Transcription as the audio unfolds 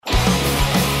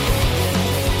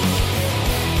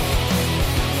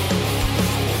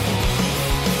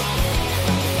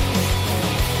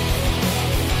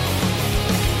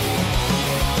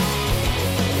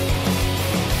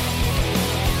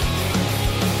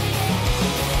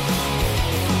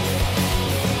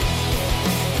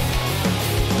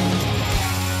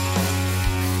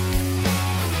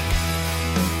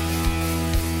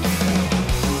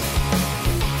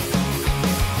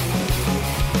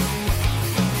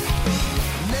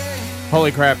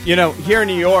Holy crap. You know, here in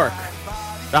New York,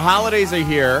 the holidays are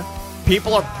here.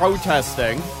 People are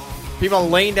protesting. People are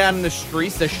laying down in the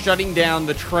streets. They're shutting down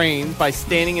the trains by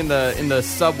standing in the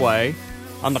subway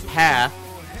on the path.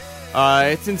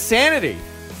 It's insanity.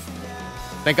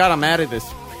 Thank God I'm out of this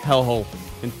hellhole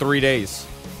in 3 days.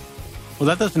 Well,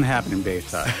 that doesn't happen in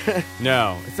Bayside.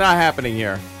 No, it's not happening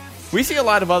here. We see a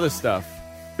lot of other stuff.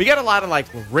 We get a lot of, like,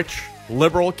 rich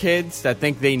liberal kids that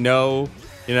think they know,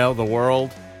 the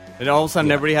world. And all of a sudden,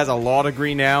 everybody has a law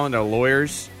degree now, and they're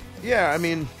lawyers. Yeah, I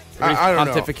mean, I don't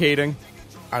know. Pontificating.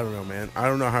 I don't know, man. I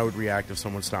don't know how I would react if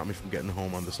someone stopped me from getting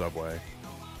home on the subway.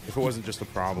 If it wasn't just a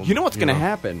problem. You know what's going to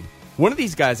happen? One of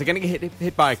these guys are going to get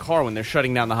hit by a car when they're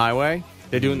shutting down the highway.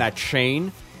 They're doing that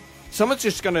chain. Someone's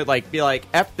just going to be like,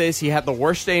 F this. He had the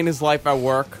worst day in his life at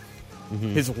work. Mm-hmm.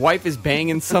 His wife is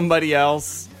banging somebody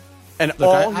else. And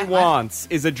all he wants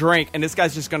is a drink. And this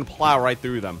guy's just going to plow right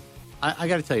through them. I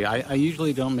got to tell you, I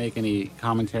usually don't make any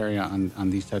commentary on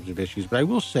these types of issues, but I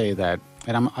will say that,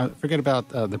 and I forget about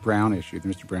the Brown issue, the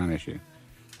Mr. Brown issue,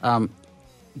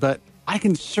 but I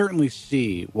can certainly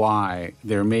see why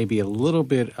there may be a little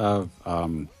bit of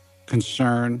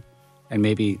concern and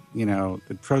maybe,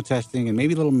 the protesting and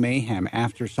maybe a little mayhem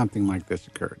after something like this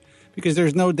occurred. Because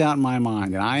there's no doubt in my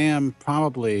mind that I am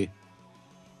probably...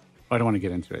 I don't want to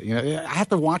get into it. I have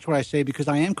to watch what I say because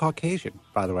I am Caucasian,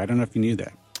 by the way. I don't know if you knew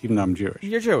that. Even though I'm Jewish.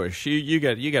 You're Jewish. You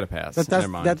get a pass.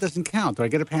 That doesn't count. Do I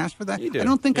get a pass for that? You do. I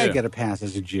don't think I get a pass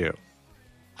as a Jew.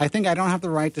 I think I don't have the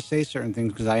right to say certain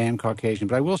things because I am Caucasian.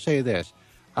 But I will say this.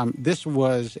 This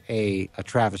was a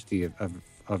travesty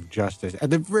of justice.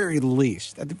 At the very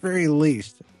least,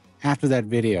 after that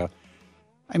video.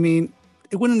 I mean,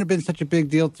 it wouldn't have been such a big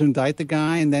deal to indict the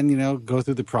guy and then, go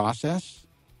through the process.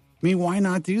 I mean, why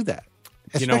not do that?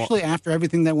 Especially after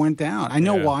everything that went down. I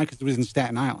know why, because it was in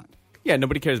Staten Island. Yeah,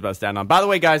 nobody cares about Staten Island. By the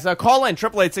way, guys, call in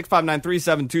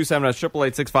 888-659-3727. That's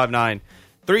 888-659-3727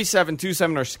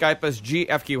 or Skype us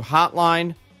GFQ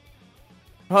hotline.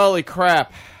 Holy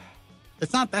crap.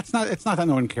 It's not that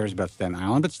no one cares about Staten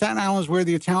Island, but Staten Island is where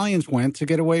the Italians went to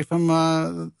get away from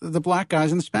the black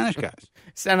guys and the Spanish guys.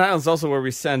 Staten Island is also where we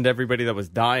send everybody that was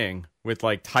dying with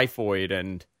like typhoid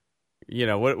and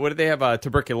what did they have?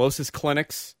 Tuberculosis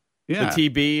clinics. Yeah. The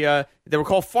TB, they were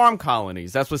called farm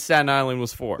colonies. That's what Staten Island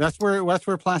was for. That's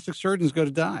where plastic surgeons go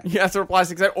to die. Yeah, that's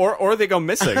where or they go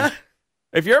missing.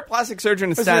 If you're a plastic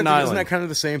surgeon in Staten Island, isn't that kind of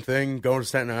the same thing? Going to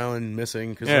Staten Island missing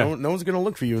because no one's going to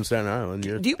look for you in Staten Island.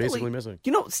 You're basically missing.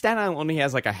 Staten Island only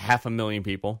has like 500,000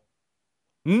 people.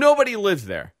 Nobody lives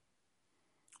there.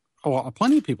 Oh, well,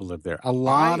 plenty of people live there. A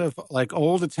lot of like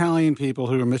old Italian people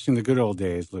who are missing the good old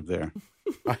days live there.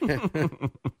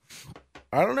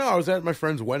 I don't know. I was at my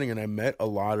friend's wedding and I met a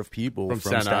lot of people from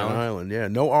Staten Island. Yeah,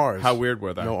 no R's. How weird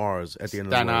were they? No R's at the end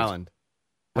of the Staten Island.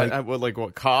 Like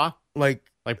what? Ka? Like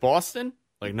Boston?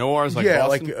 Like no R's? Like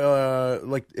Boston?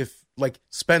 like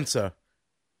Spencer.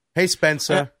 Hey,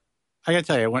 Spencer. I gotta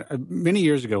tell you, many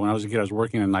years ago when I was a kid, I was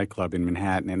working in a nightclub in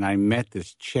Manhattan, and I met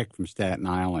this chick from Staten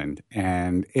Island,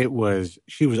 and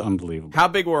she was unbelievable. How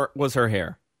big was her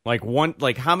hair? Like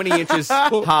how many inches high?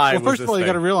 Well, first of all, you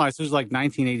got to realize this was like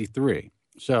 1983.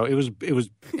 So it was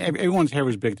everyone's hair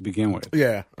was big to begin with.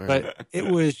 Yeah. But it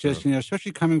was just,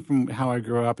 especially coming from how I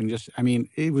grew up and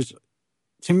it was,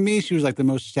 to me, she was like the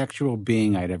most sexual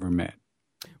being I'd ever met.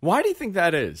 Why do you think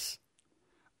that is?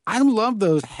 I love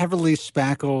those heavily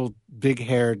spackled,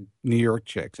 big-haired New York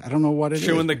chicks. I don't know what it is.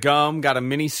 Chewing the gum, got a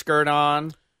mini skirt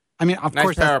on. I mean, of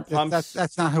course,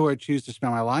 that's not who I choose to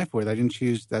spend my life with. I didn't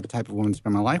choose that type of woman to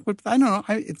spend my life with. But I don't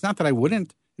know. It's not that I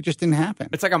wouldn't. It just didn't happen.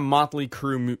 It's like a Motley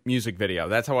Crue music video.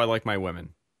 That's how I like my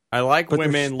women. I like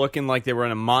women looking like they were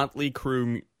in a Motley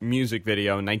Crue music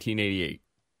video in 1988.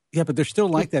 Yeah, but they're still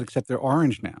like that, except they're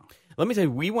orange now. Let me tell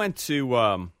you, we went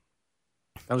to...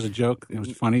 that was a joke. It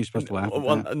was funny. You're supposed to laugh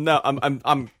at that. No,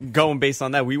 I'm going based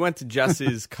on that. We went to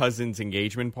Jess's cousin's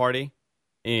engagement party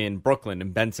in Brooklyn,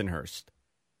 in Bensonhurst.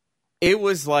 It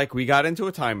was like we got into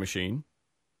a time machine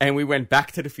and we went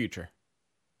back to the future.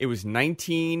 It was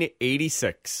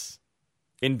 1986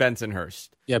 in Bensonhurst.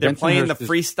 Yeah, they're playing the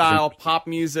freestyle pop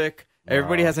music.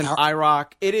 Everybody has an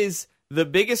IROC. It is the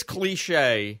biggest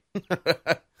cliche.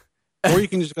 Or you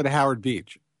can just go to Howard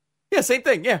Beach. Yeah, same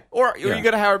thing. Yeah, or you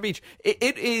go to Howard Beach.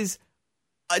 It is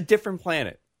a different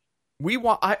planet.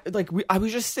 I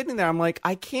was just sitting there. I'm like,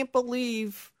 I can't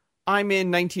believe I'm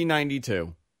in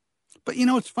 1992. But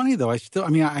it's funny though. I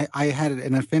had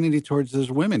an affinity towards those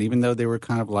women, even though they were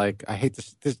kind of like, I hate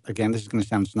this again. This is going to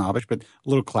sound snobbish, but a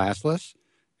little classless.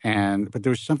 But there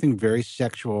was something very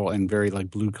sexual and very like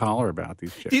blue collar about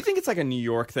these chicks. Do you think it's like a New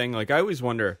York thing? Like I always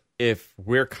wonder if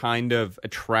we're kind of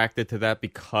attracted to that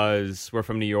because we're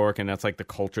from New York and that's like the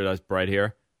culture that's bred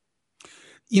here.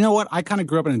 You know what? I kind of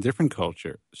grew up in a different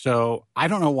culture, so I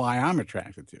don't know why I'm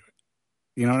attracted to it.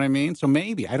 You know what I mean? So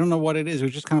maybe, I don't know what it is. It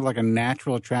was just kind of like a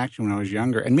natural attraction when I was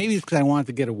younger. And maybe it's because I wanted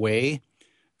to get away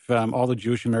from all the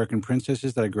Jewish American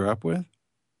princesses that I grew up with.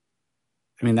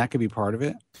 I mean, that could be part of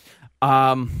it.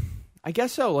 I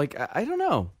guess so. Like, I don't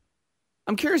know.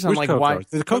 I'm curious. I'm Where's like, Coco? why?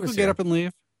 Did Coco get up and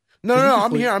leave? No, Did he no, just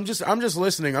I'm leave? here. I'm just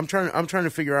listening. I'm trying to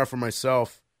figure out for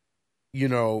myself, you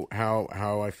know,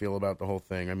 how I feel about the whole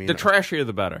thing. I mean, The trashier,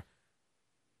 the better.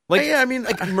 Like, yeah, I mean,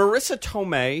 like Marissa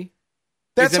Tomei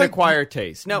that's is an like, acquired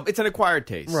taste. No, it's an acquired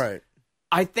taste. right.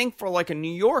 I think for like a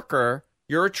New Yorker,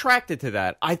 you're attracted to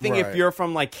that. I think if Right. you're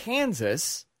from like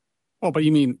Kansas, Oh, but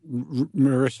you mean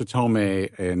Marissa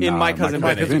Tomei and In My Cousin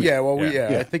Vinny. Yeah, well,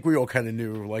 Yeah. I think we all kind of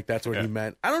knew like that's what Yeah. he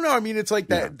meant. I don't know. I mean, it's like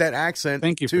that accent.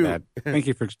 Thank you too. for that. Thank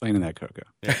you for explaining that, Coco.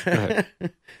 Go ahead.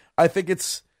 I think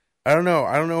it's. I don't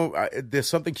know. There's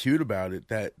something cute about it.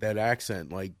 That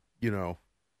accent, like, you know,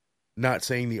 not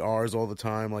saying the R's all the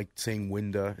time, like saying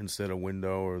window instead of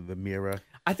window or the mirror.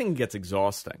 I think it gets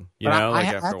exhausting. You But know, I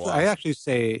after a while. I actually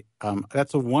say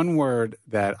that's a one word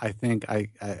that I think I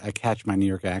catch my New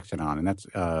York accent on, and that's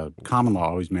common law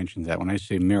always mentions that when I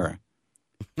say mirror.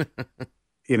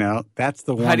 You know, that's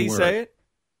the one. How do you word. say it?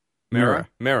 Mirror.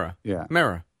 Mirror. Yeah.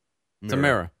 Mirror. It's a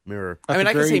mirror. Mirror. I mean, That's I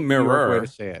a can very say New York mirror. way to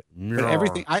say it. Mirror. But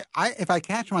everything, if I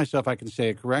catch myself, I can say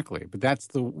it correctly. But that's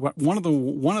one of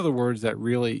the words that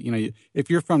really, you know, if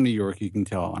you're from New York, you can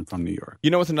tell I'm from New York. You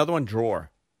know what's another one?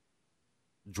 Drawer.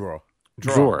 Draw.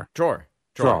 Drawer. Drawer.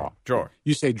 Draw. Drawer.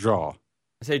 You say draw.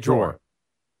 I say drawer.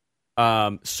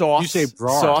 Sauce. You say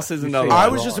bra. Sauce is You another say one. I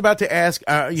was just about to ask.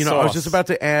 I was Sauce. just about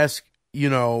to ask. You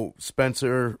know,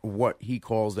 Spencer, what he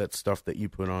calls that stuff that you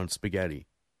put on spaghetti.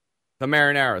 The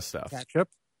marinara stuff. Ketchup.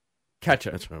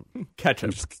 Ketchup. That's right. I'm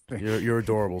Ketchup. just kidding. You're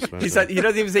adorable, Spencer. He said he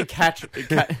doesn't even say ketchup. It's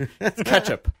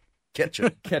ketchup.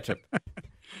 ketchup. Ketchup.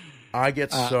 I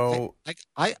get so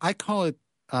I call it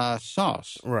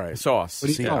sauce. right. Sauce. What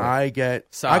do you See, call it? I get.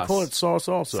 Sauce. I call it sauce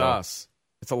also. Sauce.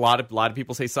 It's a lot of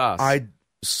people say sauce.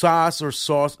 Sauce or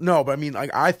sauce. No, but I mean,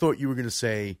 like, I thought you were going to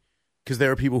say, because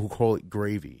there are people who call it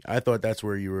gravy. I thought that's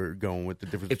where you were going with the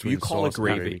difference if between you call it sauce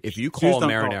and gravy, if you Jews call don't call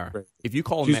it marinara, gravy. if you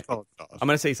call, Jews call it sauce. I'm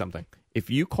going to say something.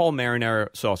 If you call marinara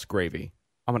sauce gravy,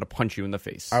 I'm going to punch you in the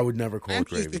face. I would never call I it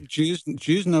actually gravy. think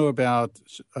Jews know about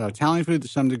Italian food to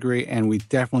some degree, and we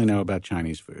definitely know about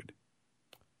Chinese food.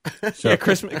 So Yeah,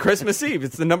 Christmas Eve.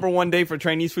 It's the number one day for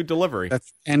Chinese food delivery.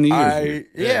 and New Year's Eve.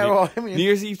 Yeah, well, I mean, New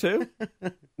Year's Eve too.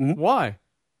 Mhm. Why?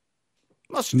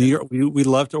 New York, we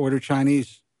love to order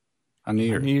Chinese on New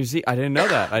Year's. New Year's Eve. I didn't know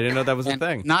that. I didn't know that was a And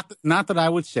thing. Not that I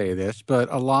would say this, but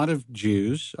a lot of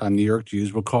Jews, New York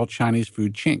Jews, will call Chinese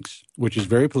food chinks, which is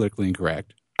very politically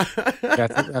incorrect.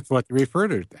 That's what they refer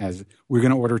to it as. We're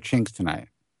going to order chinks tonight.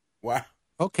 wow.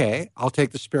 Okay, I'll take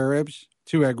the spare ribs,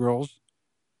 2 egg rolls,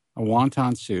 a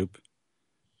wonton soup,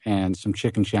 and some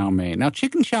chicken chow mein. Now,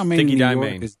 chicken chow mein in Tiki New Dai York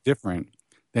mein. is different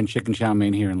than chicken chow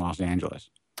mein here in Los Angeles.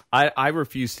 I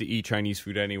refuse to eat Chinese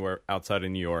food anywhere outside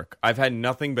of New York. I've had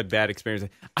nothing but bad experiences.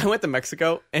 I went to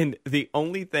Mexico, and the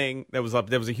only thing that was up,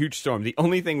 there was a huge storm. The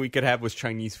only thing we could have was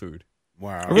Chinese food.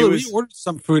 Wow. Really, was- we ordered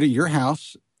some food at your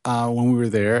house when we were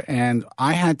there, and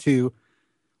I had to.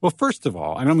 Well, first of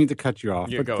all, I don't mean to cut you off,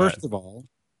 Yeah, but go first ahead. of all,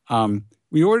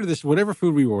 we ordered this whatever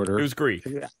food we ordered. It was Greek.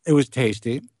 It was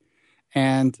tasty,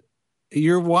 and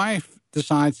your wife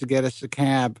decides to get us a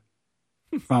cab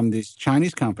from this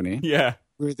Chinese company. Yeah.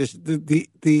 Where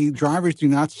the drivers do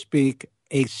not speak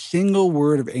a single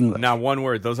word of English. Not one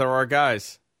word. Those are our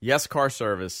guys. Yes, car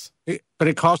service. But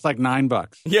it costs like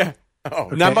 $9. Yeah. Oh,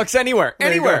 $9 anywhere. There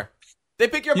you Anywhere. They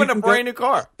pick you up You in a can brand new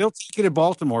car. They'll take you to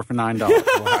Baltimore for $9.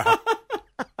 wow.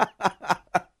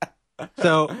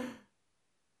 So,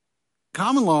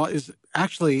 common law is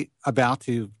actually about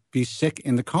to be sick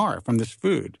in the car from this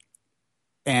food,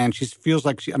 and she feels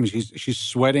like she's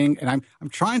sweating, and I'm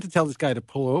trying to tell this guy to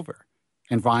pull over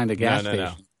and find a gas No.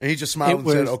 station. And he just smiled It and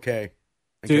said, was- okay.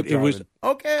 And Dude, kept it was driving.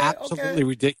 Okay. Absolutely Okay.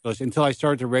 ridiculous until I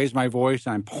started to raise my voice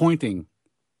and I'm pointing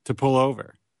to pull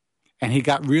over, and he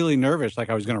got really nervous, like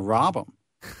I was going to rob him.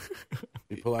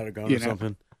 You pull out a gun You or know.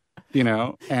 something. You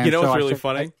know, and You know so what's I really said-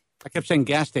 funny? I kept saying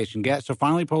gas station, gas. So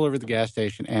finally, pulled over at the gas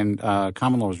station, and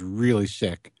common law was really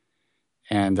sick,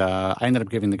 and I ended up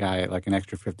giving the guy like an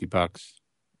extra $50,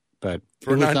 but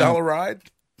For a it was, $9 ride?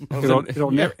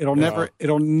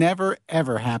 it'll never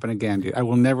ever happen again, dude. I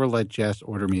will never let Jess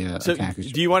order me a So, khaki.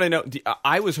 do you want to know?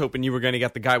 I was hoping you were going to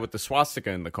get the guy with the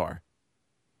swastika in the car.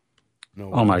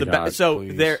 No, Oh, my The God, so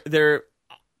please. they're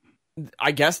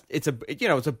I guess it's a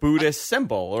Buddhist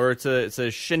symbol, or it's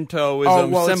a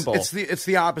Shintoism symbol. It's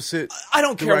the opposite. I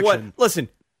don't care what. Listen,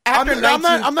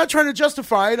 I'm not trying to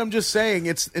justify it. I'm just saying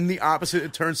it's in the opposite.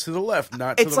 It turns to the left,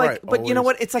 not to the right. But always. you know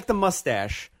what? It's like the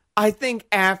mustache. I think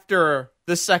after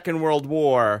the Second World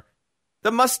War,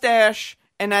 the mustache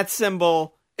and that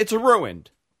symbol, it's ruined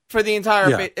for the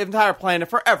entire planet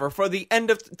forever. Till the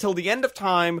end of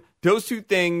time, those two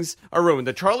things are ruined.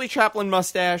 The Charlie Chaplin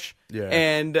mustache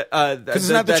and because it's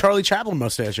not the Charlie Chaplin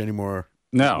mustache anymore.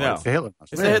 No, it's the Hitler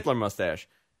mustache. It's the Hitler mustache.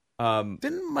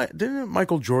 Didn't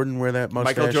Michael Jordan wear that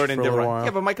mustache? Michael Jordan for did a right. while?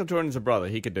 Yeah, but Michael Jordan's a brother.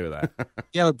 He could do that.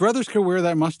 Yeah, but brothers could wear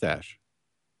that mustache.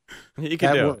 He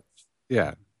could do it.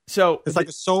 Yeah. So it's like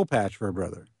a soul patch for a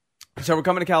brother. So we're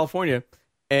coming to California,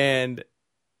 and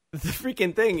the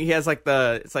freaking thing, he has like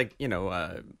the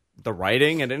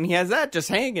writing, and then he has that just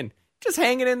hanging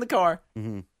in the car.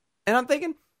 Mm-hmm. And I'm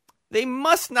thinking, they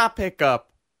must not pick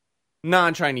up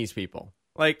non-Chinese people.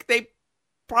 Like,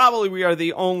 we are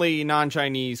the only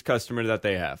non-Chinese customer that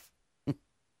they have.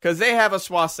 Because they have a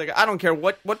swastika. I don't care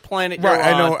what planet you're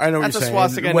on. I know That's what you're a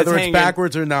swastika saying. Whether it's hanging.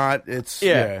 Backwards or not, it's...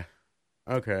 Yeah.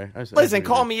 Okay. Listen,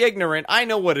 call me ignorant. I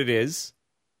know what it is.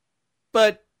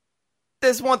 But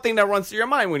there's one thing that runs through your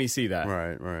mind when you see that.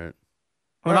 Right.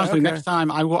 Well, honestly, next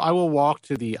time I will walk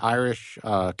to the Irish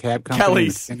cab company,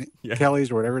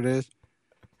 Kelly's or whatever it is,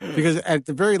 because at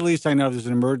the very least, I know if there's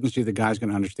an emergency, the guy's going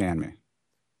to understand me.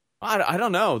 I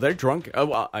don't know. They're drunk. Oh,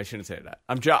 well, I shouldn't say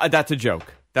that. That's a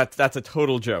joke. That's a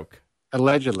total joke.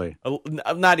 Allegedly.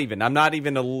 I'm not even.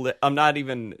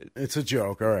 It's a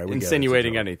joke. All right.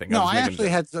 Insinuating anything. No, I actually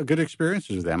had good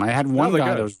experiences with them. I had one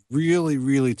guy that was really,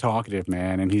 really talkative,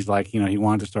 man. And he's like, he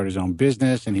wanted to start his own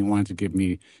business, and he wanted to give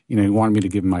me, he wanted me to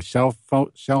give him my cell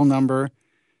number.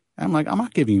 And I'm like, I'm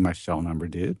not giving you my cell number,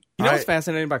 dude. You know what's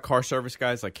fascinating about car service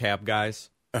guys, like cab guys?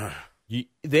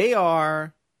 They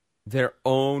are their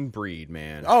own breed,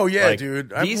 man. Oh, yeah,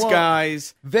 dude. These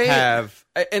guys have...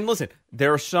 And listen,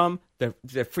 there are some...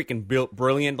 They're freaking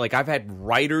brilliant. Like, I've had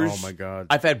writers. Oh, my God.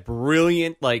 I've had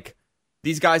brilliant, like...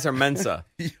 These guys are Mensa.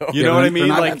 You know what I mean?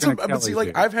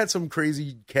 I've had some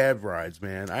crazy cab rides,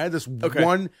 man. I had this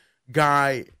one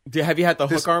guy... Have you had the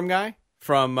hook arm guy?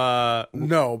 From...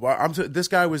 No, but this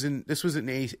guy was in... This was in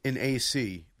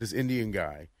AC. This Indian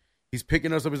guy. He's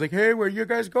picking us up. He's like, "Hey, where are you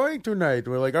guys going tonight?"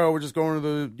 We're like, "Oh, we're just going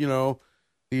to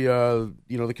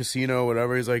the casino,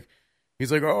 whatever." He's like,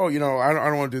 "Oh, I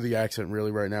don't want to do the accent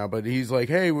really right now," but he's like,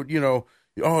 "Hey,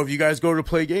 if you guys go to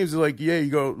play games," he's like, "Yeah, you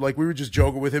go." Like, we were just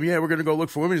joking with him. "Yeah, we're gonna go look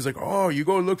for women." He's like, "Oh, you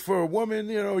go look for a woman,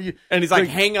 And he's like,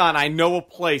 "Hang on, I know a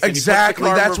place." And exactly,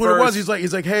 that's what it was. He's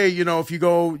like, "Hey, if you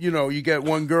go, you get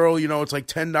one girl, it's like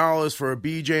 $10 for a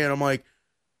BJ," and I'm like,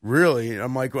 "Really?"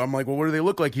 I'm like, "Well, what do they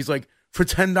look like?" He's like, "For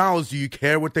 $10, do you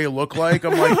care what they look like?"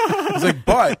 I'm like, he's like,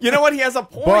 "But you know what? He has a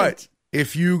point. But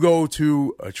if you go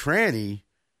to a tranny,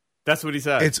 that's what he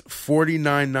said. It's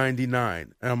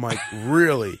 $49.99." And I'm like,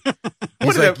 "Really?"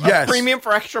 He's like, "Yes." Premium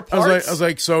for extra parts. I was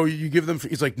like, "So you give them?"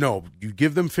 He's like, "No, you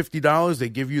give them $50. They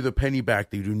give you the penny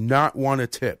back. They do not want a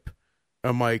tip."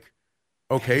 I'm like,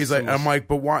 "Okay." He's like, "I'm like,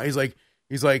 but why?" He's like,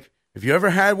 "Have you ever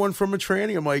had one from a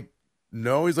tranny?" I'm like,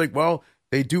 "No." He's like, "Well,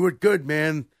 they do it good,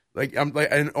 man." Like, I'm like,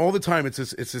 and all the time it's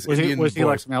this Indian. Was he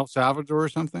like from El Salvador or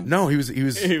something? No, he was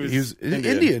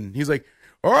Indian. He's like,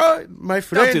 "All right, my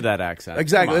friend." Don't do that accent.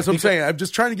 Exactly. That's what I'm saying. I'm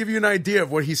just trying to give you an idea of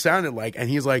what he sounded like. And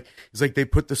he's like, they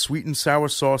put the sweet and sour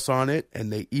sauce on it and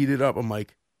they eat it up. I'm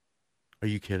like, are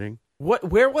you kidding? What?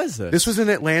 Where was this? This was in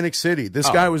Atlantic City. This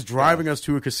guy was driving us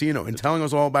to a casino and telling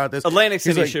us all about this. Atlantic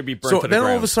City should be burnt to the ground. So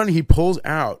then all of a sudden he pulls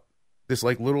out this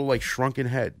like little like shrunken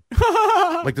head.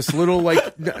 Like this little,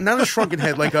 like, not a shrunken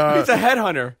head, like a... He's a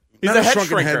headhunter. He's a head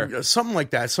shrinker. Head, something like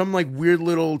that. Some, like, weird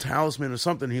little talisman or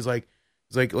something. He's like,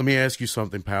 "Let me ask you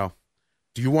something, pal.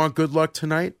 Do you want good luck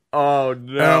tonight?" Oh,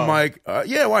 no. And I'm like,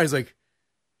 "Yeah, why?" He's like,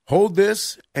 "Hold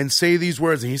this and say these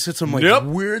words." And he said some, like,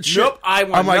 weird shit. Nope, I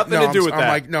want nothing to do with that. I'm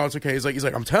like, "No, it's okay." He's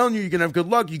like, "I'm telling you, you're going to have good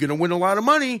luck. You're going to win a lot of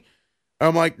money."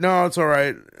 I'm like, "No, it's all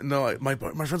right." And they're like, my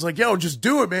friend's like, "Yo, just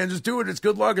do it, man. Just do it. It's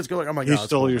good luck. It's good luck." I'm like, "He no,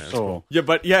 stole your cool, soul." cool. Yeah,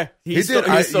 but yeah, he stole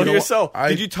your soul.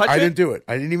 Did you touch it? I didn't do it.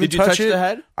 I didn't even touch it. The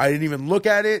head? I didn't even look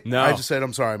at it. No. I just said,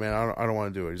 "I'm sorry, man. I don't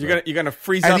want to do it." You're gonna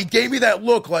freeze and up. And he gave me that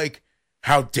look like,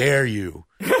 "How dare you?"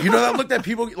 You know that look that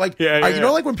people like. You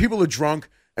know, like when people are drunk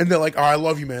and they're like, "Oh, I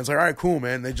love you, man." It's like, "All right, cool,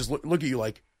 man." They just look at you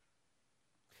like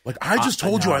I just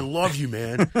told you I love you,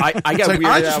 man. I got like, weird.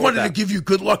 I just wanted to give you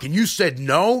good luck, and you said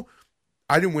no.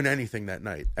 I didn't win anything that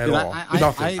night at all.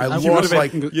 Nothing. I lost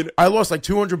like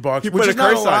 $200, you which put is a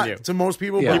not curse a lot on you to most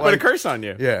people. Yeah. But you put a curse on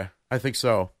you. Yeah, I think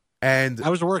so. And I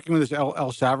was working with this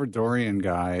El Salvadorian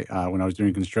guy when I was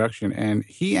doing construction, and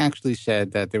he actually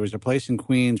said that there was a place in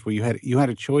Queens where you had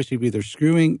a choice of either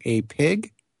screwing a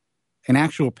pig, an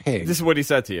actual pig. This is what he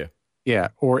said to you. Yeah,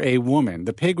 or a woman.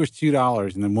 The pig was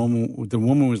 $2, and the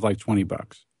woman was like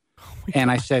 $20. And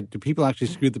I said, "Do people actually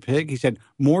screw the pig?" He said,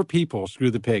 "More people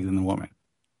screw the pig than the woman."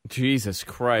 Jesus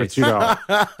For Christ!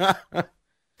 $2.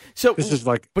 So This is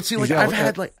like, but see, like I've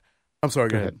had like, I'm sorry,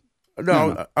 go ahead.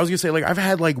 No, I was gonna say like I've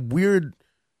had like weird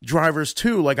drivers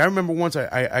too. Like I remember once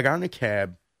I got in a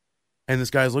cab, and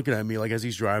this guy's looking at me like as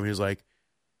he's driving. He's like,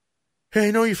 "Hey,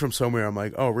 I know you from somewhere." I'm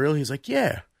like, "Oh, really?" He's like,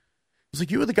 "Yeah." He's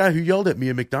like, "You were the guy who yelled at me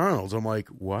at McDonald's." I'm like,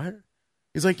 "What?"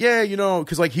 He's like, "Yeah, you know,"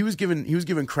 because like he was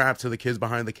giving crap to the kids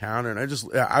behind the counter, and I just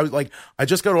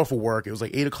got off of work. It was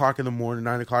like 8:00 in the morning,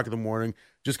 9:00 in the morning.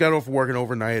 Just got off of work and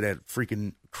overnight at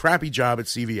freaking crappy job at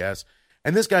CVS.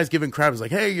 And this guy's giving crap. He's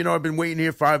like, "Hey, you know, I've been waiting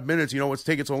here 5 minutes. You know, what's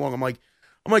taking so long?" I'm like,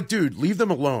 dude, leave them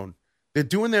alone. They're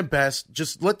doing their best.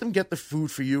 Just let them get the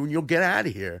food for you, and you'll get out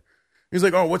of here. He's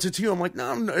like, "Oh, what's it to you?" I'm like,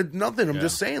 "No, nothing. I'm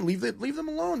just saying, leave them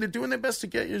alone. They're doing their best to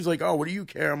get you." He's like, "Oh, what do you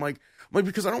care?" I'm like,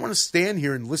 because I don't want to stand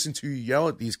here and listen to you yell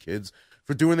at these kids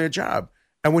for doing their job.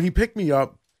 And when he picked me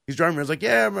up, he's driving me. I was like,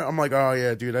 "Yeah." I'm like, "Oh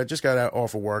yeah, dude, I just got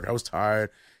off of work. I was tired."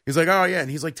 He's like, "Oh yeah," and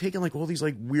he's like taking like all these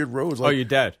like weird roads. Like, oh, you're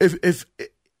dead. If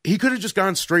he could have just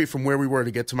gone straight from where we were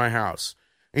to get to my house,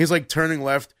 and he's like turning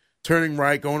left, turning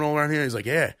right, going all around here. He's like,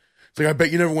 "Yeah." It's like, "I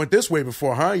bet you never went this way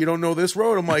before, huh? You don't know this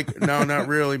road?" I'm like, "No, not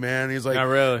really, man." He's like, "Not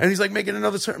really." And he's like making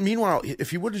another turn. Meanwhile,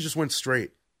 if he would have just went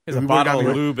straight, there's a bottle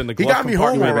of lube in the glove he got me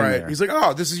home all right. there. He's like,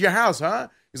 "Oh, this is your house, huh?"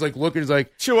 He's like looking. He's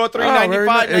like, 203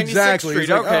 95 96th exactly. Street. He's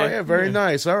like, Okay. "Oh yeah, very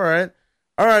nice. All right,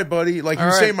 buddy." Like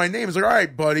you say my name. He's like, "All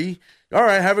right, buddy. All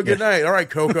right, have a good night. All right,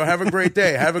 Coco, have a great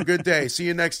day. Have a good day. See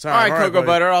you next time." All right, Coco buddy.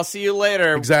 Butter, I'll see you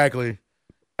later. Exactly.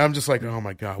 I'm just like, oh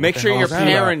my God. Make sure your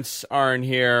parents aren't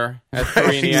here at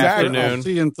 3 in the afternoon. I'll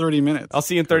see you in 30 minutes. I'll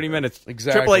see you in 30 minutes.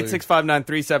 Exactly.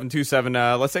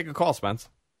 888-659-3727. Let's take a call, Spence.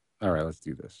 All right, let's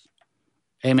do this.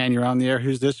 Hey, man, you're on the air.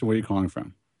 Who's this and where are you calling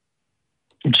from?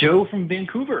 Joe from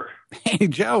Vancouver. Hey,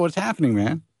 Joe, what's happening,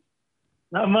 man?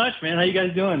 Not much, man. How you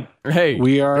guys doing? Hey.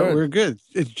 We're good.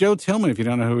 It's Joe Tillman, if you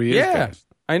don't know who he is, guys.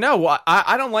 I know. Well,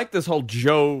 I don't like this whole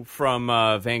Joe from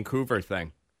Vancouver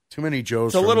thing. Too many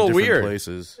Joes it's a little from different weird.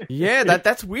 places. Yeah,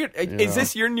 that's weird. Is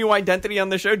this your new identity on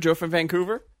the show, Joe from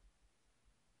Vancouver?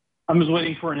 I'm just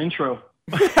waiting for an intro.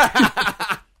 What's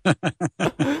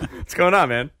going on,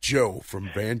 man? Joe from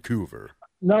Vancouver.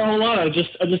 Not a whole lot. I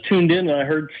just tuned in and I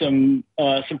heard some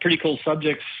pretty cool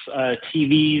subjects,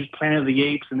 TVs, Planet of the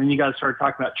Apes, and then you guys started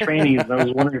talking about trainees, and I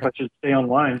was wondering if I should stay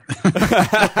online.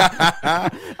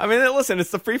 I mean, listen,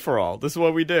 it's the free-for-all. This is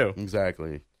what we do.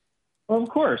 Exactly. Well, of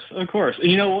course.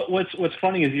 You know what's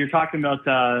funny is you're talking about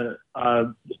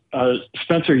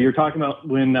Spencer. You're talking about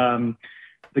when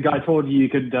the guy told you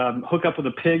could hook up with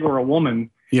a pig or a woman.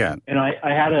 Yeah. And I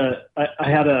had a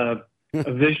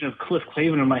vision of Cliff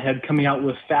Clavin in my head coming out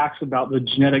with facts about the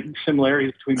genetic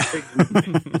similarities between pigs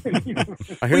and you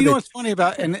know what's funny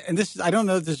about and this is I don't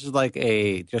know if this is like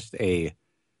I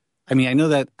mean, I know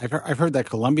that I've heard that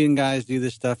Colombian guys do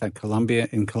this stuff in Colombia,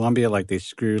 like they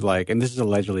screw like, and this is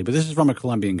allegedly, but this is from a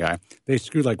Colombian guy. They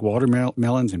screw like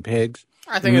watermelons and pigs.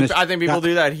 I think people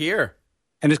do that here.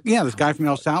 And this guy from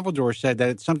El Salvador said that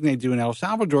it's something they do in El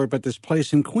Salvador, but this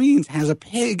place in Queens has a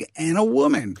pig and a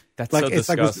woman. That's like, so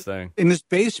disgusting. In this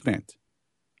basement.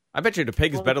 I bet you the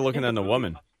pig is better looking than the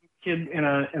woman. Kid in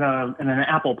an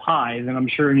apple pie, then I'm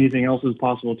sure anything else is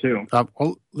possible too.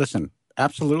 Well, listen.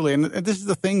 Absolutely. And this is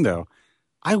the thing, though.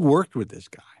 I worked with this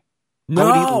guy. No. I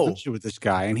would eat lunch with this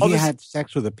guy, and he had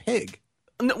sex with a pig.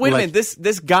 No, wait a minute.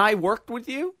 This guy worked with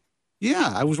you?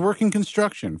 Yeah. I was working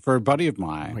construction for a buddy of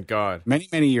mine. Oh, my God. Many,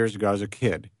 many years ago as a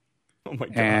kid. Oh, my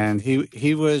God. And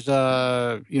he was, we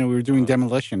were doing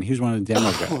demolition. He was one of the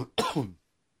demo guys.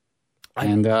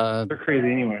 And they're crazy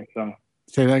anyway, so.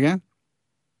 Say that again?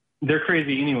 They're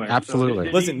crazy anyway. Absolutely.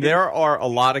 So listen, there are a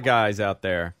lot of guys out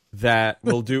there that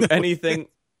will do anything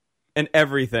and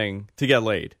everything to get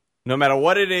laid, no matter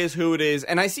what it is, who it is.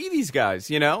 And I see these guys,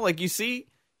 like you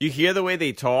hear the way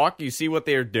they talk, you see what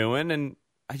they're doing, and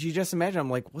you just imagine, I'm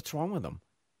like, what's wrong with them?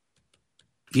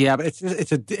 Yeah, but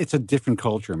it's a different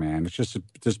culture, man. It's just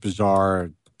this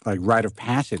bizarre like rite of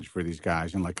passage for these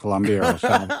guys in like Colombia or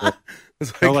Salvador.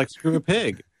 They'll like screw a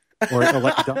pig or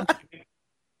like a donkey.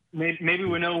 Maybe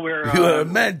we know where you're a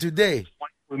man today.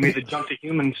 We made the jump to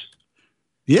humans.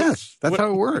 Yes, that's how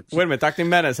it works. Wait a minute, Dr.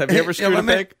 Yimenez, have you ever screwed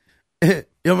a pig?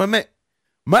 Yo, my man.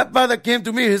 My father came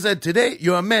to me. He said, "Today,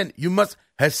 you're a man. You must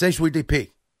have sex with the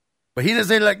pig." But he didn't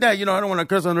say it like that. I don't want to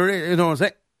curse on the radio. You know what I'm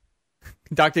saying?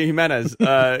 Dr. Yimenez,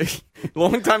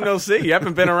 Long time no see. You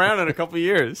haven't been around in a couple of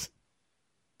years.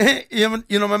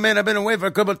 You know, my man, I've been away for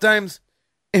a couple of times.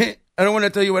 I don't want to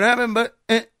tell you what happened, but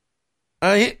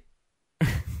I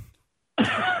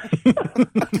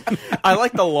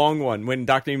like the long one when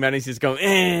Dr. Yimenez is going,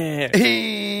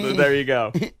 So there you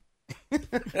go.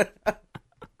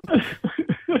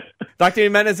 Dr.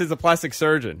 Yimenez is a plastic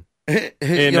surgeon. Where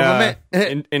are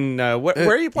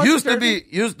you plastic surgeon?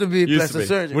 Used to be plastic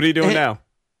surgeon. What are you doing now?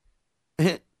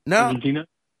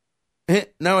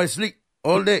 Now I sleep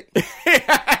all day.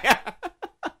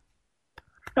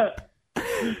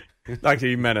 Dr.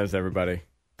 Yimenez, everybody.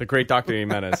 The great Dr.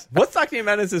 Yimenez. What's Dr.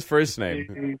 Yimenez's first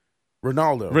name?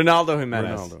 Ronaldo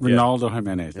Jimenez. Ronaldo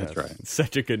Jimenez, that's right.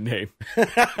 Such a good name.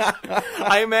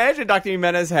 I imagine Dr.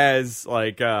 Yimenez has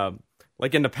like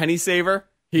in the penny saver,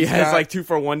 he has like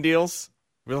 2-for-1 deals.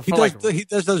 He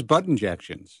does those butt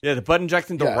injections. Yeah, the butt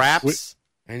injections, the wraps.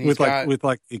 With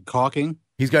the caulking.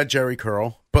 He's got Jerry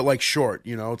curl, but like short,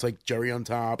 you know, it's like Jerry on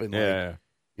top and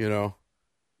you know.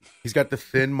 He's got the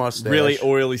thin mustache. Really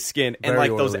oily skin. And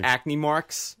like oily. those acne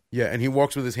marks. Yeah, and he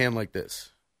walks with his hand like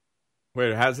this.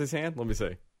 Wait, how's his hand? Let me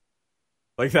see.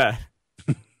 Like that.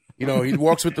 You know, he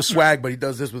walks with the swag, but he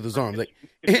does this with his arms. Like,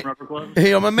 Rubber gloves.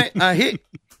 hey, my man, hey,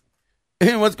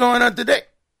 what's going on today?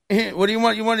 What do you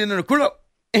want? You want in a culo?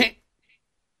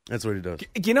 That's what he does.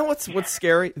 You know what's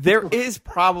scary? There is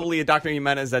probably a Dr.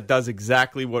 Yimenez that does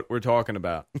exactly what we're talking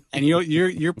about. And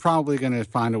you're probably going to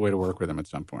find a way to work with him at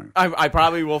some point. I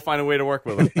probably will find a way to work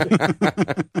with him.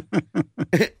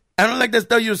 I don't like that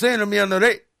stuff you're saying to me on the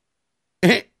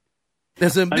day.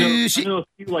 That's some I bullshit. know a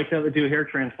few like that that do hair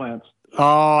transplants.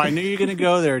 Oh, I knew you were going to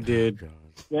go there, dude.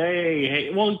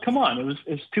 Hey, well, come on,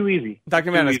 it's too easy. Dr.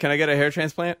 Yimenez, can I get a hair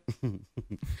transplant?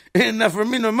 Not for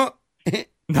me no more.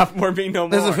 Not for me no more.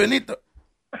 There's a finito.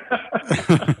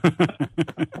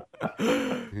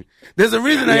 There's a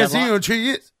reason I ain't seen you in 3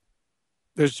 years.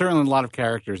 There's certainly a lot of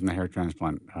characters in the hair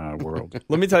transplant world.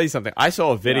 Let me tell you something. I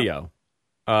saw a video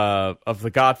of The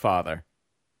Godfather.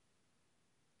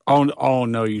 Oh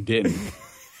no, you didn't.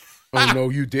 Oh, no,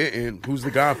 you didn't. Who's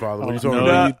the Godfather? What are you talking no,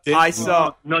 about? you didn't. I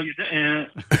saw. No, you didn't.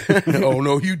 Oh,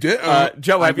 no, you didn't.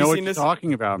 Joe, have I know you what seen you're this?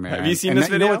 talking about, man. Have you seen And this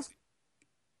you know video? what's-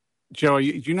 Joe, do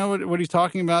you know what he's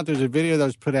talking about? There's a video that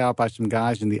was put out by some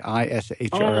guys in the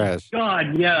ISHRS. Oh,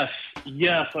 God,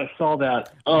 yes, I saw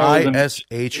that. Oh,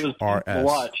 ISHRS.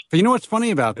 watch. But you know what's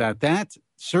funny about that? That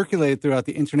circulated throughout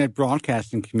the internet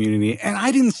broadcasting community, and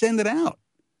I didn't send it out.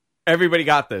 Everybody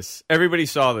got this. Everybody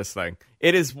saw this thing.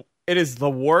 It is the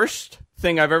worst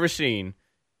thing I've ever seen.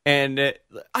 And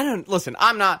listen,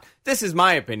 I'm not, this is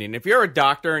my opinion. If you're a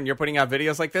doctor and you're putting out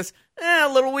videos like this, a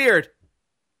little weird.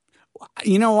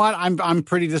 You know what? I'm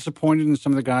pretty disappointed in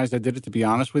some of the guys that did it, to be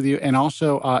honest with you. And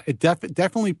also, it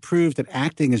definitely proves that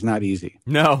acting is not easy.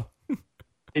 No.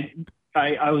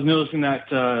 I was noticing that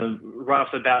right off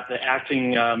the bat, that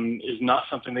acting is not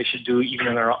something they should do even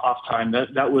in their off time.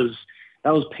 That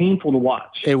was painful to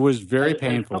watch. It was very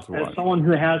painful to watch. As someone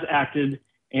who has acted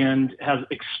and has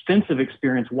extensive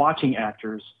experience watching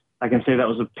actors, I can say that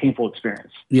was a painful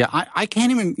experience. Yeah, I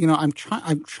can't even. I'm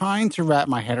trying to wrap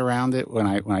my head around it when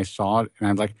I saw it, and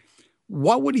I'm like,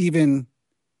 what would even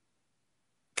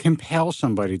compel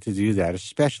somebody to do that,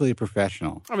 especially a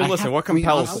professional? I mean, listen, what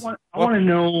compels? I want to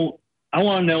know. I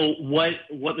want to know what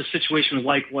the situation was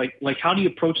like. Like, how do you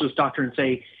approach this doctor and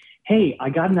say, "Hey, I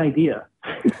got an idea."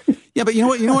 Yeah, but you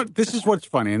know what? This is what's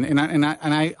funny, and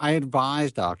I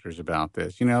advise doctors about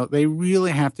this. You know, they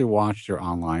really have to watch their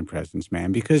online presence,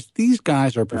 man, because these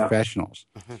guys are professionals.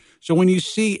 Yeah. So when you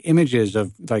see images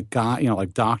of like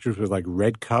doctors with like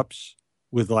red cups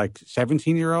with like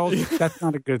 17-year-olds, that's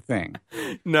not a good thing.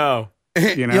 No,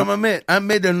 you know? Yo, my man, I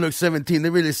made them look 17.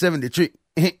 They're really 73.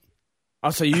 Oh,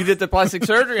 so you did the plastic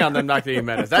surgery on them, Dr.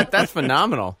 Yimenez. That's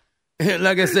phenomenal.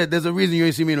 Like I said, there's a reason you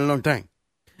ain't seen me in a long time.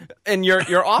 And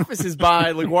your office is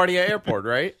by LaGuardia Airport,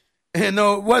 right?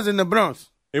 No, it was in the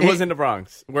Bronx. It was in the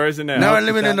Bronx. Where is it now? Now I'm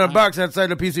living in a box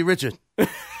outside of PC Richard.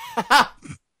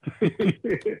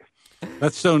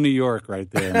 That's so New York right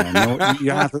there, man. No, you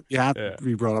have to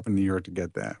be brought up in New York to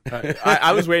get that.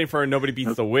 I was waiting for a nobody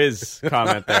beats the Wiz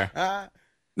comment there.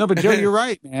 No, but Joe, you're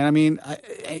right, man. I mean,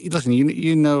 listen,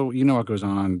 you know what goes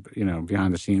on,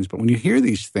 behind the scenes. But when you hear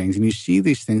these things and you see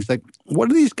these things, like, what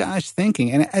are these guys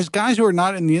thinking? And as guys who are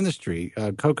not in the industry,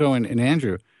 Coco and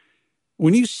Andrew,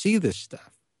 when you see this stuff,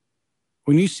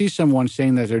 when you see someone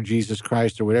saying that they're Jesus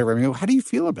Christ or whatever, I mean, how do you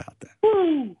feel about that?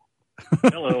 Woo!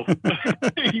 Hello,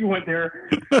 you went there.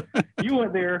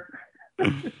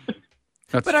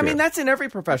 But true. I mean, that's in every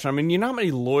profession. I mean, you know how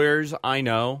many lawyers I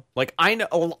know? Like, I know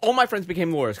all my friends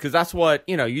became lawyers because that's what,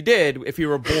 you did if you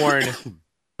were born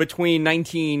between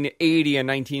 1980 and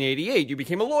 1988, you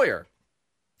became a lawyer.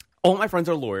 All my friends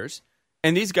are lawyers,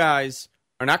 and these guys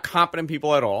are not competent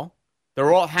people at all.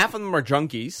 Half of them are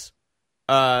junkies.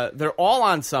 They're all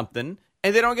on something,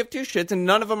 and they don't give two shits, and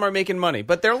none of them are making money.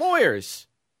 But they're lawyers.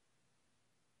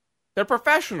 They're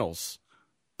professionals.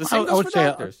 The same I would goes for say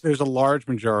doctors. there's a large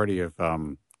majority of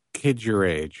kids your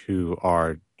age who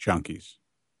are junkies,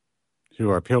 who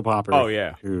are pill poppers, Oh,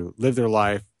 yeah. who live their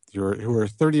life, who are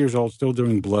 30 years old, still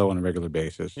doing blow on a regular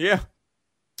basis. Yeah.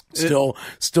 Still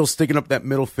sticking up that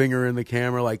middle finger in the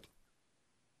camera, like.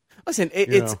 Listen,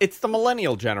 it's the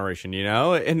millennial generation,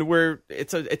 and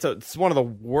it's one of the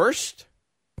worst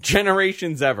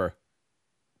generations ever.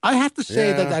 I have to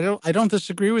say that I don't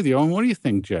disagree with you. And what do you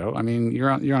think, Joe? I mean,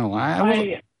 you're on a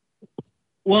line.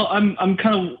 Well, I'm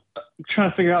kind of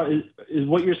trying to figure out is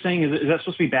what you're saying is that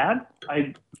supposed to be bad?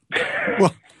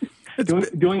 Well,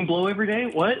 doing blow every day?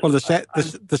 What? Well,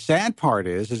 the sad part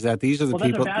is that these are the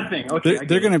people. That's a bad thing. Okay,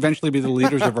 they're going to eventually be the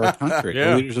leaders of our country,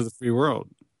 the leaders of the free world.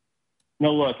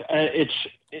 No, look, it's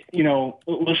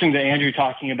listening to Andrew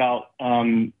talking about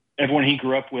everyone he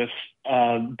grew up with,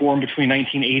 born between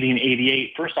 1980 and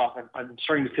 88. First off, I'm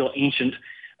starting to feel ancient,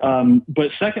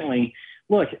 but secondly,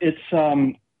 look, it's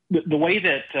the way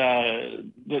that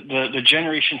the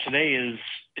generation today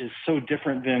is so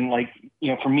different than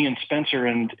for me and Spencer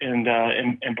and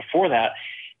before that,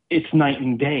 it's night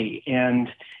and day, and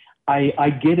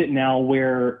I get it now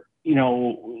where.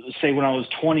 Say when I was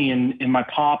 20 and my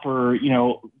pop or,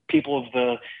 people of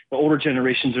the older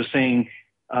generations are saying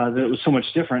that it was so much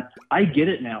different. I get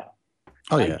it now.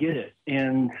 Oh, yeah. I get it.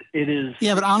 And it is.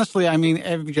 Yeah, but honestly, I mean,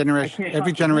 every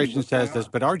generation says this,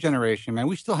 but our generation, man,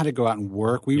 we still had to go out and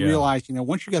work. We realized,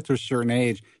 once you got to a certain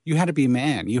age, you had to be a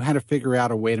man. You had to figure out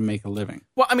a way to make a living.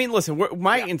 Well, I mean, listen,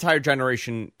 my entire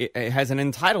generation has an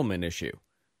entitlement issue.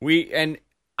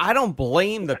 I don't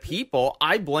blame the people.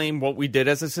 I blame what we did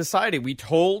as a society. We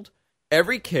told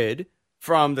every kid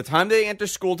from the time they enter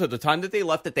school to the time that they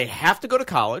left that they have to go to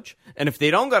college. And if they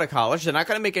don't go to college, they're not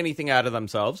going to make anything out of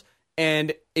themselves.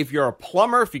 And if you're a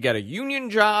plumber, if you get a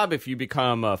union job, if you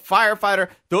become a firefighter,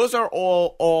 those are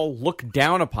all looked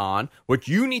down upon. What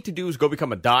you need to do is go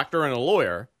become a doctor and a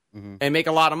lawyer and make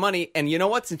a lot of money. And you know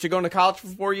what? Since you're going to college for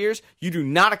 4 years, you do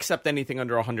not accept anything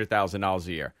under $100,000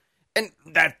 a year. And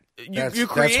that you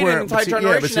create an entire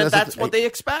generation that's what they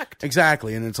expect.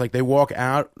 Exactly, and it's like they walk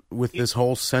out with this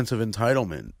whole sense of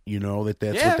entitlement,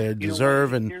 that's what they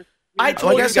deserve. And I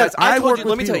told you guys,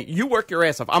 let me tell you, you work your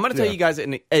ass off. I'm going to tell you guys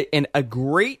a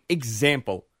great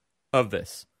example of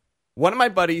this. One of my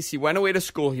buddies, he went away to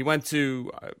school. He went to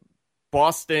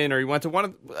Boston, or he went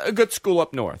to a good school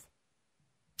up north.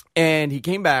 And he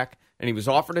came back, and he was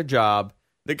offered a job.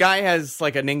 The guy has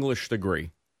like an English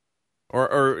degree.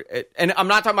 And I'm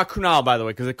not talking about Kunal, by the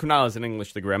way, because Kunal is an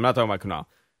English degree. I'm not talking about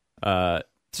Kunal.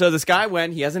 So this guy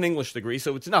he has an English degree,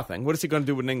 so it's nothing. What is he going to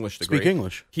do with an English degree? Speak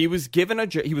English. He was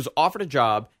he was offered a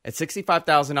job at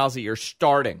 $65,000 a year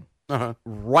starting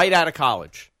right out of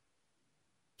college.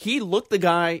 He looked the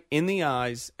guy in the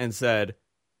eyes and said,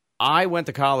 I went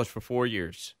to college for 4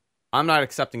 years. I'm not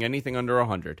accepting anything under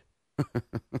 100.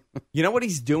 You know what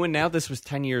he's doing now? This was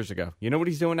 10 years ago. You know what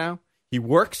he's doing now? He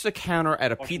works the counter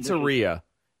at a pizzeria.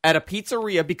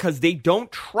 Because they don't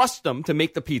trust him to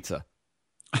make the pizza.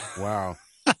 Wow.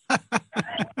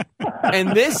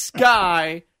 And this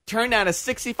guy turned down a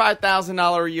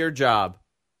 $65,000 a year job.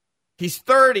 He's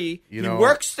 30. He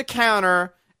works the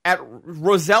counter at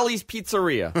Roselli's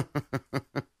Pizzeria.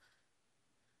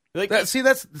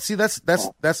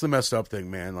 That's the messed up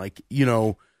thing, man. Like,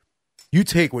 you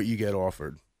take what you get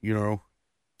offered,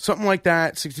 Something like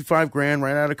that, $65,000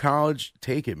 right out of college,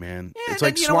 take it, man. Yeah, it's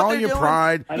like swallow your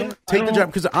pride, take the job.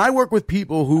 Because I work with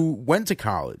people who went to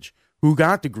college, who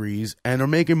got degrees, and are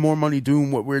making more money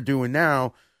doing what we're doing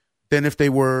now than if they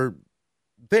were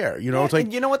there. It's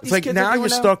like, you know what it's like now you're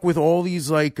stuck with all these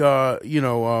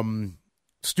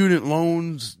student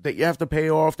loans that you have to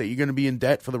pay off, that you're going to be in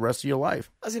debt for the rest of your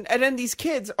life. Listen, and then these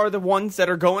kids are the ones that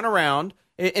are going around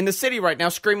in the city right now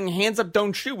screaming, hands up,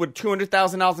 don't shoot, with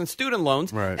 $200,000 in student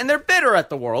loans. Right. And they're bitter at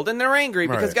the world, and they're angry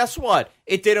because guess what?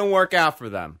 It didn't work out for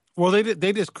them. Well,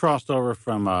 they just crossed over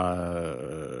from,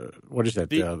 what is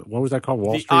that? What was that called?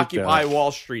 Wall Street? Occupy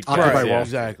Wall Street. Occupy Wall Street.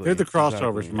 Exactly. They're the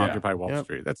crossovers from Occupy Wall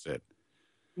Street. That's it.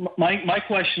 My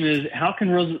question is, how can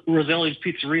Roselli's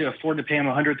Pizzeria afford to pay him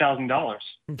 $100,000?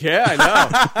 Yeah, I know.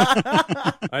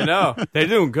 I know. They're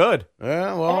doing good.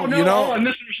 Yeah, well, I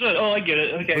misunderstood. Oh, I get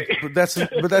it. Okay. But that's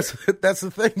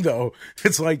the thing, though.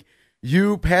 It's like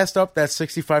you passed up that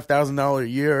 $65,000 a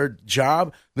year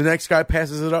job. The next guy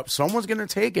passes it up. Someone's going to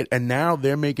take it, and now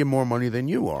they're making more money than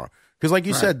you are Because like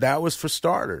you said, that was for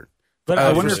starter. But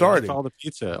I wonder if for he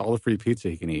gets all the free pizza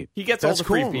he can eat. He gets That's all the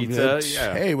free cool. pizza.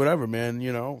 Yeah. Hey, whatever, man.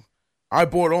 I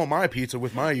bought all my pizza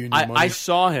with my union money. I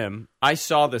saw him. I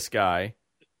saw this guy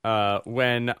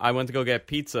when I went to go get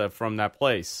pizza from that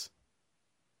place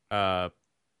for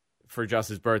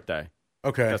Just's birthday.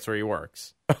 Okay. That's where he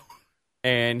works.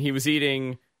 And he was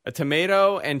eating a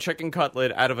tomato and chicken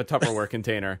cutlet out of a Tupperware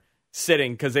container,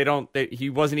 sitting because he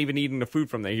wasn't even eating the food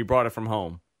from there. He brought it from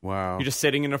home. Wow. He's just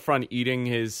sitting in the front eating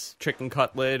his chicken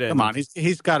cutlet. And Come on,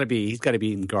 he's got to be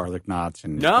eating garlic knots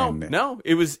and no.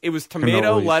 It was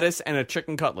tomato, lettuce, and a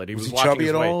chicken cutlet. He was he watching chubby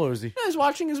his at weight. all, or is he? No, he was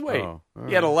watching his weight. Oh,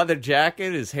 He had a leather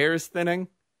jacket. His hair is thinning.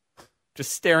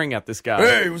 Just staring at this guy.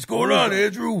 Hey, what's going on,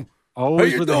 Andrew? always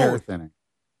How you with the hair doing? thinning.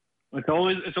 It's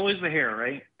always the hair,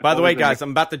 right? By the way, Always guys, I'm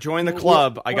about to join the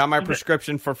club. I got my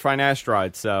prescription for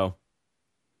finasteride, so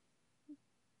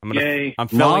Yay.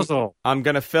 Mazel. I'm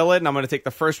gonna fill it, and I'm gonna take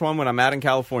the first one when I'm out in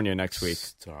California next week.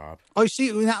 Stop. Oh, you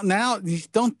see, now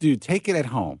take it at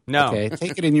home. No. Okay?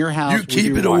 Take it in your house. You with keep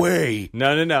your it wife. away.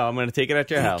 No. I'm gonna take it at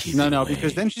your house. No,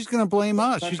 because then she's going to blame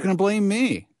us. She's going to blame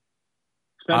me.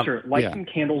 Spencer, light some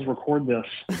candles, record this.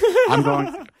 I'm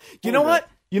going. You know what?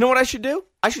 You know what I should do?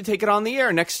 I should take it on the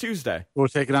air next Tuesday. We'll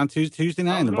take it on Tuesday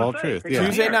night in the Bald say, Truth. take it Yeah. on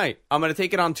Tuesday air. night. I'm gonna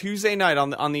take it on Tuesday night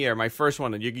on the air. My first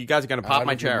one. You guys are gonna pop Out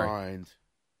my of your cherry. mind.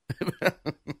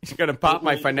 You're gonna pop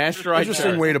my finasteride Interesting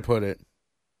cherry. way to put it.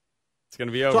 It's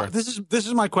gonna be So over. this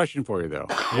is my question for you though.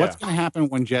 What's going to happen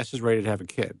when Jess is ready to have a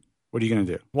kid? What are you going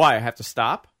to do? Why? I have to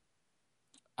stop?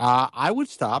 I would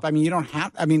stop. I mean, you don't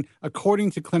have. I mean,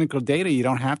 according to clinical data, you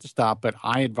don't have to stop. But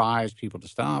I advise people to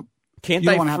stop. Can't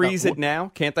You don't wanna I have freeze that- it now?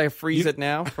 Can't I freeze it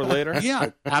now for later? Yeah,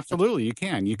 absolutely. You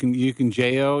can. You can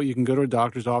JO. You can go to a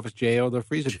doctor's office. JO. They'll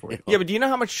freeze it for you. Yeah, but do you know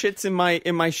how much shit's in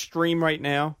my stream right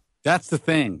now? That's the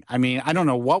thing. I mean, I don't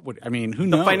know what would. I mean, who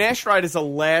The knows? finasteride is the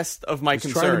last of my He's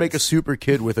concerns. trying to make a super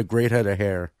kid with a great head of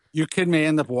hair. Your kid may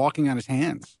end up walking on his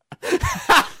hands.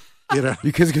 Your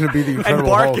kid's going to be the and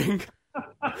Incredible Hulk. barking.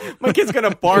 My kid's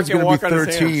gonna bark He's and going walk to be on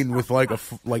his 13 hands. with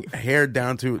like hair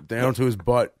down to his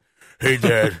butt. Hey,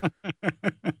 Dad.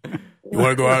 You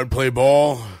want to go out and play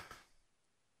ball?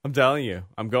 I'm telling you,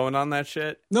 I'm going on that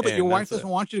shit. No, but and your wife that's it. doesn't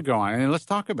want you to go on. And let's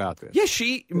talk about this.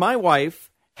 Yeah, my wife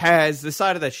has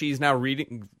decided that she's now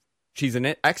reading. She's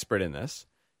an expert in this,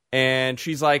 and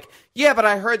she's like, "Yeah, but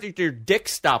I heard that your dick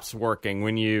stops working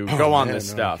when you go on this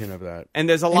no, stuff." You can't have that. And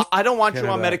there's a lot. I don't want Can't you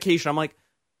have on that. medication. I'm like,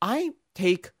 I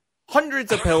take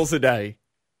hundreds of pills a day.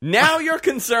 Now you're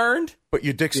concerned? But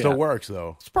your dick still works,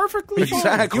 though. It's perfectly fine.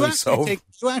 Exactly.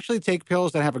 You actually take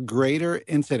pills that have a greater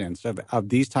incidence of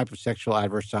these type of sexual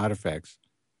adverse side effects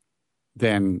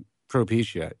than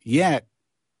Propecia. Yet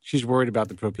she's worried about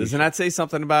the Propecia. Doesn't that say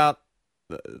something about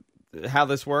how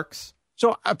this works?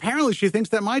 So apparently she thinks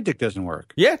that my dick doesn't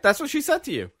work. Yeah, that's what she said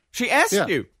to you. She asked Yeah.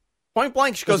 you point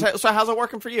blank. She goes, "So how's it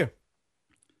working for you?"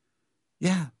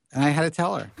 Yeah, and I had to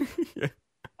tell her.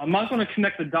 I'm not going to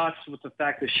connect the dots with the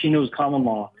fact that she knows common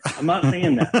law. I'm not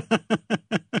saying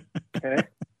that. Okay?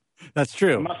 That's I'm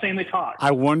true. not saying they talk. I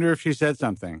wonder if she said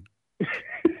something.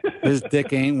 His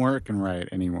dick ain't working right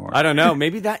anymore. I don't know.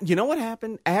 Maybe that. You know what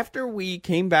happened after we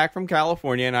came back from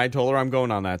California, and I told her I'm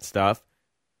going on that stuff.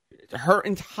 Her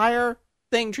entire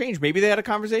thing changed. Maybe they had a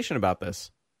conversation about this.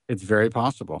 It's very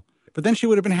possible. But then she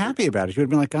would have been happy about it. She would have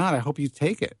been like, God, I hope you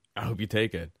take it. I hope you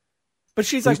take it. But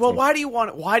she's like, well, why do you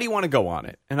want to go on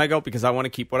it? And I go, because I want to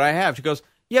keep what I have. She goes,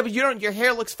 yeah, but your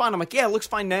hair looks fine. I'm like, yeah, it looks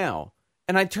fine now.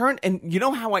 And I turned, and you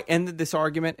know how I ended this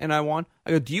argument? And I won.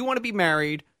 I go, do you want to be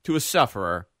married to a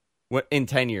sufferer in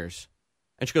 10 years?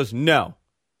 And she goes, no.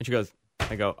 And she goes,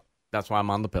 I go, that's why I'm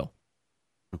on the pill.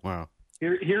 Wow.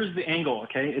 Here's the angle,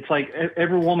 okay? It's like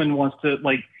every woman wants to,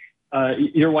 like,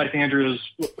 your wife, Andrew,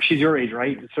 she's your age,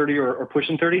 right? 30 or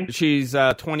pushing 30? She's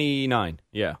 29,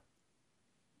 yeah.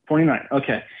 29,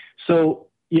 okay. So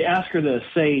you ask her this,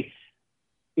 say,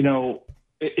 you know,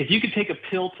 if you could take a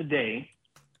pill today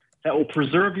that will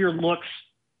preserve your looks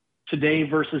today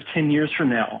versus 10 years from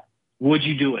now, would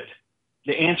you do it?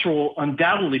 The answer will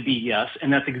undoubtedly be yes,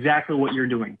 and that's exactly what you're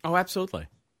doing. Oh, absolutely.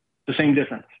 The same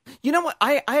difference. You know what?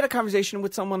 I had a conversation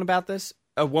with someone about this,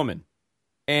 a woman,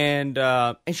 and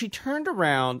she turned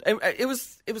around. And it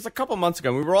was a couple months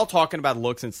ago. We were all talking about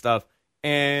looks and stuff,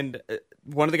 and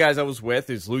one of the guys I was with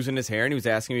is losing his hair, and he was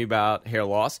asking me about hair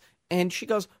loss. And she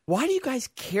goes, "Why do you guys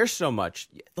care so much?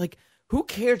 Like, who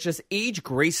cares? Just age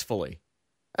gracefully."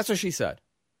 That's what she said.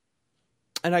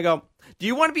 And I go, "Do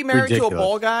you want to be married to a Ridiculous.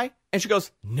 bald guy?" And she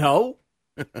goes, "No."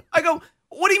 I go,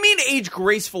 "What do you mean age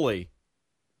gracefully?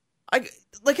 How do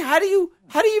you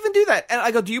even do that?" And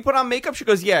I go, "Do you put on makeup?" She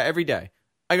goes, "Yeah, every day."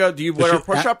 I go, "Do you wear a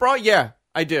push-up bra?" "Yeah."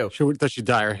 I do. Does she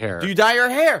dye her hair? Do you dye your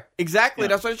hair? Exactly.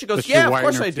 That's what she goes, Does she yeah, of whiten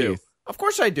course her I do. teeth? Of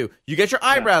course I do. You get your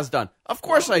eyebrows done. Of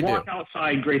course I do. Walk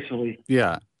outside gracefully.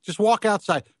 Yeah. Just walk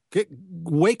outside.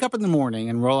 Wake up in the morning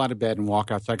and roll out of bed and walk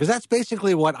outside, because that's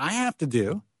basically what I have to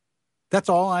do. That's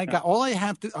all I got. All I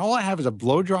have is a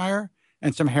blow dryer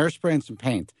and some hairspray and some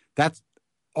paint. That's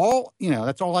all.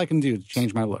 That's all I can do to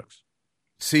change my looks.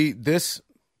 See, this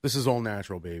is all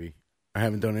natural, baby. I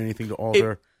haven't done anything to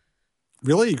alter.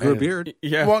 Really, you grew a beard?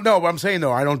 Yeah. Well, no, but I'm saying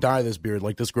though, I don't dye this beard.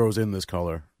 Like, this grows in this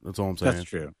color. That's all I'm saying. That's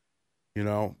true. You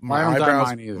know, I don't dye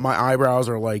mine either. my eyebrows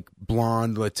are like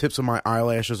blonde. The tips of my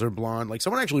eyelashes are blonde. Like,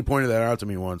 someone actually pointed that out to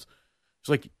me once. It's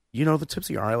like, the tips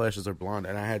of your eyelashes are blonde,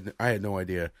 and I had no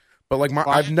idea. But like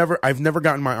I've never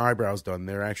gotten my eyebrows done.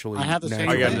 They're actually I have the same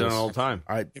I get it thing. done all the time.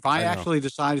 If I actually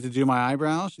decided to do my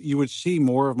eyebrows, you would see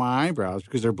more of my eyebrows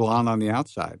because they're blonde on the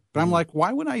outside. But I'm like,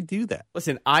 why would I do that?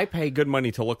 Listen, I pay good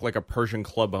money to look like a Persian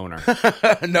club owner.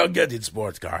 No, get in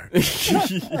sports car.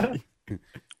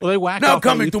 Well, they whack Now off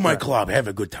coming my to my youth club, have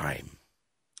a good time.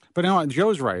 But no,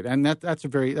 Joe's right, and that's a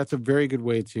very good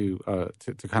way to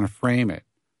kind of frame it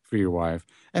for your wife,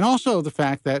 and also the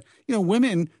fact that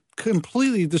women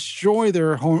completely destroy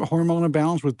their hormonal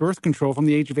balance with birth control from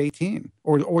the age of 18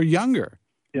 or younger.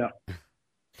 Yeah.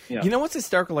 You know what's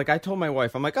hysterical? Like, I told my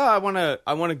wife, I'm like, I want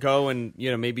to go and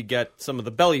maybe get some of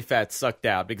the belly fat sucked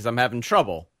out because I'm having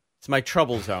trouble. It's my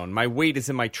trouble zone. My weight is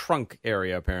in my trunk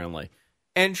area apparently,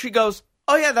 and she goes,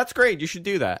 "Oh yeah, that's great. You should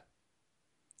do that.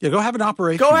 Yeah, go have an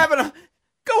operation. Go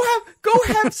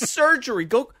have surgery.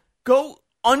 Go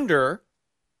under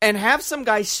and have some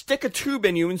guy stick a tube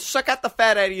in you and suck out the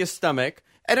fat out of your stomach,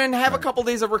 and then have a couple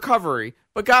days of recovery.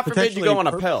 But God forbid you go on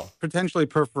a pill. Potentially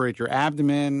perforate your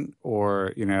abdomen,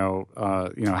 or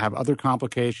have other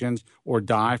complications, or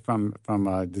die from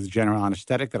the general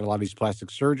anesthetic that a lot of these plastic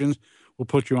surgeons will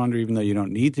put you under, even though you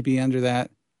don't need to be under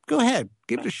that. Go ahead,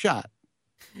 give it a shot.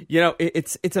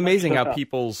 It's amazing how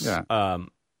people's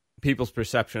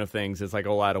perception of things is like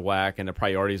all out of whack, and the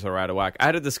priorities are out of whack. I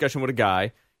had a discussion with a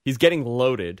guy. He's getting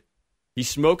loaded. He's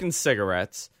smoking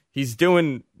cigarettes. He's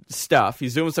doing stuff.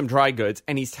 He's doing some dry goods,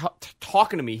 and he's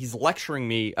talking to me. He's lecturing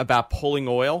me about pulling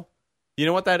oil. You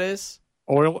know what that is?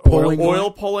 Oil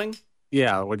pulling.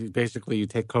 Yeah, basically you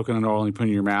take coconut oil and you put it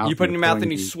in your mouth. You put it in your mouth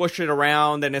and you swish it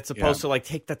around, and it's supposed to like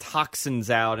take the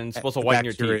toxins out, and it's supposed to whiten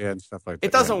your teeth and stuff like that.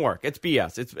 It doesn't work. It's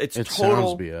BS. It's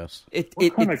total BS.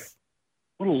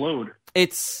 What a load.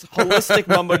 It's holistic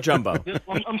mumbo jumbo.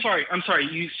 I'm sorry.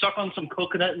 You suck on some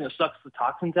coconut and it sucks the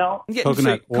toxins out? Yeah,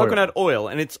 coconut oil,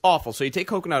 and it's awful. So you take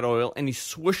coconut oil and you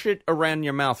swish it around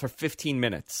your mouth for 15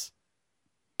 minutes.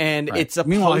 And it's a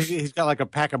Meanwhile, he's got like a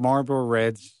pack of Marlboro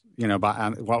Reds,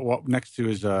 next to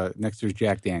his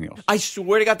Jack Daniels. I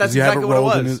swear to God, that's exactly what it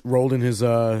was. Rolled in his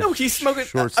No, he's smoking.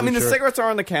 The cigarettes are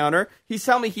on the counter. He's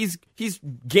telling me he's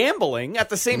gambling at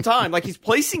the same time. Like, he's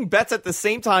placing bets at the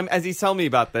same time as he's telling me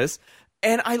about this.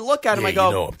 And I look at him, I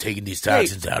go, I'm taking these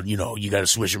toxins out. You got to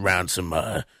swish around some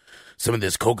of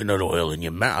this coconut oil in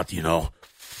your mouth,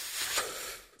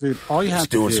 Dude, all you have to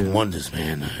do... It's doing some wonders,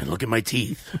 man. Look at my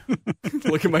teeth.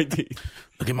 Look at my teeth.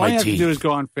 Look at my teeth. All you have to do is go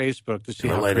on Facebook to see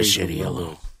how light a crazy shitty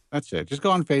yellow. That's it. Just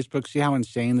go on Facebook, see how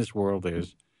insane this world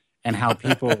is, and how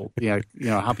people,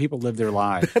 how people live their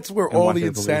lives. That's where all the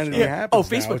insanity happens. Oh,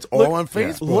 Facebook. Now. It's all on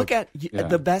Facebook. Look at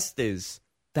the best is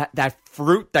that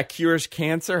fruit that cures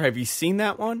cancer. Have you seen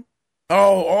that one?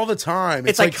 Oh, all the time.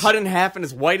 It's like cut in half and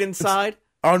it's white inside.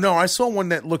 Oh, no, I saw one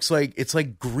that looks like it's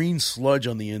like green sludge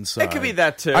on the inside. It could be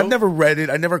that, too. I've never read it.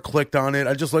 I never clicked on it.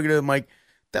 I just look at it and I'm like,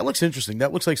 that looks interesting.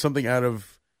 That looks like something out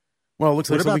of, it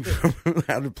looks like something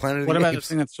out of Planet of the Apes. What about the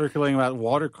thing that's circulating about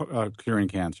water curing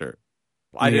cancer?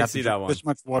 I didn't see that one. This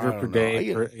much water per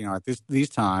day, at these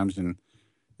times, and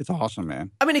it's awesome,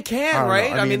 man. I mean, it can,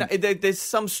 right? I mean, there's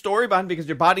some story behind it because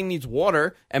your body needs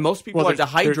water, and most people are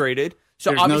dehydrated.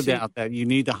 So there's obviously, no doubt that you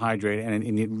need to hydrate,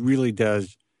 and it really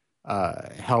does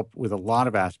help with a lot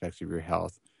of aspects of your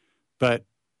health. But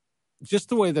just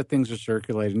the way that things are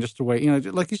circulating, just the way,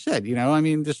 like you said,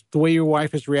 just the way your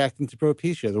wife is reacting to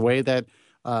Propecia, the way that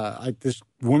this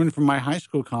woman from my high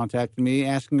school contacted me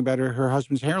asking about her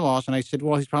husband's hair loss. And I said,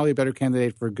 well, he's probably a better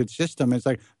candidate for a good system. And it's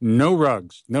like, no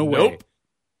rugs, no way.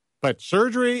 But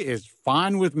surgery is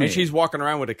fine with me. And she's walking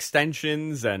around with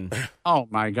extensions and... Oh,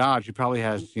 my God. She probably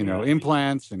has,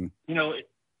 implants and...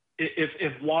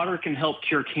 If water can help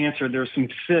cure cancer, there's some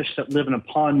fish that live in a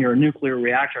pond near a nuclear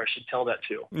reactor. I should tell that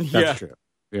too. That's true.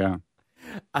 Yeah.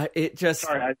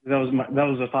 Sorry, that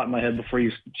was a thought in my head before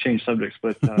you changed subjects,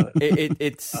 but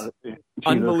it's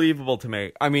unbelievable to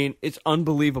me. I mean, it's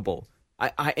unbelievable.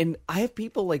 I have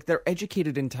people like they're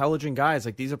educated, intelligent guys.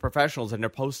 Like these are professionals, and they're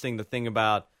posting the thing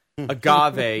about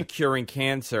agave curing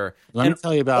cancer. Let me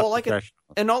tell you about all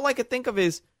I could think of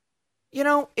is,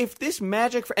 if this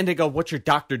magic, and they go, what your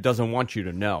doctor doesn't want you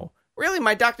to know. Really?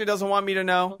 My doctor doesn't want me to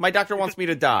know? My doctor wants me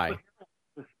to die.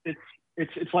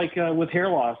 It's like with hair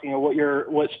loss,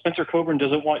 what Spencer Kobren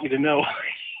doesn't want you to know.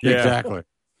 Yeah. Exactly.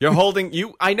 You're holding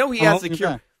you. I know he has the cure.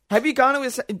 Back. Have you gone to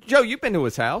his Joe? You've been to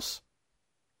his house.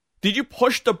 Did you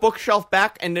push the bookshelf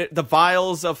back and the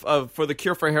vials of for the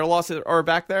cure for hair loss are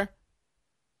back there?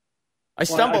 I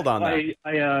stumbled on that.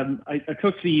 I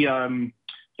took the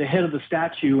head of the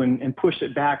statue and pushed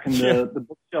it back, and the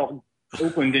bookshelf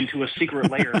opened into a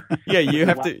secret layer. Yeah, you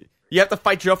have to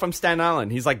fight Joe from Staten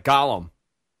Island. He's like Gollum.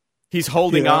 He's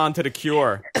holding on to the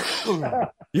cure.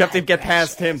 You have to get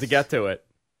past him to get to it.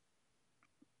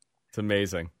 It's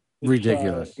amazing.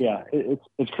 Ridiculous.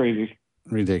 It's crazy.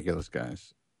 Ridiculous,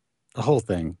 guys. The whole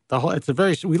thing.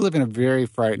 We live in a very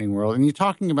frightening world. And you're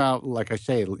talking about, like I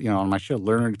say, on my show,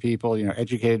 learned people,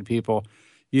 educated people.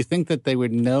 You think that they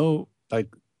would know, like,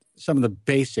 some of the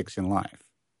basics in life,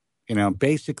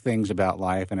 basic things about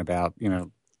life and about,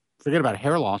 forget about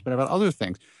hair loss, but about other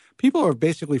things. People are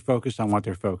basically focused on what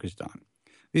they're focused on.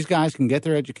 These guys can get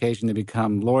their education to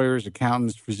become lawyers,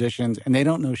 accountants, physicians, and they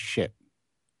don't know shit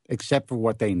except for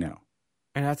what they know.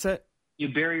 And that's it.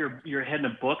 You bury your head in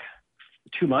a book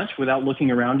too much without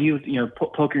looking around you,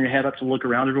 poking your head up to look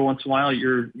around every once in a while,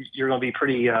 you're going to be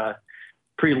pretty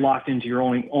locked into your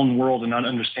own world and not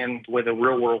understand the way the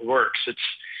real world works.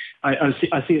 I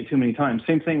see it too many times.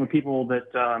 Same thing with people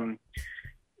that, are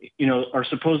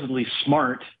supposedly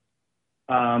smart,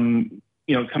 coming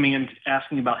in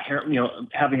asking about hair,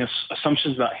 having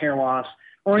assumptions about hair loss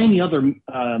or any other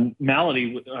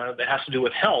malady that has to do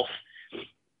with health.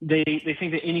 They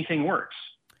think that anything works.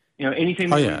 Anything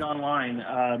that's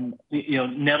online,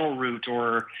 nettle root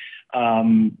or,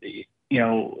 all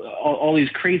these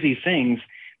crazy things,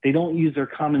 they don't use their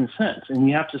common sense. And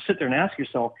you have to sit there and ask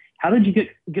yourself, how did you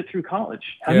get through college?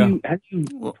 How do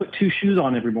you put two shoes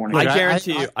on every morning?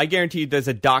 I guarantee you there's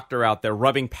a doctor out there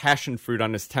rubbing passion fruit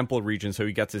on his temple region so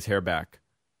he gets his hair back.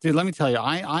 Dude, let me tell you,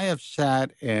 I have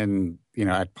sat in,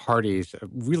 at parties,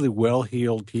 really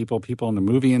well-heeled people in the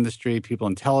movie industry, people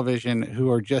in television who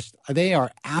are they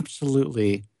are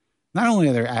absolutely, not only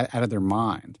are they out of their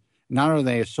mind, not are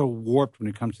they so warped when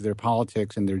it comes to their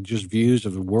politics and their just views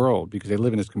of the world because they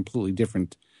live in this completely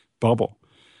different bubble.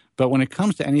 But when it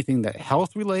comes to anything that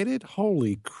health-related,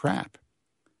 holy crap.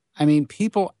 I mean,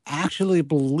 people actually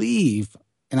believe,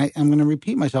 and I'm going to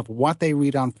repeat myself, what they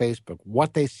read on Facebook,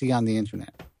 what they see on the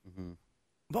internet.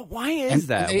 But why is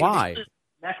that? Why?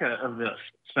 Mecca of this,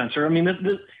 Spencer. I mean,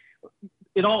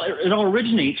 it all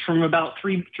originates from about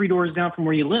three doors down from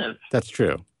where you live. That's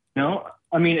true.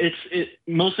 I mean,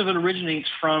 most of it originates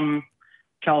from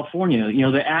California.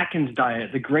 The Atkins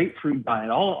diet, the grapefruit diet,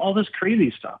 all this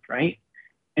crazy stuff, right?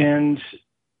 And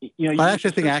I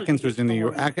actually think Atkins was in New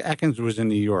York. Atkins was in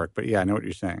New York, but yeah, I know what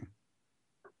you're saying.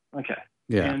 Okay.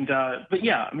 Yeah. And but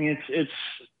yeah, I mean, it's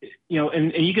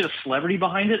and you get a celebrity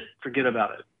behind it, forget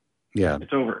about it. Yeah,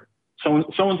 it's over.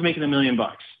 Someone's making $1 million.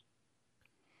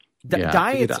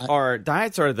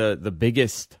 Diets are the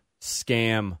biggest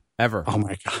scam ever. Oh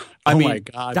my god! My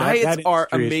god! Diets are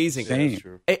amazing.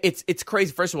 It's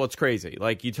crazy. First of all, it's crazy.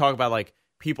 Like you talk about, like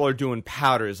people are doing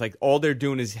powders. Like all they're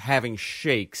doing is having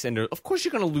shakes, and of course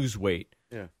you're going to lose weight.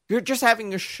 Yeah, you're just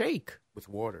having a shake with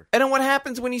water. And then what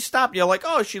happens when you stop? You're like,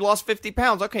 oh, she lost 50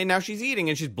 pounds. Okay, now she's eating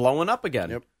and she's blowing up again.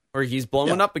 Yep. Or he's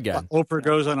blowing up again. Oprah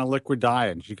goes on a liquid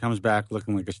diet and she comes back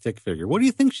looking like a stick figure. What do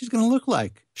you think she's going to look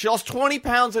like? She lost 20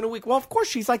 pounds in a week. Well, of course,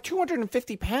 she's like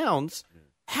 250 pounds.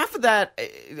 Half of that,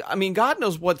 I mean, God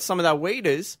knows what some of that weight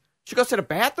is. She goes to the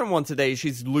bathroom once a day.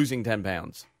 She's losing 10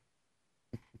 pounds.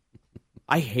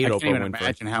 I hate Oprah Winfrey. I can't even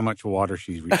imagine how much water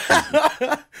she's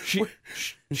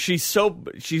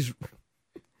she's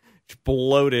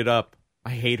bloated up. I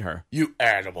hate her. You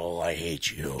animal, I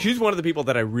hate you. She's one of the people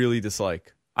that I really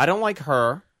dislike. I don't like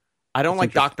her. I don't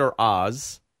like Dr.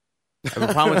 Oz. I have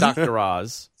a problem with Dr.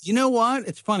 Oz. You know what?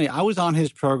 It's funny. I was on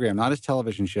his program, not his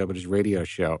television show, but his radio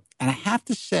show. And I have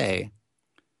to say,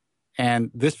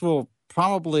 and this will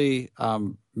probably,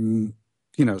 set in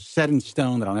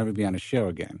stone that I'll never be on a show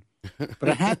again. But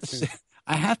I have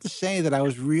to say that I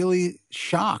was really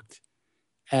shocked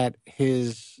at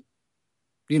his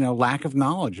lack of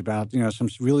knowledge about, some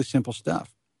really simple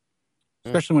stuff,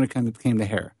 especially when it came to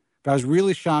hair. But I was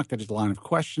really shocked at his line of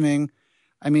questioning.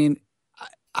 I mean,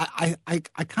 I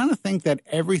kind of think that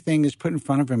everything is put in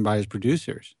front of him by his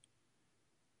producers.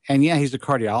 And yeah, he's a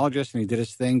cardiologist and he did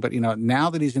his thing. But,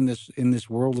 now that he's in this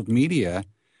world of media,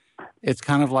 it's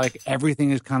kind of like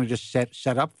everything is kind of just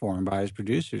set up for him by his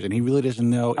producers, and he really doesn't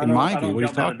know, in my view, what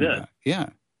he's talking about. Yeah.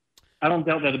 I don't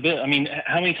doubt that a bit. I mean,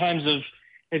 how many times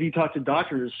have you talked to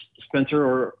doctors,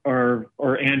 Spencer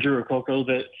or Andrew or Coco,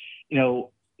 that, you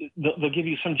know, they'll give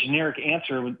you some generic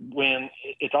answer when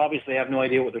it's obvious they have no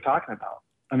idea what they're talking about.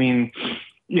 I mean,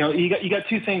 you know, you got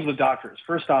two things with doctors.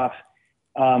 First off,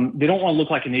 they don't want to look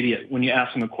like an idiot when you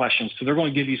ask them a question, so they're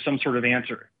going to give you some sort of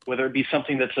answer, whether it be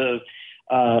something that's an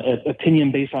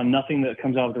opinion based on nothing that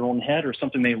comes out of their own head or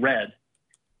something they read.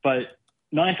 But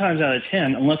 9 times out of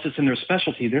 10, unless it's in their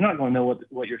specialty, they're not going to know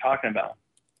what you're talking about,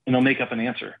 and they'll make up an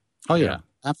answer. Oh yeah,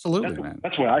 absolutely, man.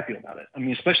 That's what I feel about it. I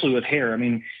mean, especially with hair. I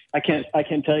mean, I can't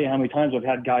tell you how many times I've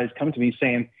had guys come to me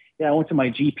saying, "Yeah, I went to my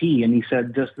GP and he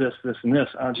said this, and this."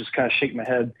 I'll just kind of shake my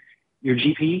head. Your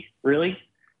GP, really?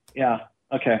 Yeah.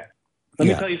 Okay. Let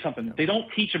me tell you something. They don't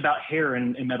teach about hair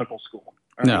in medical school.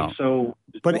 No. So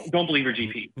don't believe your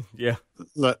GP. Yeah.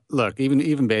 Look,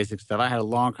 even basic stuff. I had a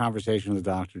long conversation with a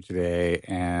doctor today,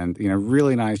 and, you know,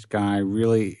 really nice guy,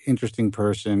 really interesting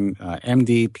person,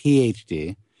 MD,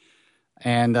 PhD.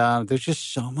 And there's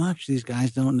just so much these guys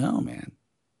don't know, man.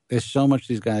 There's so much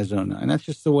these guys don't know. And that's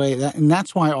just the way and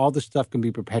that's why all this stuff can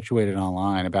be perpetuated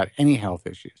online about any health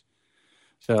issues.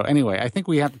 So anyway, I think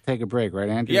we have to take a break, right,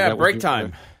 Andrew? Yeah, break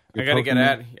time. I got to get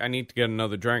at. I need to get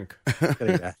another drink.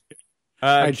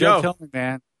 All right, Joe Tillman,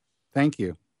 man. Thank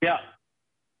you. Yeah.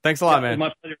 Thanks a lot, man. It's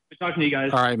my pleasure. Good talking to you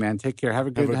guys. All right, man. Take care. Have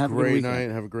a great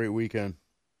night. Have a great weekend.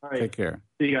 All right. Take care.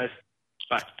 See you guys.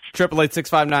 Bye.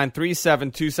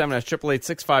 888-659-3727. That's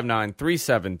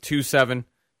 888-659-3727. I'm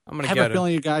going to have a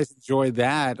feeling you guys enjoyed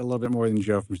that a little bit more than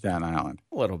Joe from Staten Island.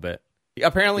 A little bit.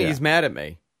 Apparently, he's mad at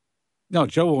me. No,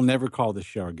 Joe will never call this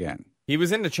show again. He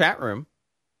was in the chat room.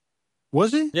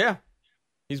 Was he? Yeah.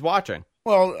 He's watching.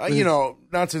 Well, you know,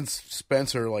 not since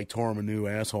Spencer tore him a new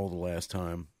asshole the last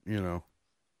time. You know.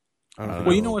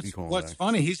 Well, you know what's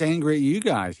funny? He's angry at you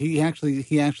guys. He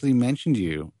actually mentioned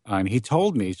you, and he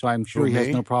told me. So I'm sure he has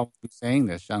no problem with saying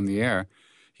this on the air.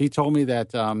 He told me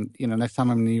that next time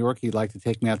I'm in New York, he'd like to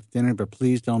take me out to dinner, but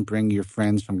please don't bring your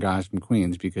friends from Guys from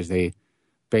Queens because they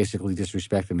basically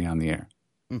disrespected me on the air.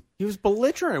 He was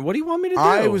belligerent. What do you want me to do?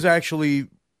 I was actually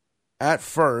at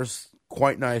first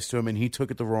quite nice to him, and he took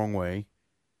it the wrong way.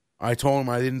 I told him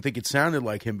I didn't think it sounded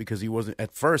like him because he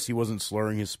wasn't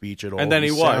slurring his speech at all. And then he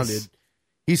was.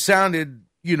 He sounded,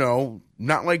 you know,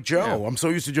 not like Joe. Yeah. I'm so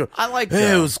used to Joe. I like Joe.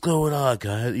 Hey, what's going on,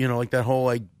 guys? You know, like that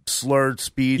whole slurred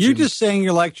speech. You're just saying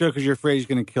you're like Joe because you're afraid he's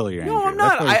going to kill you, Andrew. No, I'm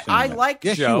not. I like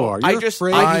yes, Joe. You are. You're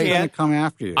afraid he's going to come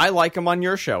after you. I like him on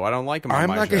your show. I don't like him on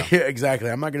my show.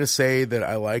 Exactly. I'm not going to say that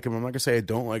I like him. I'm not going to say I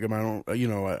don't like him. I don't, you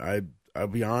know, I'll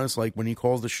be honest, when he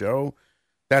calls the show,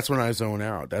 that's when I zone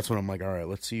out. That's when I'm like, all right,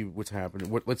 let's see what's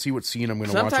happening. Let's see what scene I'm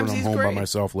going to watch when I'm home by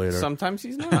myself later. Sometimes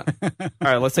he's not. All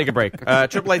right, let's take a break.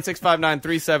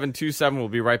 888-659-3727. We'll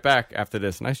be right back after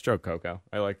this. Nice joke, Coco.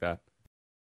 I like that.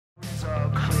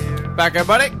 Back up,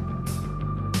 buddy.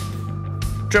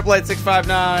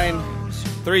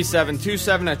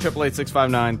 888-659-3727. That's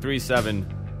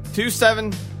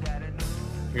 888-659-3727.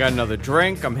 We got another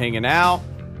drink. I'm hanging out.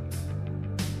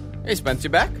 Hey, Spence, you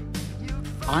back?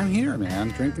 I'm here, man. I'm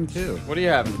drinking too. What are you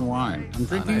having? Drinking wine. I'm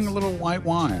drinking a little white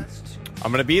wine.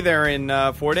 I'm gonna be there in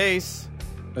 4 days.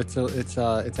 It's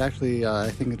actually I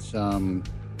think it's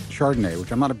Chardonnay,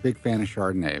 which I'm not a big fan of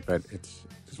Chardonnay, but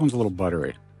this one's a little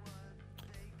buttery.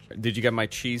 Did you get my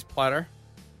cheese platter?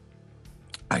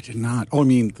 I did not. Oh, I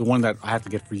mean the one that I have to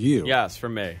get for you. Yes, for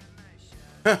me.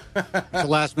 It's a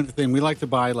last minute thing. We like to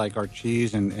buy our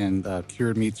cheese and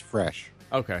cured meats fresh.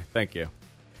 Okay, thank you.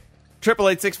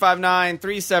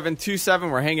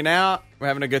 888-659-3727. We're hanging out. We're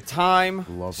having a good time.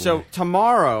 Lovely. So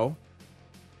tomorrow,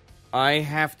 I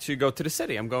have to go to the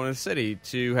city. I'm going to the city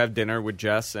to have dinner with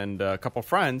Jess and a couple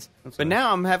friends. But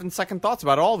now I'm having second thoughts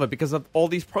about all of it because of all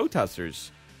these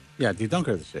protesters. Yeah, dude, don't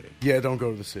go to the city. Yeah, don't go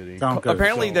to the city.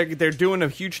 Apparently, they're doing a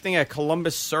huge thing at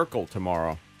Columbus Circle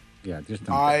tomorrow. Yeah, just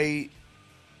don't.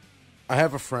 I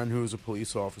have a friend who is a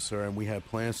police officer, and we had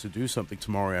plans to do something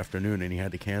tomorrow afternoon, and he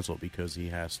had to cancel because he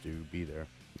has to be there.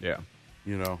 Yeah.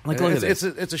 You know? Look at this.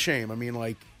 It's a shame. I mean,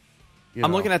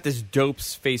 I'm looking at this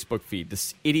dope's Facebook feed,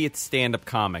 this idiot stand-up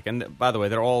comic. And by the way,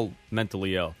 they're all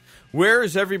mentally ill. Where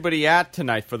is everybody at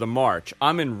tonight for the march?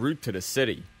 I'm en route to the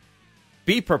city.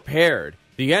 Be prepared.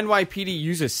 The NYPD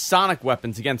uses sonic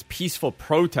weapons against peaceful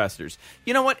protesters.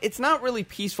 You know what? It's not really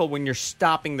peaceful when you're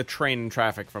stopping the train and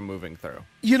traffic from moving through.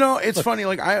 You know, it's funny.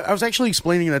 I was actually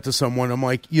explaining that to someone. I'm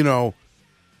like, you know,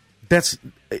 that's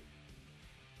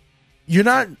you're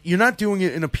not doing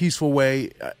it in a peaceful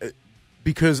way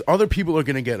because other people are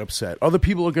going to get upset. Other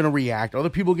people are going to react. Other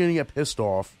people are going to get pissed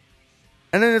off.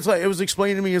 And then it's like, it was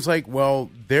explained to me, it's like, well,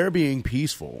 they're being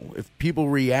peaceful. If people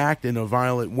react in a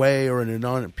violent way or in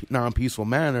a non-peaceful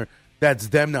manner, that's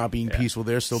them not being peaceful.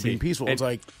 They're still being peaceful. It's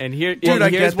like, here's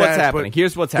here's what's happening.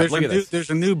 Here's what's happening. Look at this. There's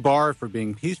a new bar for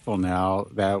being peaceful now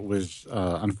that was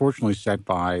unfortunately set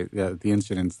by the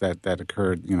incidents that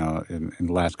occurred, in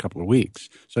the last couple of weeks.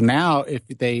 So now,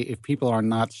 if people are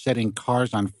not setting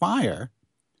cars on fire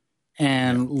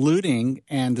and looting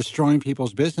and destroying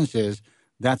people's businesses,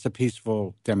 that's a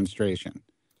peaceful demonstration.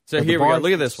 So here we go.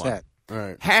 Look at this one. all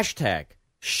right. Hashtag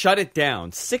shut it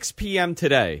down. 6 p.m.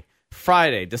 today.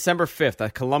 Friday, December 5th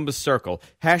at Columbus Circle.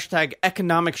 Hashtag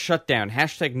economic shutdown.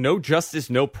 Hashtag no justice,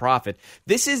 no profit.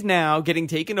 This is now getting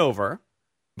taken over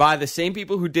by the same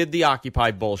people who did the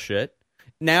Occupy bullshit.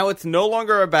 Now it's no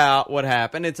longer about what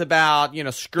happened. It's about,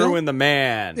 screwing the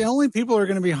man. The only people who are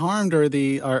going to be harmed are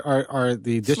the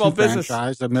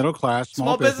disenfranchised, the middle class,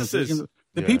 small businesses.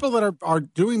 The people that are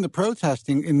doing the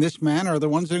protesting in this manner are the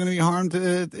ones that are going to be harmed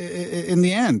in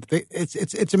the end.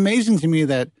 It's amazing to me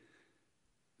that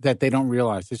they don't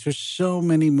realize this. There's so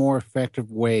many more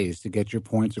effective ways to get your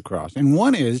points across. And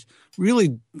one is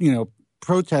really,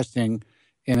 protesting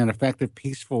in an effective,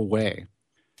 peaceful way.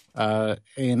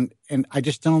 And I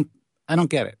just don't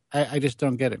get it. I just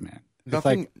don't get it, man. It's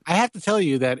like, I have to tell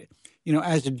you that,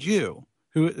 as a Jew,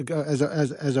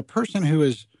 as a person who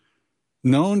has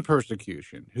known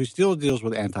persecution, who still deals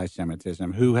with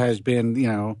anti-Semitism, who has been,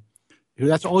 who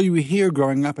that's all you hear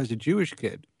growing up as a Jewish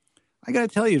kid. I got to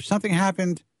tell you, if something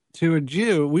happened to a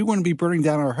Jew, we wouldn't be burning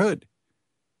down our hood.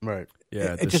 Right.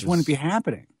 Yeah. It just wouldn't be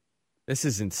happening. This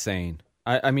is insane.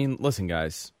 I mean, listen,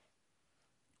 guys.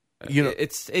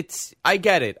 It's. I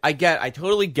get it. I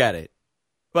totally get it.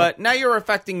 But now you're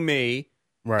affecting me,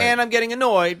 right? And I'm getting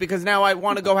annoyed because now I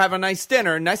want to go have a nice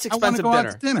dinner, expensive dinner.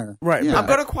 Out to dinner, right? Yeah. I'm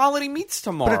going to Quality Meats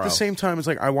tomorrow. But at the same time, it's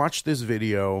like I watched this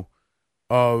video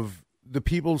of the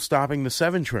people stopping the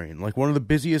 7 train, like one of the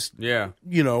busiest,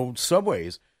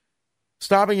 subways.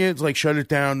 Stopping it, it's like shut it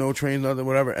down, no trains, nothing,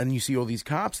 whatever. And you see all these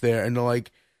cops there, and they're like,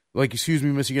 excuse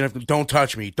me, miss, you're gonna have to, don't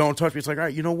touch me. It's like, all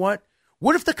right, you know what?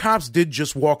 What if the cops did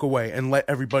just walk away and let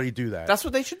everybody do that? That's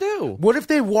what they should do. What if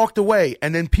they walked away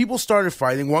and then people started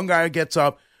fighting? One guy gets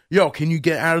up, yo, can you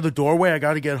get out of the doorway? I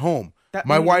got to get home.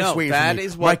 My wife's waiting for me.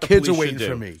 My kids are waiting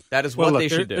for me. That is what they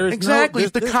should do. Exactly.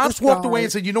 If the cops walked away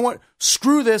and said, you know what?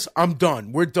 Screw this. I'm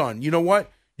done. We're done. You know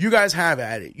what? You guys have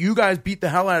at it. You guys beat the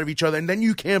hell out of each other, and then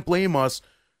you can't blame us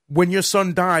when your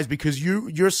son dies because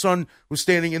your son was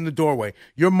standing in the doorway.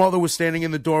 Your mother was standing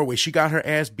in the doorway. She got her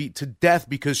ass beat to death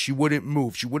because she wouldn't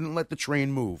move. She wouldn't let the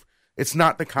train move. It's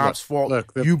not the cops' fault.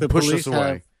 Look, you the pushed police us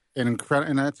away. And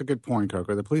that's a good point,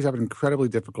 Coco. The police have an incredibly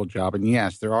difficult job. And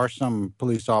yes, there are some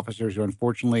police officers who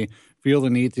unfortunately feel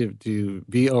the need to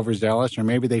be overzealous, or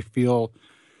maybe they feel,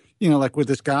 like with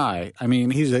this guy. I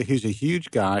mean, he's a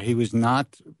huge guy. He was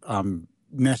not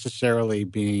necessarily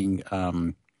being,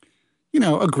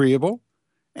 agreeable.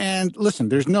 And listen,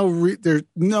 there's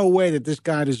no way that this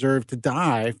guy deserved to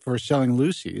die for selling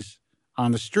Lucy's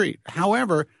on the street.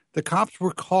 However, the cops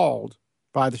were called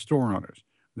by the store owners.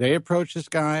 They approached this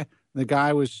guy. The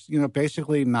guy was,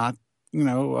 basically not,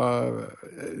 not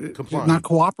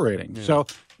cooperating. Yeah. So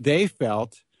they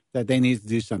felt that they needed to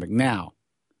do something. Now,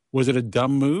 was it a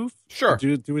dumb move? Sure.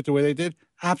 To do it the way they did?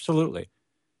 Absolutely.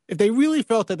 If they really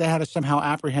felt that they had to somehow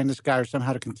apprehend this guy or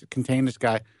somehow to contain this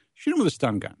guy, shoot him with a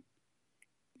stun gun.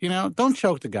 Don't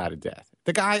choke the guy to death.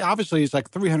 The guy obviously is like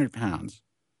 300 pounds.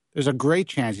 There's a great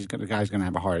chance the guy's going to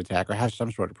have a heart attack or have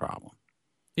some sort of problem.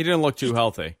 He didn't look too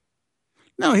healthy.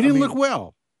 No, he didn't look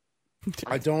well.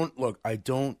 I don't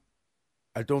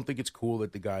think it's cool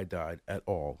that the guy died at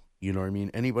all. You know what I mean?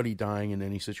 Anybody dying in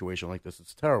any situation like this,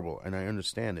 it's terrible, and I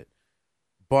understand it.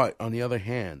 But on the other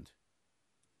hand,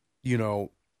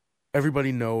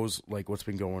 everybody knows like what's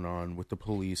been going on with the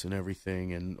police and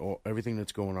everything, and everything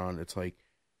that's going on. It's like,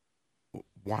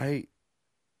 why?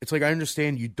 It's like I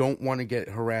understand you don't want to get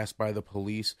harassed by the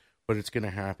police, but it's going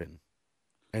to happen.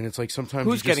 And it's like sometimes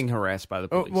who's getting harassed by the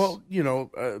police?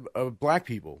 Black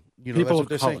people. People of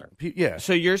color. Yeah.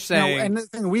 So you're saying, and the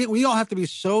thing, we all have to be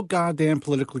so goddamn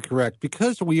politically correct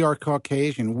because we are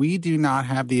Caucasian. We do not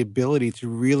have the ability to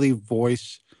really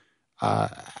voice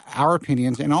our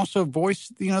opinions and also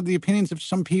voice, the opinions of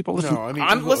some people. Listen, no, I mean,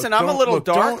 I'm a little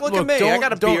dark. Look at me. I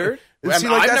got a beard. See,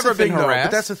 I've never been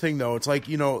harassed. But that's the thing, though. It's like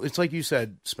it's like you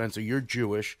said, Spencer. You're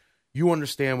Jewish. You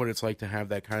understand what it's like to have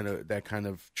that kind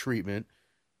of treatment.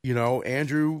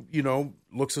 Andrew,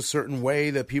 looks a certain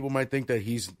way that people might think that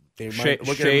he's They might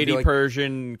look at him and shady be like,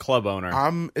 Persian club owner.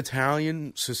 I'm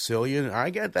Italian, Sicilian. I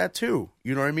get that too.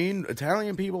 You know what I mean?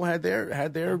 Italian people had their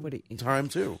time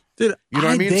too. Dude, you know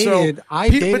what I mean? I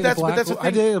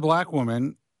dated a black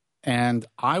woman, and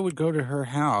I would go to her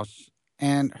house,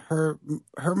 and her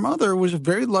mother was a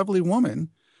very lovely woman,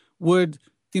 would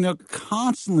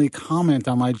constantly comment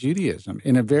on my Judaism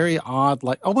in a very odd,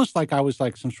 almost like I was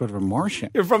like some sort of a Martian.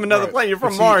 You're from another planet. You're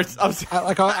from Mars. I was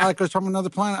from another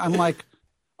planet. I'm like,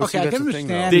 okay, I can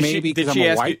understand maybe because I'm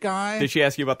a white guy. Did she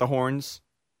ask you about the horns?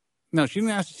 No, she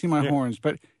didn't ask to see my horns,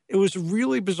 but it was a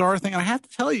really bizarre thing. And I have to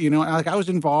tell you, I was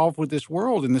involved with this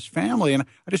world and this family. And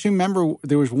I just remember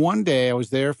there was one day I was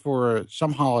there for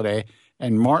some holiday,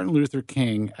 and Martin Luther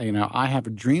King, I Have a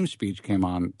Dream speech came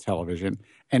on television,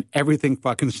 and everything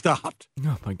fucking stopped.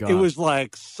 Oh, my God. It was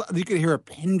like you could hear a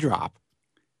pin drop.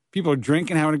 People are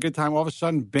drinking, having a good time. All of a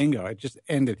sudden, bingo, it just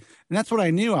ended. And that's what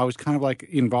I knew. I was kind of like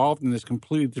involved in this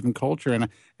completely different culture. And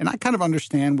I kind of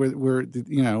understand where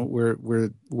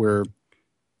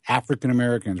African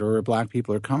Americans or where black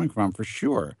people are coming from for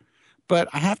sure. But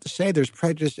I have to say there's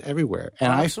prejudice everywhere.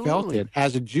 And I felt it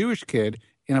as a Jewish kid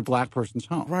in a black person's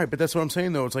home. Right, but that's what I'm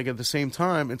saying, though. It's like at the same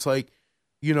time, it's like,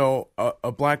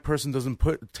 a black person doesn't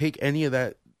take any of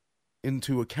that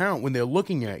into account when they're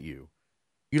looking at you.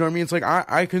 You know what I mean? It's like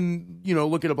I can,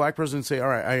 look at a black person and say, all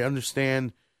right, I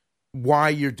understand why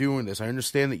you're doing this. I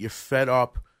understand that you're fed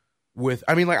up with,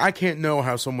 I can't know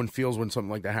how someone feels when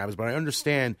something like that happens, but I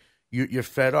understand you're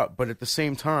fed up. But at the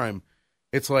same time,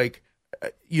 it's like,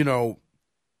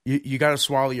 you got to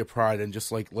swallow your pride and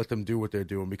just like let them do what they're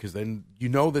doing, because then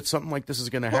that something like this is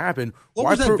going to happen.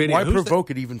 Why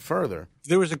provoke it even further?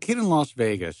 There was a kid in Las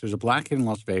Vegas. There's a black kid in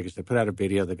Las Vegas that put out a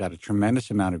video that got a tremendous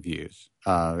amount of views.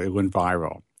 It went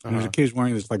viral. And there's a kid who's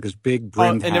wearing this big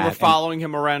brimmed hat. And they were following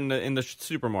him around in the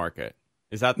supermarket.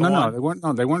 Is that the one? No,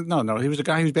 they weren't. No. He was a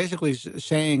guy who was basically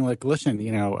saying, like, listen,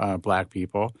 black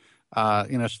people,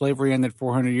 slavery ended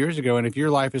 400 years ago, and if your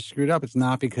life is screwed up, it's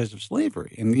not because of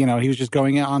slavery. And, he was just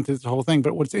going on to this whole thing.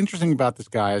 But what's interesting about this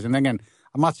guy is, and again,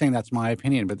 I'm not saying that's my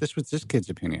opinion, but this was this kid's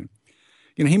opinion.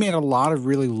 He made a lot of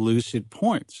really lucid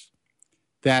points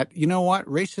that,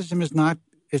 racism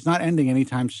is not ending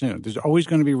anytime soon. There's always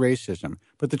going to be racism.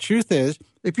 But the truth is,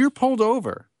 if you're pulled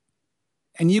over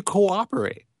and you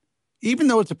cooperate, even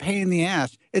though it's a pain in the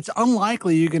ass, it's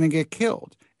unlikely you're going to get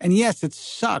killed. And yes, it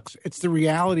sucks. It's the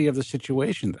reality of the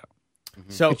situation, though.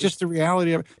 Mm-hmm. So it's just the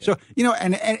reality of it. So,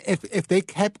 and if they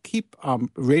keep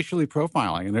racially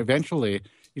profiling, and eventually,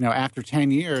 after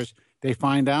 10 years, they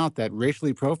find out that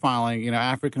racially profiling,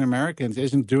 African Americans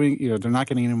isn't doing, they're not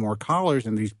getting any more collars,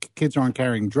 and these kids aren't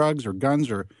carrying drugs or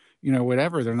guns or,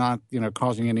 whatever. They're not,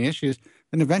 causing any issues.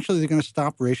 Then eventually they're going to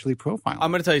stop racially profiling. I'm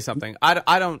going to tell you something. I'm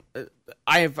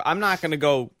not going to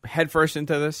go headfirst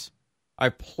into this. I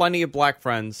have plenty of black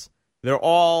friends. They're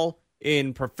all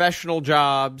in professional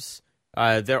jobs.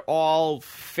 They're all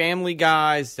family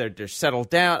guys. They're settled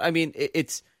down.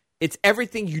 It's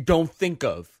everything you don't think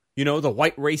of. The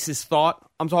white racist thought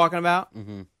I'm talking about.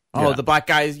 Mm-hmm. Oh, the black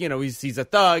guy is, he's a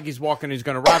thug. He's walking. He's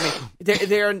going to rob me.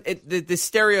 The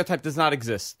stereotype does not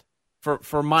exist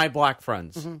for my black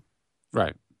friends. Mm-hmm.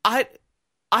 Right.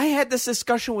 I had this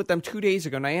discussion with them 2 days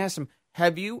ago, and I asked them,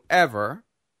 have you ever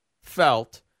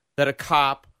felt that a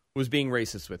cop was being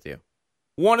racist with you?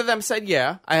 One of them said,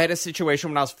 yeah. I had a situation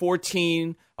when I was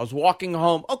 14. I was walking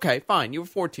home. Okay, fine. You were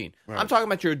 14. Right. I'm talking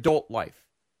about your adult life.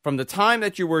 From the time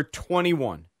that you were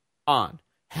 21 on,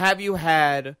 have you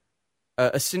had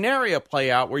a scenario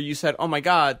play out where you said, oh, my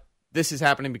God, this is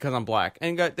happening because I'm black?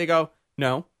 And they go,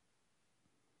 no.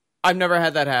 I've never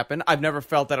had that happen. I've never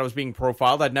felt that I was being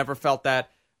profiled. I've never felt that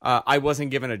I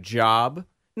wasn't given a job.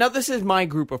 Now, this is my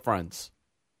group of friends.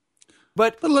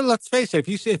 But let's face it, if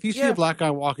you see a black guy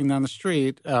walking down the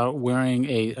street wearing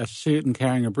a suit and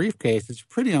carrying a briefcase, it's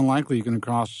pretty unlikely you're going to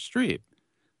cross the street.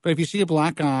 But if you see a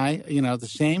black guy, the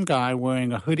same guy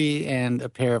wearing a hoodie and a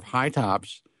pair of high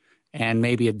tops and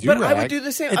maybe a do-rag. But I would do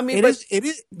the same.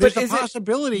 There's a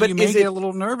possibility you may get a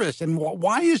little nervous. And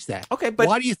why is that? Okay, but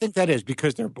why do you think that is?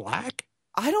 Because they're black?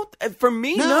 I don't. For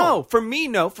me, no. For me,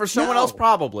 no. For someone else,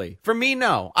 probably. For me,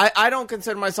 no. I don't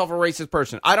consider myself a racist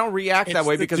person. I don't react that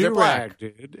way because they're black.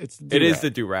 Dude. It is the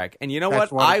do-rag. And you know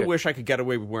what? I wish I could get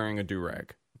away with wearing a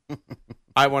do-rag.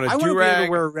 I want a do-rag. I want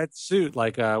to wear a red suit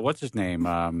like, what's his name?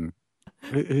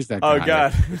 Who's that guy? Oh,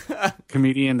 God.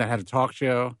 Comedian that had a talk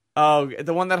show. Oh,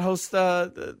 the one that hosts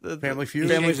the Family Feud?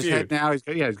 Family Feud. Now he's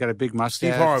got a big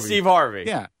mustache. Steve Harvey.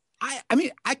 Yeah.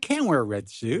 I can wear a red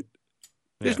suit.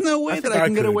 There's no way that I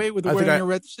can get away with wearing a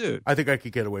red suit. I think I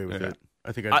could get away with it.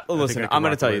 Listen, I'm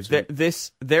going to tell you,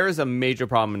 there is a major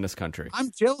problem in this country.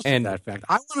 I'm jealous of that fact.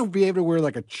 I want to be able to wear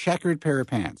like a checkered pair of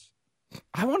pants.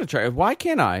 I want to try. Why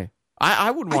can't I? I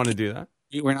would want to do that.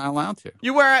 We're not allowed to.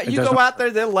 You go out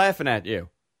there, they're laughing at you.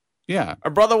 Yeah. A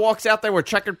brother walks out there with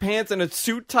checkered pants and a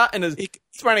suit tie and he's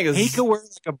wearing he could wear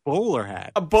like a bowler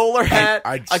hat. A bowler hat,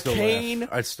 I'd a still cane. Laugh.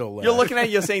 I'd still laugh. You're looking at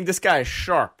you saying, this guy is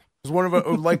sharp. It's one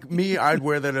of like me, I'd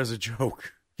wear that as a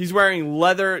joke. He's wearing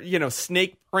leather,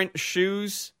 snake print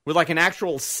shoes with like an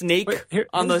actual snake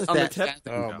on the tip.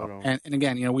 And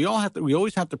again, we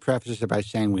always have to preface it by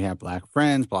saying we have black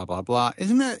friends, blah blah blah.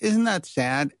 Isn't that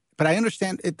sad? But I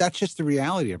understand that's just the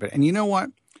reality of it. And you know what?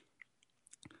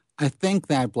 I think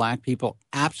that black people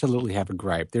absolutely have a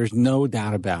gripe. There's no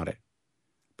doubt about it.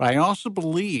 But I also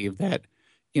believe that,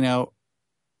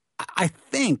 I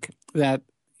think that,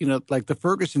 like the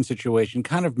Ferguson situation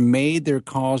kind of made their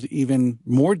cause even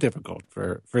more difficult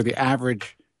for the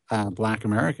average black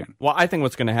American. Well, I think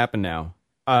what's going to happen now,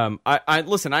 I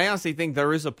listen, I honestly think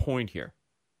there is a point here.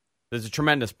 There's a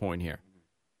tremendous point here.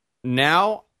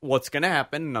 Now, what's going to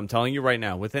happen, and I'm telling you right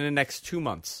now, within the next 2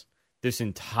 months, this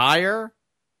entire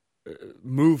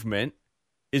movement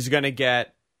is going to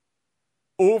get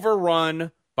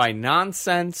overrun by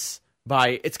nonsense,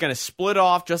 it's going to split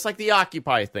off, just like the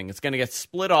Occupy thing. It's going to get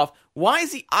split off. Why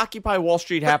is the Occupy Wall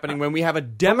Street happening when we have a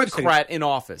Democrat in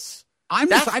office? I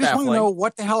just want to know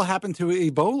what the hell happened to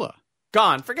Ebola.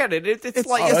 Gone. Forget it. It's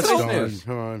like that's old done. news.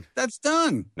 Come on. That's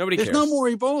done. Nobody cares. There's no more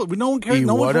Ebola. No one cares.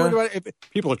 No one's worried about it.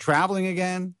 People are traveling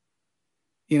again.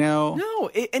 No,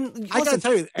 I got to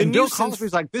tell you, and Bill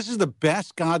Cosby's like, this is the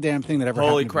best goddamn thing that ever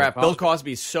happened. Holy crap. Bill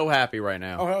Cosby's so happy right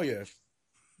now. Oh, hell yeah.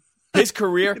 His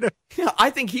career,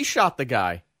 I think he shot the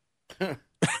guy.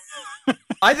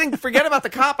 I think, forget about the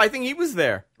cop. I think he was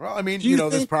there. Well, I mean,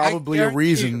 there's probably a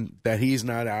reason that he's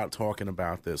not out talking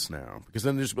about this now. Because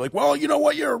then they'll just be like, well, you know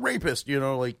what? You're a rapist.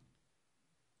 Like,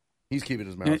 he's keeping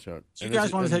his mouth shut. Do you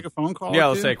guys want to take a phone call? Yeah,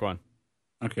 let's take one.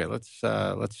 Okay, let's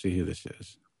see who this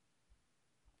is.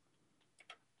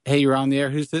 Hey, you're on the air.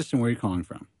 Who's this and where are you calling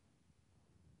from?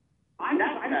 I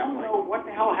don't know what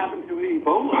the hell happened to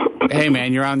Ebola. Hey,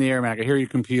 man, you're on the air, man. I can hear your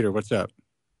computer. What's up?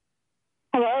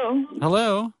 Hello.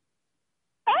 Hello.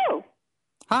 Oh.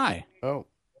 Hi. Oh.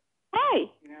 Hi.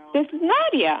 This is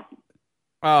Nadia.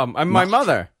 I'm my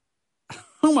mother.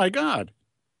 Oh, my God.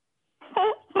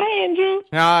 Hi, Andrew.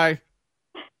 Hi.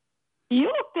 You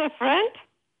look different.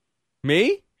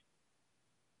 Me?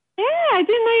 Yeah, I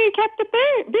didn't know you kept a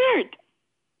beard.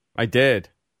 I did.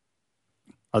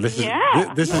 Oh, this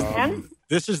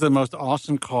is the most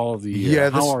awesome call of the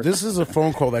year. Yeah, this is a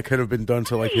phone call that could have been done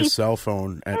to like his cell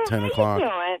phone at 10 o'clock.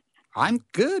 I'm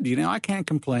good. I can't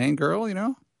complain, girl,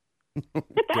 Girl.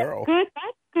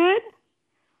 That's good.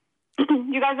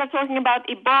 You guys are talking about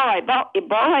Ebola.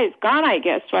 Ebola is gone, I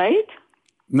guess, right?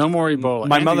 No more Ebola.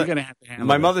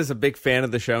 My mother's a big fan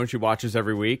of the show, and she watches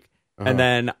every week. Uh-huh. And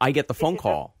then I get the phone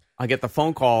call. I get the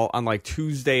phone call on like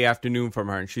Tuesday afternoon from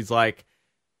her, and she's like,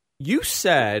 you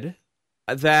said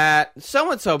that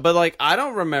so-and-so, but like, I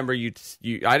don't remember you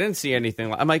I didn't see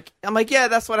anything. I'm like, yeah,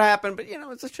 that's what happened, but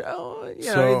it's a show,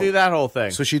 you do that whole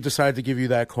thing. So she decided to give you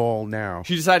that call now.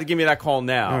 She decided to give me that call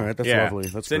now. All right, that's lovely.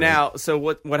 That's so great. now,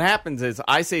 what happens is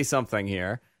I say something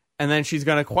here, and then she's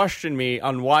going to question me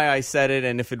on why I said it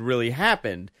and if it really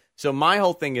happened. So my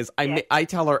whole thing is I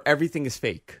tell her everything is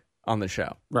fake on the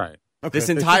show. Right. Okay. This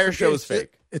entire show is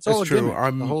fake. It's all true.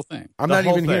 The whole thing. I'm not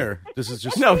even here. This is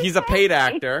just no. He's a paid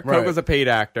actor. Right. Coco's a paid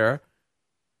actor.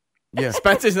 Yeah.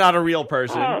 Spencer's not a real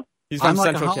person. He's from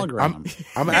like Central. a hologram.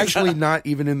 I'm actually not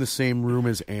even in the same room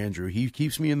as Andrew. He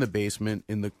keeps me in the basement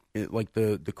in the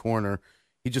corner.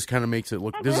 He just kind of makes it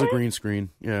look. This is a green screen.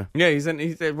 Yeah. Yeah.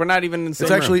 We're not even in the same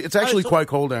room. It's actually quite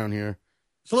cold down here.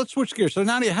 So let's switch gears. So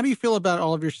Nadia, how do you feel about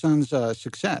all of your son's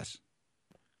success?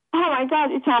 Oh, my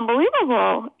God, it's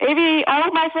unbelievable. All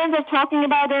of my friends are talking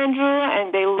about Andrew,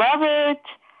 and they love it.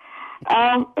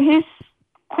 He's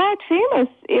quite famous.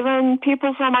 Even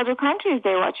people from other countries,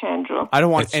 they watch Andrew. I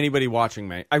don't want anybody watching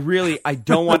me. I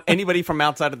don't want anybody from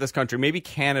outside of this country. Maybe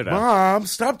Canada. Mom,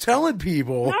 stop telling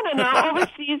people. No.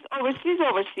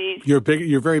 Overseas. You're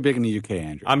very big in the UK,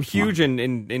 Andrew. I'm huge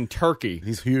in Turkey.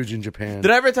 He's huge in Japan.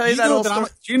 Did I ever tell you that whole story?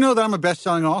 Do you know that I'm a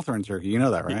best-selling author in Turkey? You know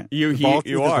that, right?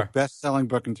 You are. The best-selling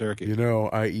book in Turkey.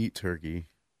 I eat turkey.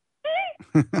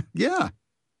 Yeah.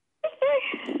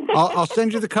 I'll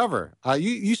send you the cover.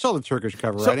 You saw the Turkish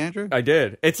cover, right, Andrew? I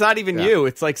did. It's not even you.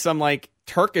 It's like some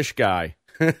Turkish guy.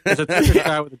 It's a Turkish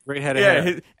guy with a great head of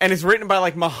hair. And it's written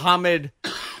by Muhammad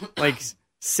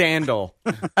Sandal.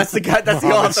 That's the guy. That's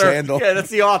the author. Sandal. Yeah, that's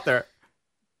the author.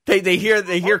 They hear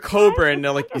Kobren and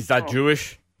they're like, is that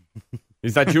Jewish?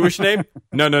 Is that Jewish name?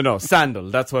 No. Sandal.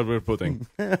 That's what we're putting.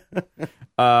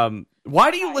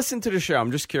 Why do you listen to the show?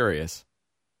 I'm just curious.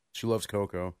 She loves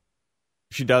Coco.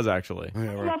 She does, actually. Yeah,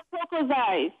 I right. love Coco's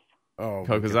eyes. Oh,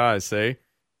 Coco's okay. eyes, see?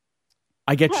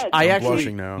 I I'm actually,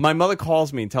 blushing now. my mother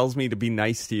calls me and tells me to be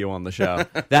nice to you on the show.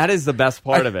 That is the best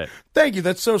part of it. Thank you.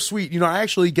 That's so sweet. You know, I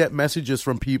actually get messages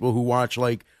from people who watch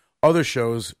like other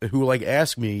shows who like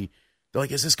ask me, they're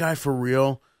like, "Is this guy for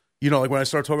real?" You know, like when I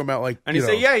start talking about like, And you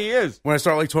say, yeah, he is. When I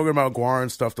start like talking about Gwar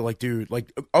and stuff, they're like, "Dude,"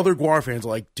 like other Gwar fans are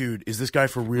like, "Dude, is this guy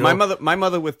for real?" My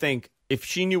mother would think if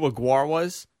she knew what Gwar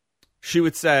was, she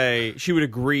would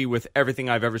agree with everything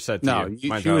I've ever said to No, you.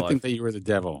 she would think that you were the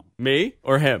devil. Me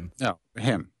or him? No,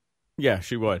 him. Yeah,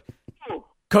 she would.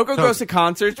 Coco goes to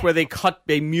concerts where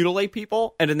they mutilate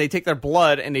people, and then they take their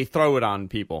blood and they throw it on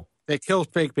people. They kill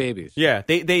fake babies. Yeah,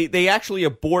 they actually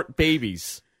abort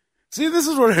babies. See, this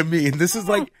is what I mean. This is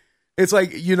like, it's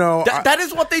like, you know. That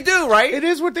is what they do, right? It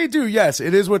is what they do. Yes,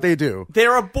 it is what they do.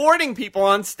 They're aborting people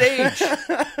on stage.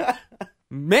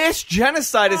 Mass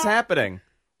genocide is happening.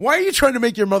 Why are you trying to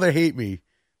make your mother hate me?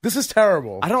 This is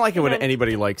terrible. I don't like it when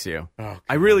anybody likes you. Oh,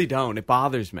 I really don't. It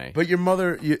bothers me. But your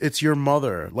mother, it's your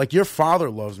mother. Like, your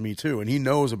father loves me, too, and he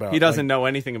knows about it. He doesn't know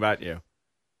anything about you.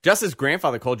 Just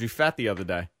grandfather called you fat the other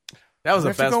day. That was the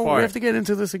best part. We have to get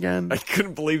into this again. I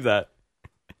couldn't believe that.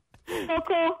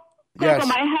 Coco, Yes.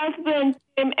 my husband,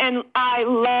 Tim, and I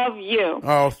love you.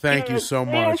 Oh, thank You're you so a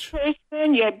great much.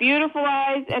 person, you have beautiful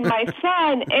eyes, and my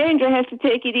son, Andrew, has to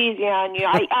take it easy on you.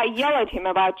 I yell at him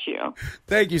about you.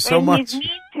 Thank you so when much. he's mean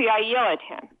to you, I yell at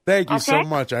him. Thank you so Okay?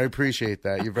 much. I appreciate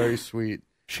that. You're very sweet.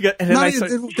 And then No, I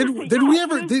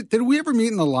did we ever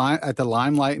meet in the at the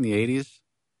Limelight in the 80s?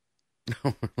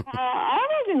 I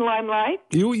was in Limelight.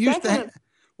 You used to. Definitely.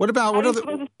 What about what other?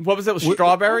 what was it? Was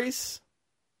strawberries?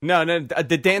 No,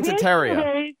 the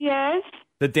Danceteria. Yes.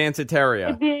 The Danceteria.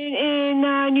 I've been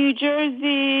in New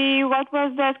Jersey. What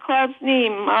was that club's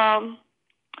name?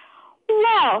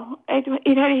 Well,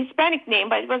 it had a Hispanic name,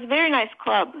 but it was a very nice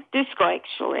club. Disco,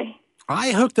 actually.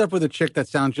 I hooked up with a chick that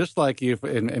sounds just like you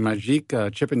in Magic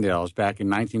Chippendales back in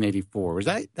 1984. Was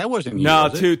that wasn't you? No,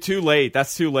 was it? too late.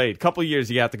 That's too late. Couple of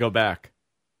years, you have to go back.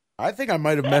 I think I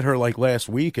might have met her like last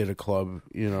week at a club,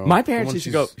 you know. My parents used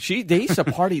to go. They used to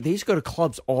party. They used to go to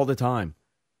clubs all the time.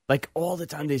 Like all the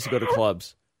time, they used to go to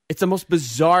clubs. It's the most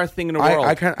bizarre thing in the world.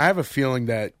 I have a feeling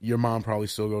that your mom probably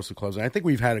still goes to clubs. And I think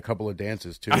we've had a couple of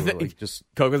dances too.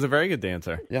 Coco's a very good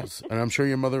dancer. Yes, and I'm sure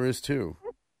your mother is too.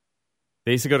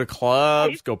 They used to go to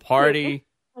clubs, go party.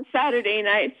 On Saturday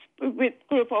nights with a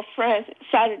group of friends.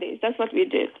 Saturdays, that's what we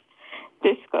did.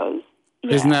 Discos.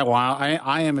 Yeah. Isn't that wild?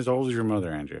 I am as old as your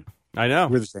mother, Andrew. I know.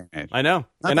 We're the same age. I know.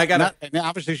 And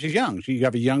obviously she's young. You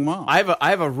have a young mom. I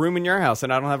have a room in your house,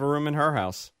 and I don't have a room in her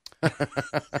house.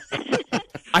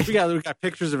 we got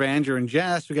pictures of Andrew and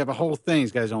Jess. We got a whole thing.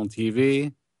 He's got his own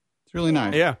TV. It's really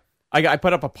nice. Yeah. I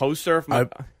put up a poster. I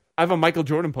have a Michael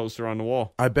Jordan poster on the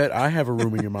wall. I bet I have a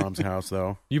room in your mom's house,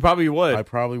 though. You probably would. I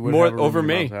probably would More have a room over in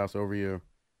your me. mom's house over you.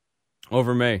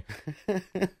 Over me.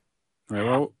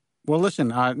 Right, well, listen.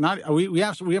 We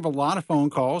have a lot of phone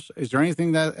calls. Is there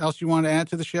anything else you want to add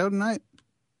to the show tonight?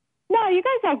 No, you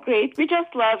guys are great. We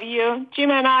just love you.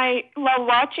 Jim and I love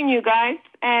watching you guys,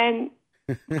 and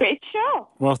great show.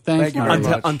 Well, thank you very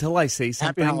much. Until I say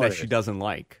something that holidays. she doesn't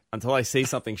like. Until I say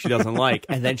something she doesn't like,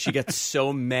 and then she gets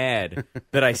so mad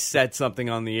that I said something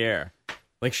on the air.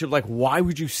 Like, she's like, why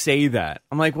would you say that?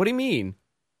 I'm like, what do you mean?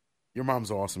 Your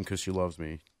mom's awesome because she loves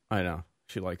me. I know.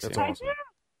 She likes That's you. awesome.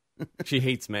 She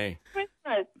hates me.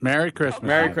 Christmas. Merry Christmas.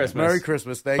 Merry Christmas. Merry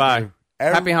Christmas. Thank Bye. you.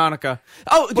 Happy Hanukkah.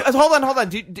 Oh, hold on.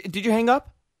 Did you hang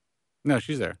up? No,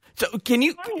 she's there. So can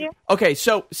you? Okay,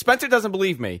 so Spencer doesn't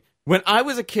believe me. When I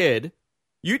was a kid,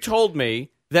 you told me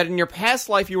that in your past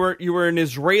life you were an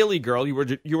Israeli girl. You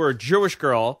were a Jewish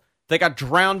girl that got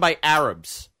drowned by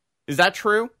Arabs. Is that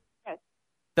true?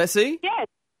 Yes. See? Yes.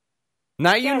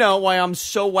 Now you know why I'm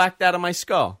so whacked out of my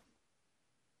skull.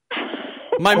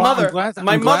 My Well, mother,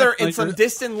 I'm glad in some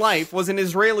distant life was an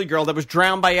Israeli girl that was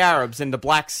drowned by Arabs in the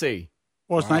Black Sea.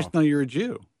 Well, it's nice to know you're a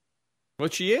Jew. Well,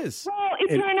 she is. Well, it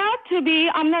turned out to be,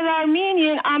 I'm not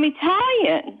Armenian, I'm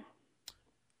Italian.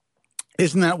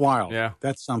 Isn't that wild? Yeah.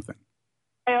 That's something.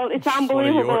 Well, it's One of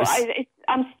unbelievable. yours.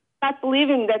 I'm not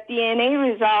believing that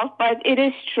DNA result, but it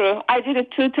is true. I did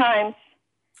it 2 times.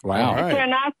 Wow. All right. It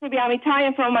turned out to be, I'm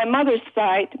Italian from my mother's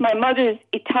side. My mother is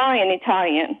Italian.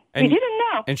 And- We didn't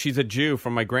know. And she's a Jew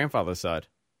from my grandfather's side.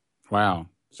 Wow.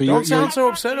 So Don't sound so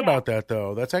upset about that,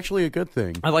 though. That's actually a good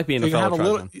thing. I like being so a you have fellow a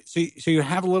little. tribesman. So you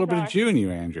have a little bit of Jew in you,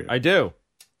 Andrew. I do.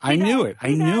 I knew it.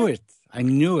 I knew it. I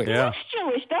knew it. Yeah. He's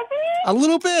Jewish, doesn't he? A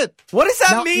little bit. What does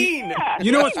that Now, mean?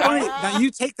 You know what's funny? Now you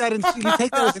take that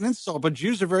as an insult, but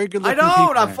Jews are very good I looking don't.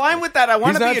 people. I'm fine with that. I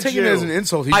want He's to be not a taking Jew. it as an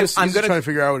insult. He's just trying to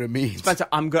figure out what it means. Spencer,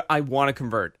 I want to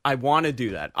convert. I want to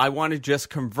do that. I want to just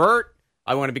convert.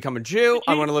 I want to become a Jew.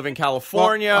 I want to live in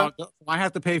California. Well, I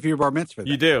have to pay for your bar mitzvah.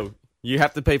 Then. You do. You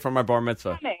have to pay for my bar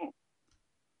mitzvah.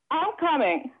 I'm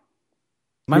coming.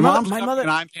 My mother.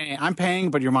 And I'm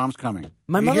paying, but your mom's coming.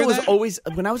 My You mother hear was that? always,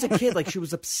 when I was a kid, like she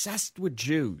was obsessed with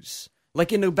Jews,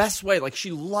 like in the best way. Like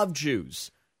she loved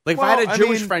Jews. Like if I had a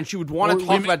Jewish friend, she would want to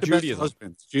talk about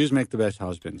Judaism. Jews make the best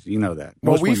husbands. You know that.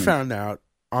 Well, Most we women- found out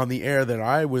on the air that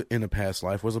I was in a past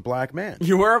life was a black man.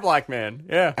 You were a black man,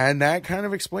 yeah, and that kind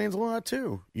of explains a lot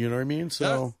too. You know what I mean?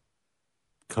 So,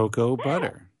 cocoa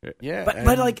butter. Yeah,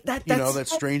 but like that. That's, that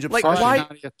strange like, obsession. why-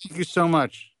 Nadia, thank you so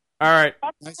much. All right.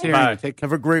 Nice hearing Bye. you.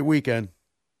 Have a great weekend.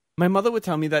 My mother would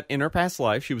tell me that in her past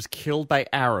life, she was killed by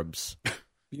Arabs.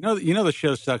 You know the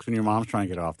show sucks when your mom's trying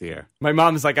to get off the air. My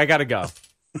mom is like, I gotta go.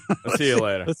 I'll see you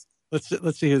later.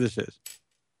 Let's see who this is.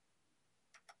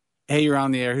 Hey, you're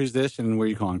on the air. Who's this, and where are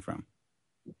you calling from?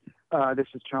 This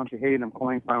is Chaunce Hayden. I'm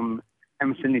calling from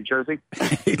Emerson, New Jersey.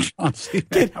 Hey, Chauncey.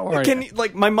 How are Can you?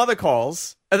 like my mother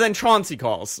calls, and then Chauncey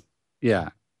calls. Yeah.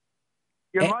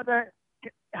 Your mother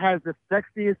has the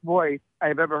sexiest voice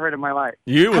I've ever heard in my life.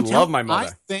 You would love my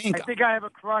mother. I think I have a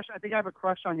crush. I think I have a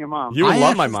crush on your mom. You would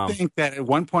love my actually mom. I think that at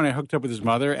one point I hooked up with his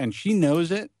mother, and she knows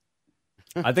it.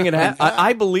 I think it.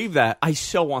 I believe that. I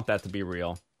so want that to be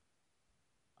real.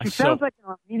 She sounds like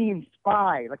an Armenian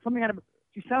spy, like something out of.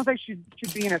 She sounds like she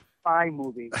should be in a spy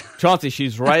movie. Chauncey,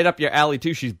 she's right up your alley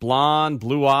too. She's blonde,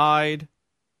 blue-eyed.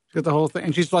 She's got the whole thing,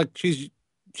 and she's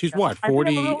what,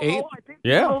 48?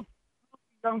 Yeah.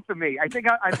 Young for me. I think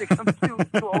I'm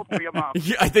too old for your mom.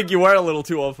 I think you are a little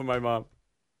too old for my mom.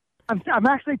 I'm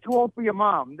actually too old for your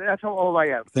mom. That's how old I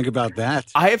am. Think about that.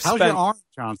 How's your arm,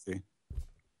 Chauncey?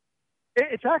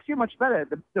 It's actually much better.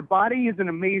 The body is an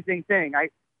amazing thing.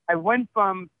 I went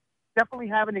from definitely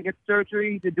having to get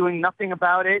surgery to doing nothing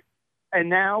about it, and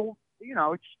now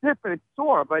it's stiff and it's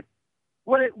sore. But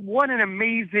what an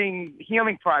amazing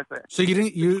healing process. So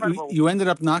you ended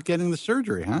up not getting the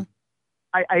surgery, huh?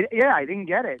 I didn't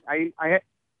get it.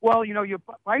 Your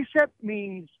bicep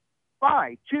means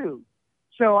thigh too.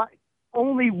 So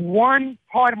only one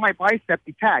part of my bicep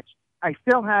detached. I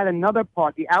still had another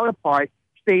part, the outer part,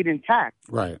 stayed intact.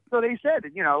 Right. So they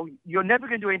said, you're never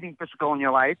going to do anything physical in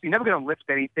your life. You're never going to lift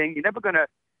anything. You're never going to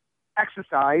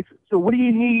exercise. So what do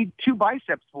you need two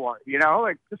biceps for? You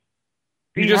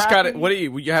just got it. What do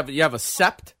you have? You have a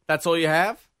sept? That's all you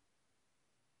have?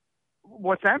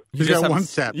 What's that? You just have one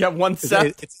sept. You have one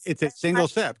sept? It's a single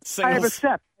sept. I have a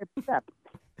sept.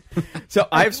 So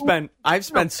I've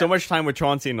spent so much time with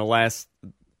Chauncey in the last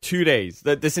 2 days.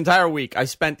 This entire week, I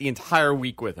spent the entire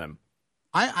week with him.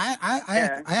 I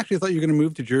actually thought you were going to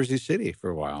move to Jersey City for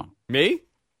a while. Me?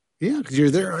 Yeah, because you're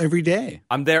there every day.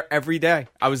 I'm there every day.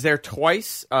 I was there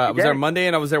twice. I was there Monday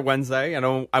and I was there Wednesday,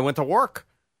 and I went to work.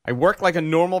 I work like a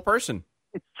normal person.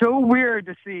 It's so weird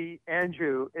to see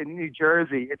Andrew in New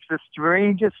Jersey. It's the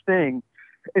strangest thing.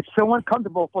 It's so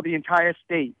uncomfortable for the entire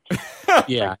state.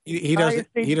 Yeah, he doesn't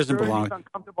belong. It's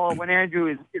uncomfortable when Andrew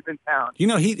is in town.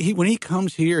 He when he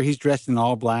comes here, he's dressed in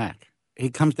all black. He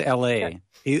comes to L.A.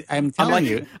 I'm telling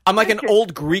you, I'm like an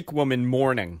old Greek woman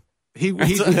mourning.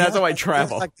 That's how I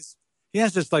travel. He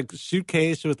has this like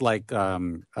suitcase with like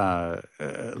bumper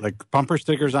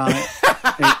stickers on it.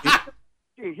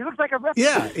 He looks like a refugee.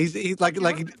 Yeah, he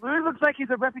looks like he's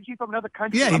a refugee from another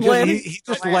country. Yeah, he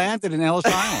just landed in Ellis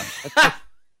Island.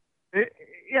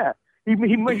 Yeah, he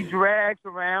drags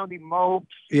around, he mopes.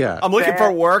 Yeah, I'm looking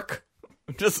for work.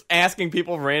 Just asking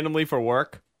people randomly for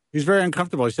work. He's very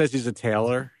uncomfortable. He says he's a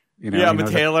tailor. Yeah, I'm a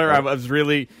tailor. I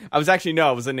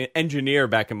was an engineer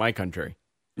back in my country,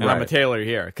 and I'm a tailor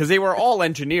here because they were all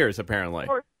engineers apparently.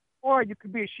 Or you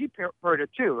could be a sheep herder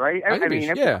too, right?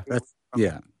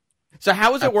 Yeah. So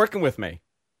how is it working with me?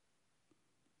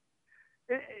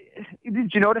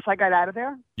 Did you notice I got out of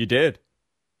there? You did.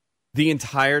 The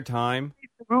entire time? I was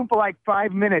in the room for like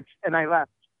 5 minutes, and I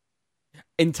left.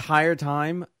 Entire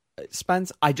time,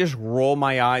 Spence, I just roll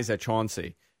my eyes at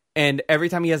Chauncey. And every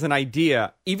time he has an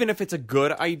idea, even if it's a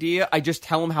good idea, I just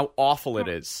tell him how awful it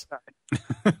is.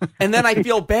 And then I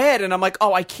feel bad, and I'm like,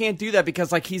 oh, I can't do that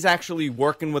because like he's actually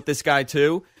working with this guy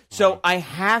too. So I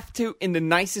have to, in the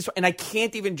nicest way, and I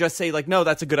can't even just say like, no,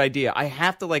 that's a good idea. I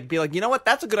have to like be like, you know what,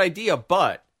 that's a good idea,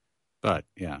 but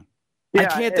yeah, I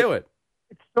can't do it.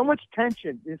 It's so much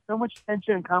tension. There's so much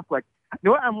tension and conflict. You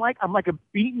know what I'm like? I'm like a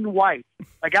beaten wife.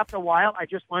 Like after a while, I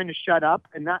just learn to shut up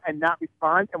and not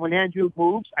respond. And when Andrew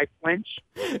moves, I flinch.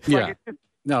 Yeah.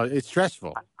 No, it's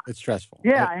stressful. It's stressful.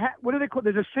 Yeah, what do they call?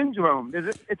 There's a syndrome.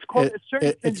 It's called a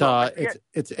certain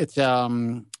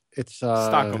syndrome. It's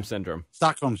Stockholm syndrome.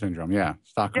 Stockholm syndrome. Yeah,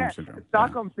 Stockholm syndrome.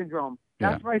 Stockholm syndrome.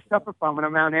 That's what I suffer from when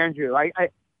I'm around Andrew. I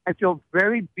feel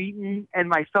very beaten, and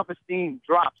my self-esteem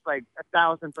drops like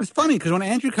 1,000%. It's funny because when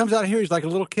Andrew comes out here, he's like a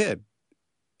little kid.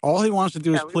 All he wants to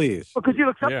do is please. Because he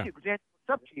looks up to you. Because Andrew looks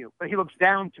up to you, but he looks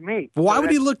down to me. But why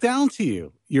would he look down to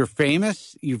you? You're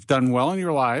famous. You've done well in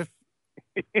your life.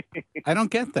 I don't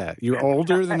get that. You're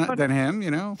older than him,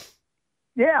 you know?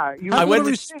 Yeah. I went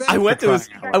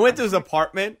to his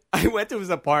apartment.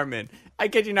 I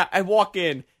kid you not. I walk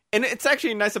in, and it's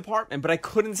actually a nice apartment, but I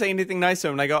couldn't say anything nice to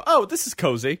him. And I go, "Oh, this is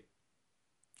cozy."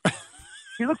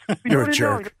 You're a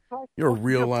jerk. You're a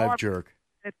real live jerk.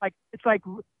 It's like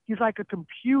he's like a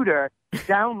computer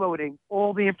downloading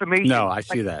all the information. No, I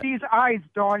see that. He sees eyes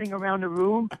darting around the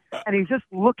room, and he's just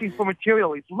looking for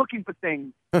material. He's looking for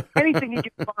things, anything he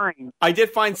can find. I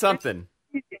did find something.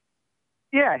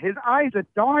 Yeah, his eyes are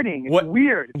darting. It's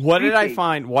weird. What did I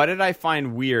find? What did I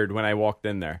find weird when I walked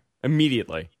in there?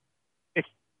 Immediately.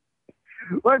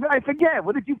 Well, I forget.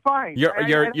 What did you find?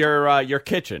 Your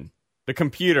kitchen, the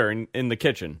computer in the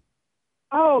kitchen.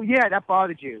 Oh yeah, that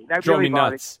bothered you. That drove really me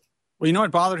nuts. Well, you know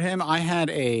what bothered him? I had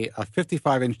a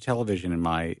 55-inch television in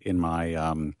my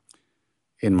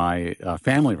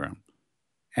family room,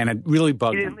 and it really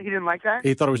bugged him. He didn't like that.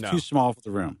 He thought it was too small for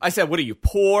the room. I said, "What are you,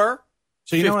 poor?"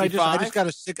 So you 55? Know what?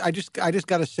 I just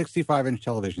got a 65-inch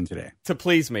television today to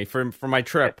please me for my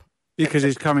trip because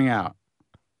he's coming out.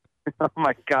 Oh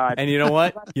my God! And you know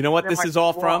what? You know what this is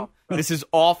all from? This is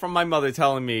all from my mother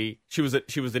telling me she was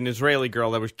an Israeli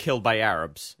girl that was killed by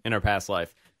Arabs in her past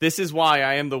life. This is why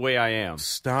I am the way I am.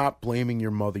 Stop blaming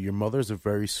your mother. Your mother's a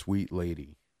very sweet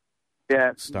lady.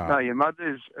 Yeah. Stop. No, your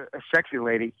mother's a sexy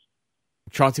lady.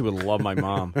 Chauncey would love my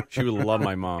mom. She would love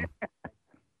my mom.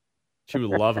 She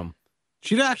would love him.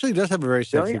 She actually does have a very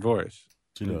sexy voice.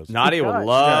 She does. Nadia would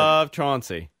love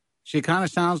Chauncey. She kind of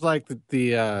sounds like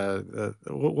the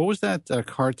what was that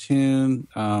cartoon?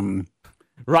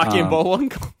 Rocky and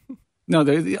Bullwinkle? No,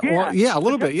 a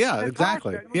little bit. Yeah,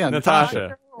 exactly. Yeah,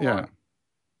 Natasha. Yeah.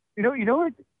 You know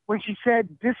what? When she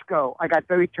said disco, I got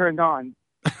very turned on.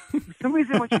 For some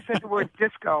reason, when she said the word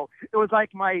disco, it was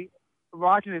like my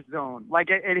erogenous zone. Like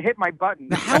it hit my button.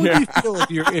 Now, how would you feel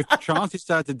if Chauncey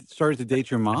started to date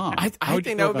your mom? I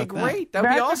think that would be great. That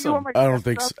would be awesome. I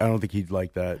don't think he'd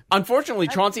like that. Unfortunately,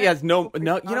 Chauncey has no. You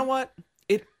know what?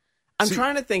 I'm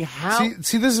trying to think how.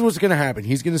 See, this is what's going to happen.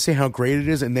 He's going to say how great it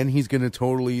is, and then he's going to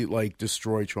totally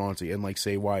destroy Chauncey and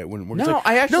say why it wouldn't work. No,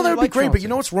 I actually that would be great. Chauncey. But you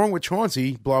know what's wrong with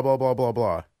Chauncey? Blah blah blah blah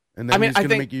blah. And then he's going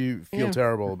to make you feel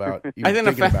terrible about even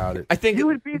thinking about it. I think you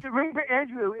would be the ring bearer,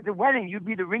 Andrew. At the wedding, you'd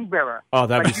be the ring bearer. Oh,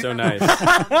 that'd be so nice.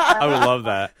 I would love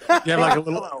that. You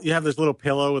have you have this little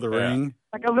pillow with a ring.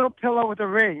 Like a little pillow with a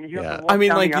ring. I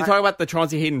mean, you talk about the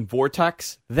Chaunce Hayden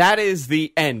vortex. That is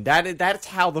the end. That's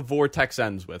how the vortex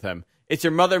ends with him. It's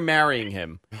your mother marrying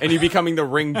him, and you becoming the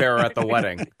ring bearer at the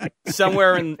wedding.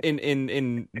 Somewhere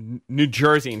in New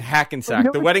Jersey, in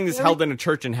Hackensack. The wedding is held in a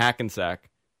church in Hackensack.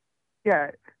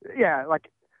 Yeah, like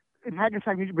in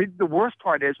Hackensack. The worst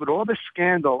part is, with all the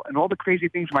scandal and all the crazy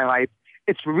things in my life,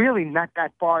 it's really not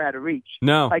that far out of reach.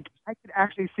 No. Like, I could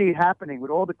actually see it happening with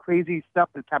all the crazy stuff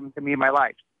that's happened to me in my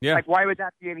life. Yeah. Like, why would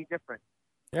that be any different?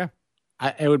 Yeah.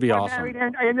 It would be awesome.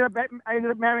 I ended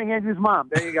up marrying Andrew's mom.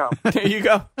 There you go. There you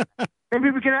go.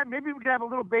 Maybe we can have a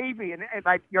little baby and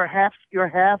like your half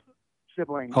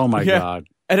sibling. Oh my God!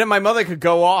 And then my mother could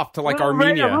go off to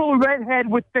Armenia. A little redhead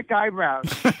with thick eyebrows.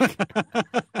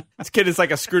 This kid is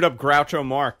like a screwed up Groucho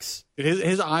Marx.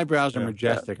 His eyebrows are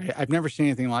majestic. I've never seen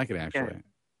anything like it actually.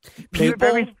 Yeah.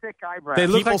 Very thick eyebrows. They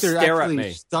look like they're stare actually at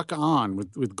me. stuck on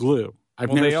with glue.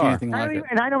 I've never seen anything like it.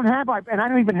 And I don't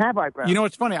even have eyebrows. You know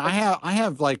what's funny? I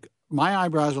have my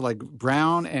eyebrows are like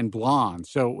brown and blonde.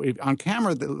 So on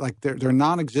camera, they're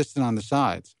non-existent on the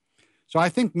sides. So I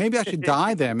think maybe I should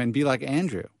dye them and be like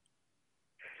Andrew.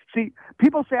 See,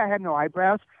 people say I have no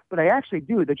eyebrows, but I actually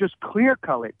do. They're just clear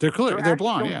colored. They're clear. They're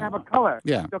blonde. They don't have a color.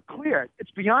 Yeah. They're clear.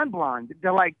 It's beyond blonde.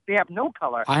 They have no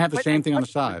color. I have the same thing on the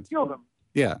sides. Feel them.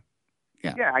 Yeah.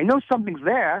 Yeah. I know something's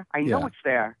there. I know it's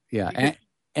there. Yeah.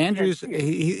 Andrew's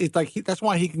that's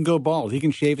why he can go bald. He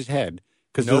can shave his head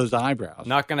because of those eyebrows.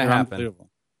 Not going to happen.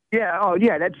 Yeah. Oh,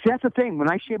 yeah. That's the thing. When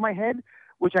I shave my head,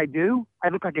 which I do, I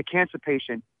look like a cancer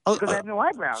patient because I have no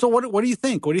eyebrows. So what do you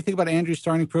think? What do you think about Andrew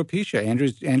starting Propecia?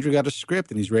 Andrew got a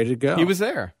script and he's ready to go. He was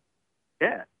there.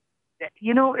 Yeah.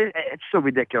 You know, it's so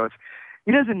ridiculous.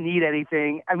 He doesn't need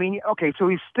anything. I mean, okay, so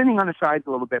he's thinning on the sides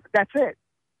a little bit, but that's it.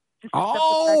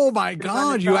 Oh my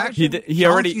God! You actually he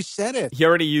already said it. He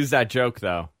already used that joke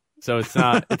though. So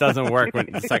it doesn't work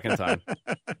the second time.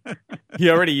 He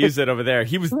already used it over there.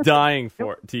 He was dying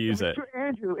to use it.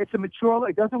 Andrew, it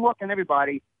doesn't work on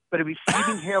everybody, but a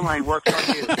receding hairline works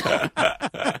on you.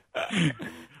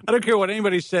 I don't care what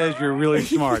anybody says, you're really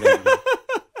smart.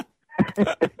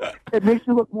 It makes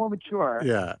you look more mature.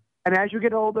 Yeah. And as you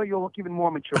get older, you'll look even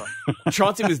more mature.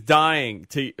 Chauncey was dying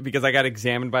because I got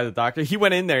examined by the doctor. He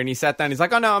went in there and he sat down. He's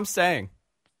like, "Oh no, I'm staying."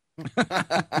 He's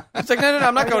like, "No,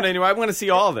 I'm not going anywhere. I want to see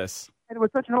all this." And it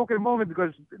was such an awkward moment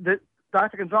because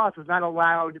Dr. Gonzalez was not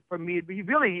allowed for me. He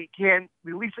really can't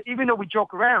release it, even though we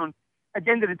joke around. At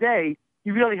the end of the day,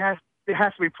 there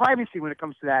has to be privacy when it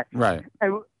comes to that. Right.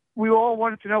 And we all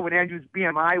wanted to know what Andrew's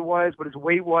BMI was, what his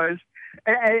weight was,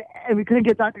 and we couldn't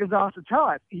get Dr. Gonzalez to tell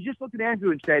us. He just looked at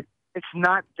Andrew and said, "It's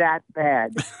not that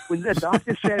bad." When the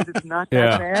doctor says it's not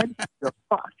that bad, you're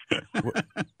fucked.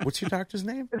 What's your doctor's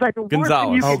name? It's like the worst Gonzalez.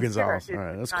 thing you can Gonzalez. hear. All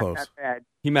right, that's It's close. not that bad.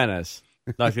 Jimenez.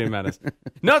 Dr. Jimenez.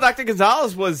 No, Dr.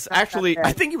 Gonzalez was actually,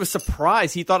 I think he was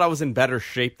surprised. He thought I was in better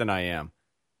shape than I am.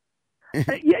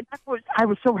 Yeah, I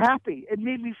was so happy. It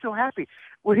made me so happy.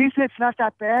 When he said it's not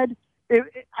that bad,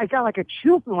 I got like a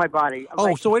chill through my body.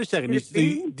 So wait a second.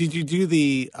 Did you do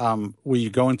the where you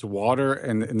go into water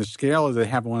and the scale, or do they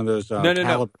have one of those?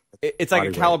 No. It's like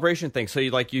a calibration thing. So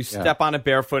you step on it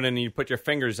barefoot and you put your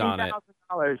fingers on it.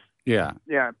 $15,000. Yeah.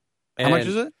 Yeah. How much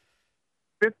is it?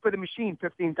 For the machine,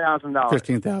 $15,000.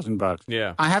 $15,000.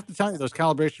 Yeah. I have to tell you, those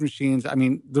calibration machines. I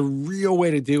mean, the real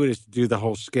way to do it is to do the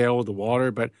whole scale of the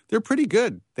water, but they're pretty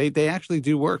good. They actually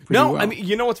do work pretty well. I mean,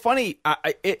 you know what's funny?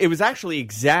 It was actually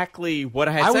exactly what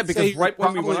I had said because right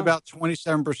when we went about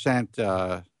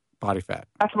 27% body fat.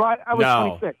 That's right. I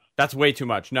was 26. That's way too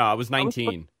much. No, I was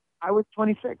 19. I was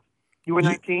 26. You were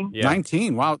 19? Yeah.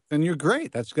 19. Wow, then you're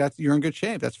great. That's you're in good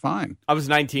shape. That's fine. I was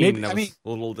 19 and I was a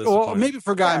little disappointed. Well, maybe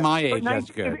for a guy my age, that's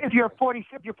good. If you're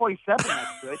 47,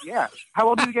 that's good. Yeah. How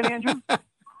old are you again, Andrew?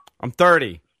 I'm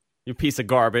 30. You piece of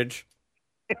garbage.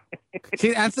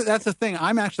 See, that's the thing.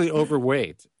 I'm actually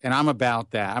overweight, and I'm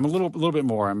about that. I'm a little bit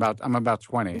more. I'm about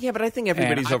 20. Yeah, but I think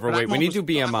everybody's overweight. When you do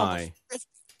BMI,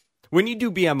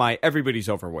 everybody's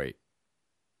overweight.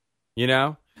 You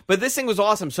know? But this thing was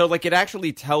awesome. So, it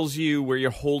actually tells you where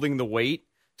you're holding the weight.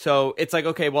 So, it's like,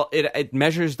 okay, well, it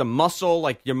measures the muscle,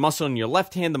 like your muscle in your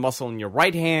left hand, the muscle in your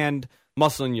right hand,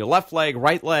 muscle in your left leg,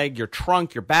 right leg, your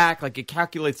trunk, your back. It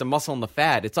calculates the muscle and the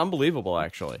fat. It's unbelievable,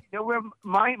 actually. Where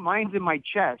mine's in my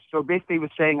chest. So, basically, it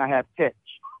was saying I have tits.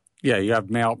 Yeah, you have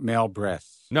male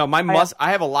breasts. No,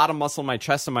 I have a lot of muscle in my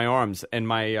chest and my arms and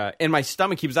my in my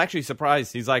stomach. He was actually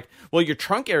surprised. He's like, "Well, your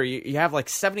trunk area, you have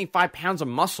 75 pounds of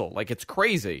muscle. It's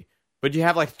crazy, but you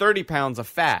have 30 pounds of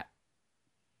fat."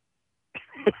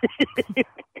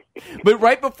 But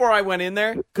right before I went in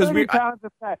there, because 30 pounds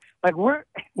of fat.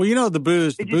 Well, the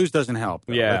booze doesn't help.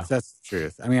 Though. Yeah, that's the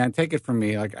truth. I mean, I take it from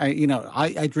me.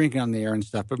 I drink on the air and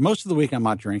stuff, but most of the week I'm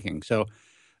not drinking, so.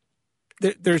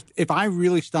 If I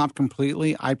really stopped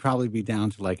completely, I'd probably be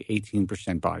down to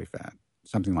 18% body fat,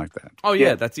 something like that. Oh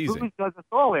yeah, that's easy. Booze does us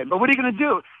all in. But what are you going to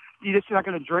do? You're just not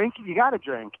going to drink? You got to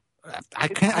drink. I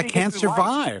can't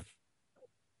survive.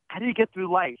 How do you get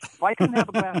through life? If I couldn't have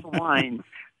a glass of wine,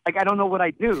 I don't know what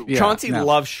I do. Yeah, Chauncey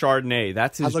loves Chardonnay.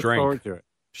 That's his drink. I look forward to it.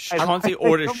 Chauncey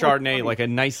orders Chardonnay like a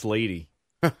nice lady.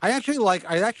 I actually like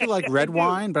red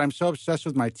wine, but I'm so obsessed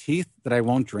with my teeth that I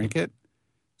won't drink it.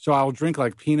 So I'll drink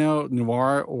Pinot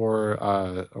Noir or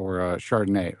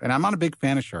Chardonnay. And I'm not a big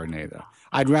fan of Chardonnay, though.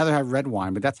 I'd rather have red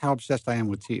wine, but that's how obsessed I am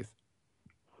with teeth.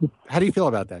 How do you feel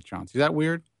about that, Chaunce? Is that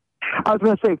weird? I was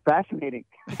going to say fascinating.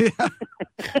 Yeah.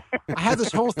 I have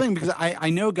this whole thing because I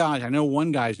know guys. I know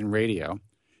one guy's in radio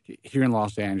here in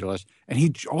Los Angeles,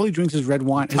 and all he drinks is red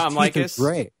wine. His teeth are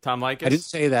gray. Tom Likas? I didn't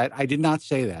say that. I did not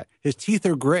say that. His teeth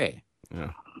are gray.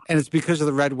 Yeah. And it's because of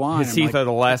the red wine. His teeth are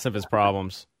the last of his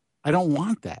problems. I don't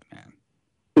want that, man.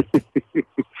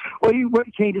 Well,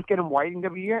 can't you just get them whitened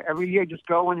every year? Every year, just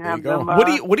go and have them. What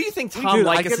do you think Tom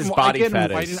Likas' body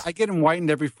fat is? I get them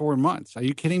whitened every 4 months. Are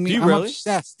you kidding me? Do you I'm really?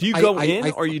 obsessed. Do you go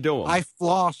in or you do them? I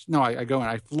floss. No, I go in.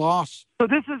 I floss. So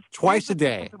this is twice a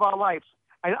day of our lives.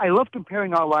 I love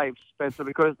comparing our lives, Spencer,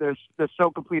 because they're so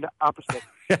complete opposite.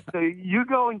 So you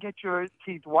go and get your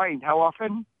teeth whitened. How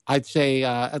often? I'd say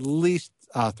at least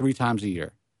 3 times a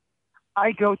year.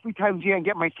 I go 3 times a year and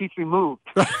get my teeth removed.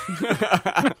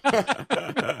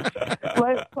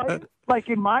 Like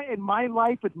in my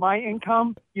life with my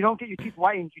income, you don't get your teeth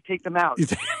whitened; you take them out.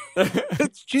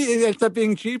 It's cheap. It ends up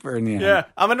being cheaper in the end. Yeah,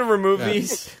 I'm going to remove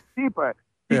these. It's cheaper.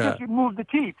 You just remove the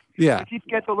teeth. Yeah, the teeth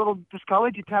gets a little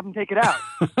discolored. You have them take it out.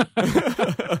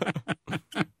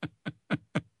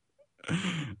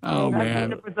 Oh That's man,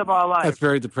 the difference of our lives. That's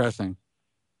very depressing.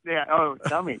 Yeah. Oh,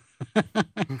 tell me.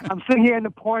 I'm sitting here in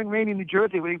the pouring rain in New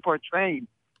Jersey waiting for a train.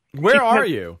 Where are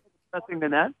you? Pressing the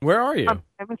net. Where are you? I'm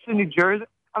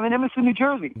in Emerson, New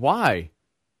Jersey. Why?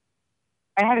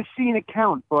 I had to see an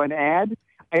account for an ad.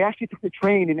 I actually took the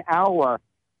train an hour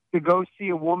to go see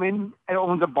a woman that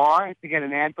owns a bar to get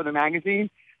an ad for the magazine.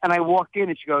 And I walk in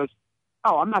and she goes,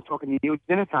 "Oh, I'm not talking to you. It's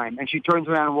dinner time." And she turns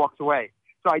around and walks away.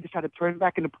 So I just had to turn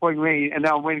back in the pouring rain, and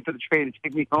now I'm waiting for the train to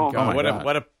take me home. God,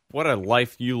 what a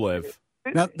life you live.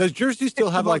 Now, does Jersey still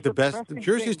have like the best?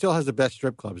 Jersey thing. still has the best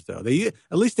strip clubs, though.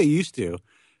 At least they used to.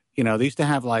 You know, they used to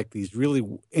have like these really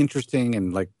interesting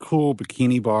and like cool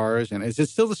bikini bars. And is it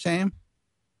still the same?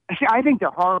 See, I think they're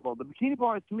horrible. The bikini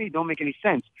bars to me don't make any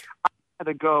sense. I had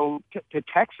to go to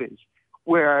Texas,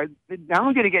 where not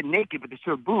only do they get naked, but they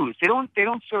serve booze. They don't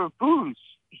serve booze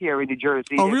here in New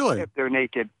Jersey. Oh, really? If they're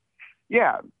naked.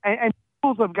 Yeah, and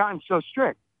rules have gotten so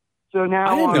strict. So now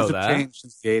I didn't know Things that. have changed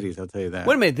since the 80s, I'll tell you that.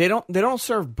 Wait a minute, they don't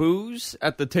serve booze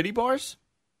at the titty bars?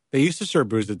 They used to serve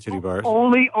booze at titty bars.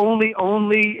 only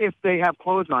if they have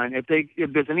clothes on. If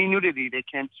there's any nudity, they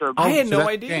can't serve. I booze. had no that's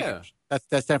idea. changed. That's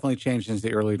definitely changed since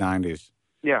the early 90s.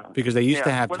 Yeah, Because they used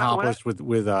to have When topless with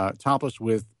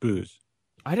booze.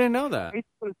 I didn't know that. I used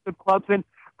to go to strip clubs, and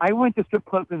I went to strip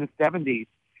clubs in the 70s.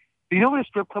 Do you know what a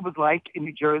strip club was like in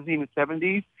New Jersey in the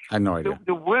 70s? I had no idea.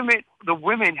 The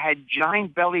women had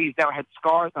giant bellies that had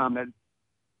scars on them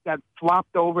that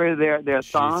flopped over their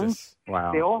thongs. Jesus.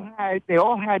 Wow. They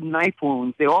all had knife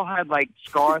wounds. They all had like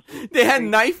scars. They had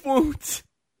knife wounds.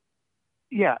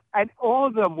 Yeah, and all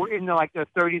of them were in their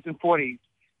 30s and 40s.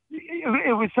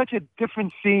 It was such a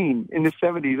different scene in the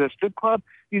 70s. A strip club,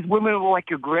 these women were like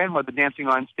your grandmother dancing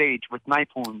on stage with knife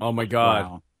wounds. Oh my God.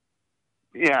 Wow.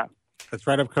 Yeah. That's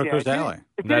right up Coco's Yeah, alley.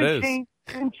 It That didn't is. change.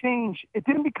 It didn't change. It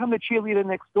didn't become the cheerleader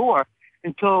next door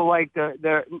until like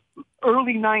the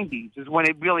early 90s is when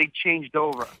it really changed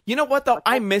over. You know what though?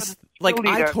 I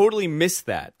cheerleader. totally missed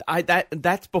that.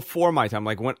 That's before my time.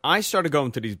 Like when I started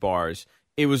going to these bars,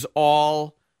 it was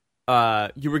all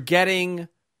you were getting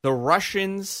the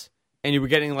Russians and you were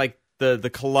getting like the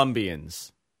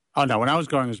Colombians. Oh, no. When I was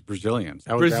going, it was Brazilians.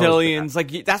 Brazilians,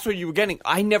 like that's what you were getting.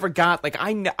 I never got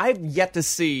I've yet to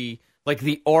see like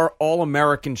the all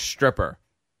American stripper,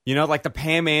 you know, like the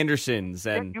Pam Andersons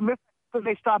and You missed it because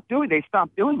they stopped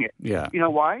doing it. Yeah. You know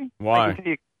why? Why? I can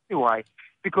tell you why.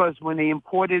 Because when they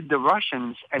imported the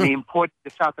Russians and they imported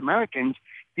the South Americans,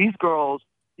 these girls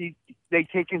they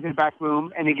take you into the back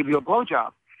room and they give you a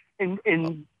blowjob. And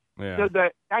yeah.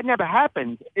 that never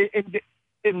happened in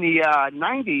the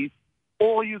 90s.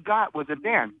 All you got was a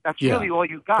dance. That's Yeah. really all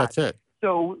you got. That's it.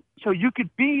 So you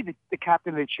could be the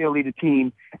captain of the cheerleader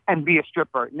team and be a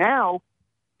stripper. Now,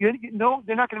 they're not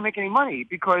going to make any money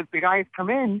because the guys come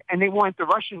in and they want the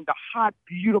hot,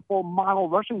 beautiful model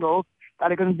Russian girls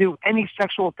that are going to do any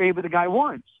sexual favor the guy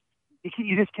wants.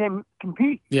 You just can't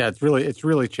compete. Yeah, it's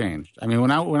really changed. I mean, when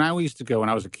I used to go when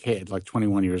I was a kid, like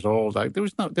 21 years old,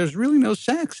 there's really no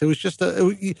sex. It was just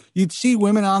you'd see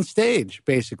women on stage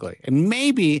basically, and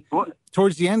maybe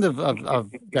towards the end of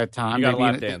that time, You got a maybe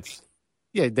lap dance.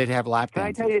 Yeah, they'd have lap Can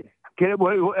I dances. tell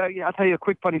you? I'll tell you a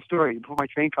quick funny story before my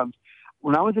train comes.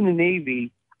 When I was in the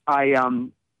Navy,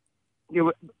 in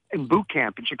boot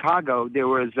camp in Chicago, there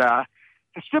was a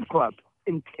strip club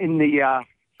in the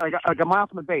like a mile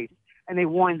from the base. And they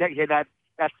warned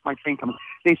that's my train coming.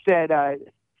 They said,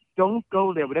 don't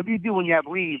go there. Whatever you do when you have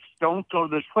leave, don't go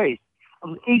to this place. I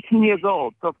was 18 years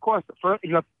old. So, of course,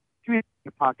 you have $3 in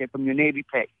your pocket from your Navy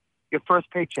pay, your first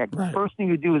paycheck. Right. The first thing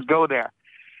you do is go there.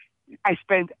 I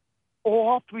spent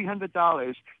all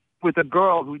 $300 with a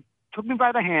girl who took me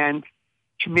by the hand.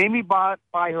 She made me buy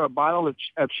her a bottle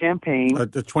of champagne. The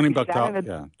 $20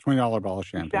 bottle of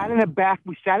champagne. We sat in the back.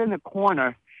 We sat in the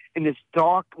corner in this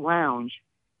dark lounge.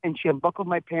 And she unbuckled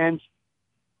my pants,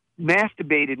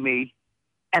 masturbated me,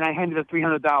 and I handed her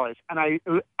 $300. And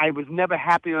I was never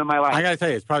happier in my life. I got to tell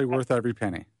you, it's probably worth every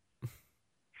penny.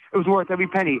 It was worth every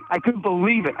penny. I couldn't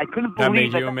believe it. That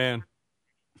made you a man.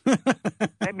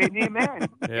 That made me a man.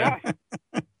 Yeah.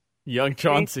 Yes. Young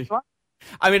Chauncey.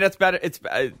 I mean, that's better.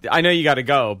 I know you got to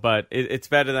go, but it's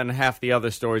better than half the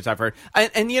other stories I've heard.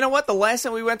 And you know what? The last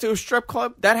time we went to a strip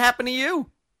club, that happened to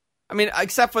you. I mean,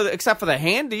 except for the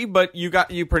handy, but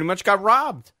you pretty much got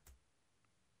robbed.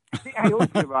 I always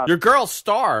get robbed. Your girl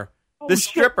Star, the shit.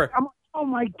 stripper. Oh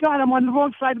my God! I'm on the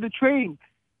wrong side of the train.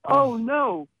 Oh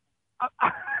no!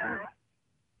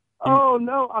 Oh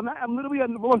no! I'm literally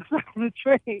on the wrong side of the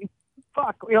train.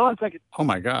 Fuck! Wait, hold on a second. Oh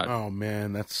my God! Oh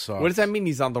man, that sucks. What does that mean?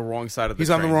 He's on the wrong side of the He's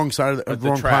train? on the wrong side of the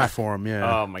wrong track. platform.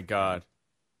 Yeah. Oh my God!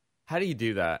 How do you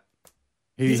do that?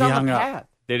 He He's on hung the up. path.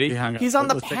 Did he? He hung up. He's on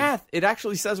the Let's take path. It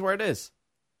actually says where it is.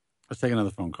 Let's take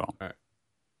another phone call. All right.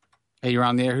 Hey, you're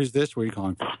on the air. Who's this? Where are you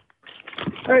calling from?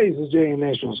 Hey, this is Jay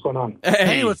National. What's going on?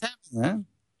 Hey, what's happening, man?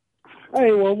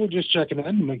 Hey, well, we're just checking in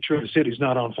to make sure the city's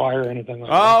not on fire or anything like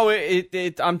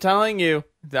that. I'm telling you,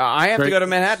 I have to go to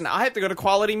Manhattan. I have to go to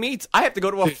Quality Meats. I have to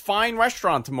go to a fine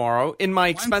restaurant tomorrow in my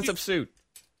expensive suit.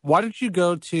 Why did you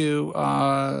go to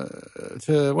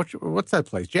what's that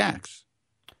place? Jack's.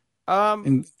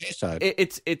 In Bayside.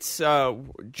 It's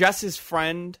Jess's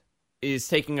friend is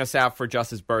taking us out for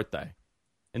Jess's birthday,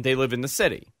 and they live in the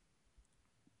city.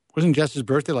 Wasn't Jess's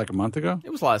birthday like a month ago? It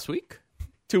was last week,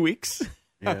 2 weeks.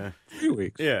 Yeah, 2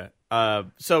 weeks. Yeah.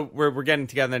 So we're getting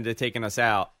together and they're taking us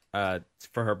out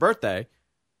for her birthday,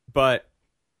 but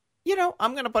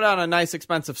I'm gonna put on a nice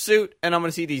expensive suit and I'm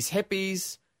gonna see these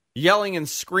hippies yelling and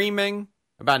screaming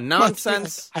about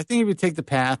nonsense. I think if you take the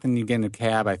path and you get in a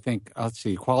cab, I think let's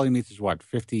see, Quality Meats is what,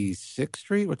 56th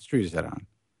Street? What street is that on?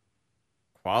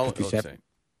 Quality.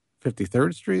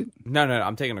 53rd Street? No,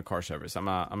 I'm taking a car service. I'm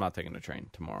not taking a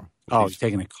train tomorrow. Oh, you're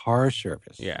taking a car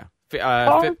service. Yeah.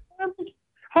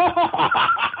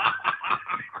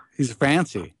 He's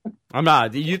fancy. I'm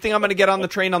not. Do you think I'm going to get on the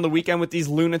train on the weekend with these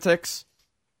lunatics?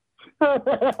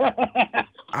 I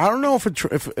don't know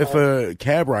if a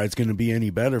cab ride's going to be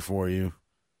any better for you.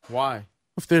 Why?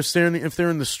 If they're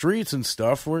in the streets and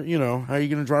stuff, how are you going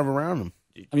to drive around them?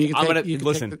 I mean,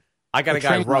 listen. I got a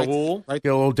guy, Raul. Get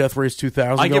a little Death Race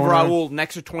 2000. I give Raul an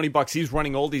extra $20. He's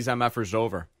running all these MFers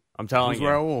over. I'm telling you.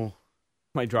 Raul?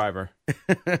 My driver.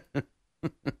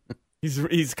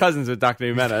 He's cousins with Dr.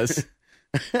 Yimenez.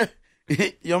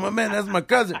 Yo, my man, that's my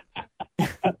cousin.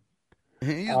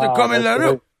 He used to come in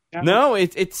that. No,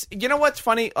 it's you know what's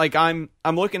funny? Like I'm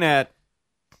looking at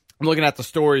the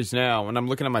stories now, and I'm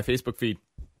looking at my Facebook feed,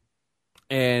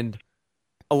 and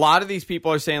a lot of these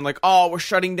people are saying like, "Oh, we're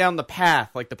shutting down the path."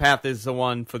 Like the path is the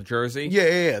one for Jersey.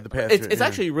 Yeah. The path. It's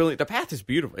actually really, the path is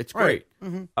beautiful. It's great.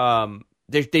 Right. Mm-hmm.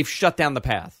 They've shut down the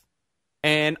path.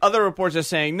 And other reports are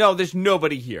saying, no, there's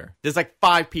nobody here. There's like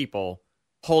 5 people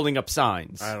holding up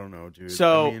signs. I don't know, dude.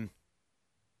 So,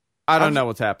 I don't know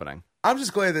what's happening. I'm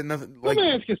just glad that nothing... Let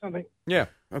me ask you something. Yeah.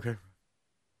 Okay,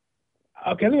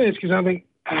 let me ask you something.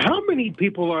 How many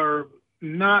people are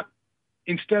not,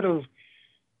 instead of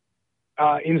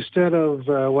being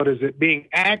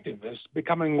activists,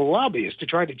 becoming lobbyists to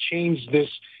try to change this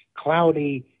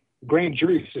cloudy grand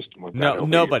jury system? No,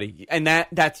 nobody. And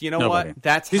that's, nobody. What?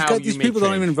 That's these how guys, you these make people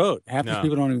change. don't even vote. Half these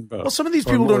people don't even vote. Well, some of these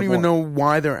people don't even know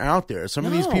why they're out there. Some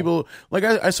of these people, like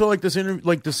I saw like this interview,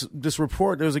 like this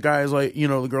report. There was a guy who's like,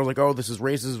 the girl's like, oh, this is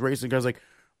racist, racist. The guy's like,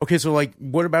 okay, so like,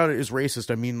 what about it is racist?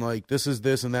 I mean, like, this is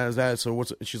this and that is that. So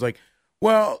she's like,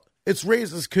 well, it's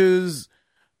racist because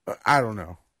I don't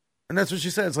know. And that's what she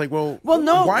said. It's like, well,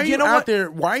 no. Why are you out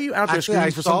there? Why are you out there Actually, screaming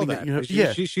I for saw something that you have?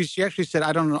 Yeah, she actually said,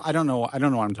 I don't know what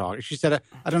I'm talking. She said,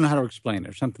 I don't know how to explain it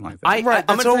or something like that. Right,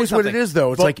 that's always what it is,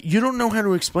 though. It's like you don't know how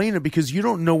to explain it because you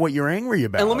don't know what you're angry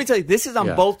about. And let me tell you, this is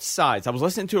on both sides. I was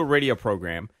listening to a radio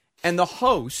program, and the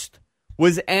host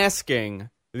was asking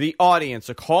the audience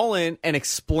to call in and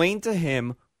explain to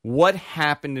him what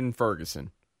happened in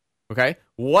Ferguson. Okay,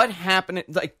 what happened?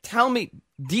 Like, tell me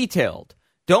detailed.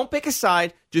 Don't pick a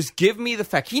side. Just give me the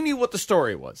fact. He knew what the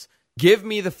story was. Give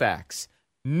me the facts.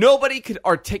 Nobody could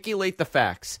articulate the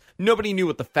facts. Nobody knew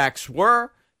what the facts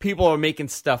were. People are making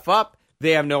stuff up.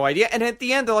 They have no idea. And at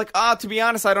the end, they're like, to be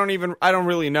honest, I don't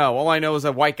really know. All I know is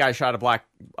a white cop shot a black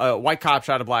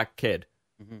kid.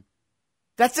 Mm-hmm.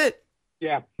 That's it.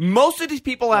 Yeah. Most of these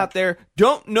people out there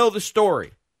don't know the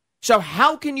story. So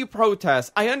how can you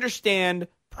protest? I understand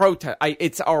protest.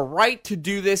 It's our right to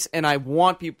do this, and I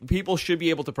want people should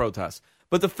be able to protest.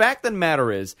 But the fact of the matter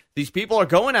is, these people are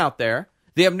going out there,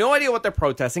 they have no idea what they're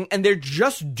protesting, and they're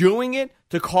just doing it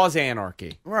to cause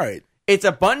anarchy. Right. It's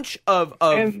a bunch of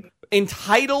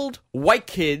entitled white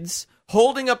kids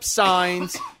holding up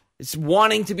signs,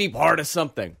 wanting to be part of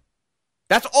something.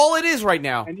 That's all it is right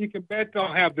now. And you can bet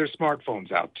they'll have their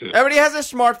smartphones out, too. Everybody has their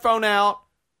smartphone out.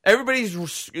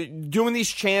 Everybody's doing these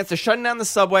chants. They're shutting down the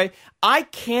subway. I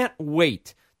can't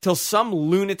wait till some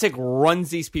lunatic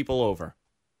runs these people over.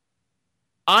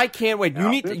 I can't wait.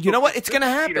 You know what? It's going to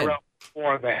happen.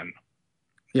 Before then.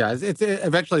 Yeah,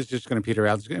 eventually it's just going to peter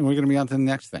out, and we're going to be on to the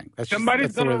next thing.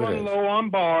 Somebody's going to run low on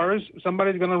bars.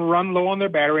 Somebody's going to run low on their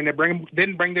battery, and they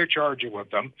didn't bring their charger with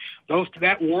them.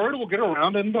 That word will get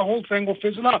around, and the whole thing will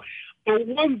fizzle out. But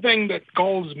one thing that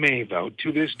galls me, though,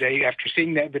 to this day, after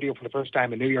seeing that video for the first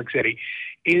time in New York City,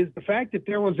 is the fact that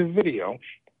there was a video.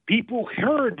 People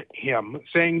heard him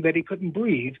saying that he couldn't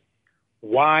breathe.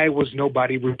 Why was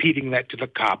nobody repeating that to the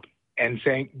cop and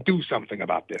saying, do something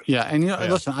about this? Yeah, and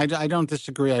listen, I don't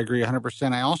disagree. I agree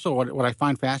 100%. I also, what I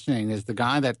find fascinating is the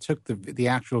guy that took the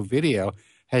actual video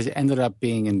has ended up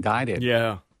being indicted.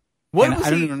 Yeah. What And was I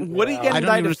don't he? even- What did he get I don't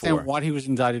indicted understand for? what he was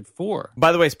indicted for.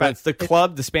 By the way, Spence,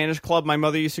 the Spanish club my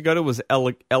mother used to go to was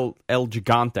El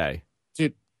Gigante.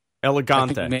 Dude, I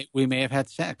Elegante. think we may have had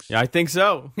sex. Yeah, I think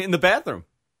so. In the bathroom.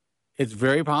 It's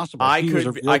very possible. I He was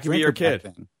a could real be your drinker back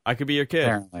kid. then, I could be your kid.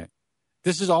 apparently.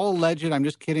 This is all alleged. I'm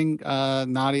just kidding,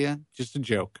 Nadia. Just a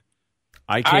joke.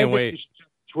 I can't think wait. you should check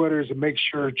Twitters and make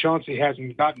sure Chauncey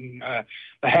hasn't gotten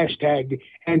the hashtag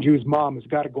Andrew's mom has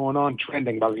got it going on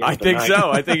trending by the end I of the think night.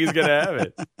 so. I think he's going to have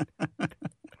it.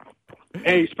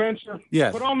 Hey, Spencer,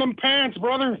 Yes. put on them pants,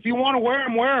 brother. If you want to wear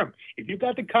them, wear them. If you've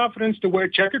got the confidence to wear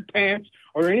checkered pants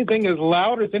or anything as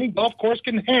loud as any golf course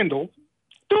can handle,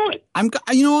 do it.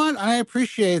 You know what? I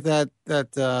appreciate that.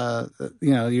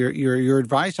 Your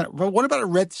advice. But what about a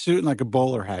red suit and like a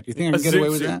bowler hat? You think I A can get away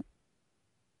suit with suit. that?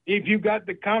 If you've got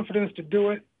the confidence to do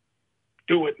it,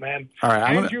 man. All right,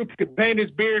 I'm Andrew could paint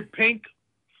his beard pink.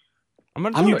 I'm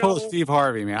going I'm to gonna pull a Steve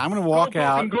Harvey, man. I'm gonna walk Coco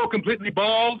out. can go completely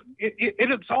bald.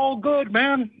 It's all good,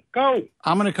 man. Go.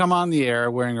 I'm gonna come on the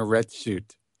air wearing a red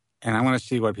suit, and I'm gonna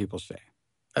see what people say.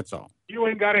 That's all. You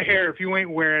ain't got a hair if you ain't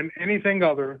wearing anything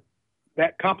other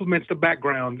that complements the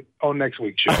background on next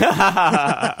week's show.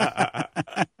 I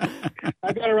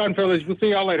got to run, fellas. We'll see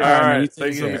y'all later. All man, right. you take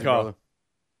Thanks for care, the call.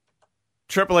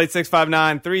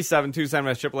 888-659-3727.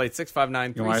 That's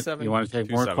 888-659-3727. You want to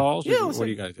take more calls? Yeah, Or let's what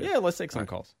do take, you guys do? yeah, let's take some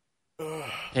calls.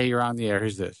 Hey, you're on the air.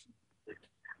 Who's this?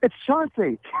 It's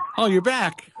Chauncey. Oh, you're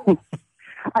back.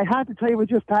 I had to tell you what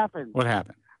just happened. What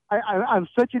happened? I'm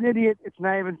such an idiot, it's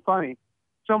not even funny.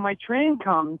 So my train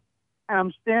comes, and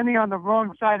I'm standing on the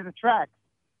wrong side of the tracks.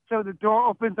 So the door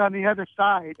opens on the other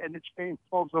side, and the train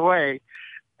pulls away,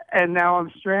 and now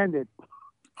I'm stranded.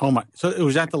 Oh my! So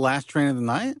was that the last train of the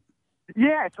night?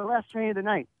 Yeah, it's the last train of the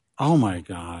night. Oh my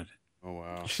God! Oh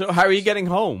wow. So how are you getting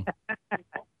home?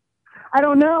 I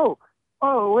don't know.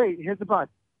 Oh, wait, here's the bus.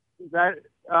 Is that,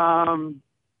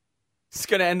 It's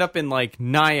going to end up in, like,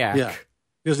 Nyack. Yeah.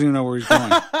 He doesn't even know where he's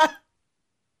going.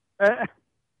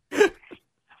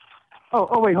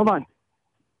 wait, hold on.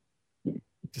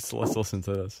 Just let's listen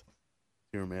to this.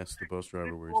 Hear him ask the bus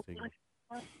driver where he's taking.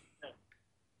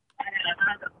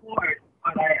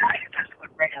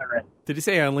 Did he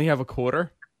say I only have a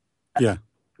quarter? Yeah.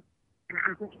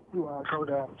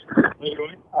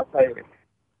 I'll tell you.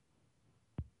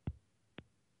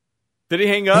 Did he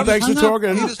hang up? Thanks for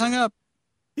talking. He just hung up.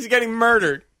 He's getting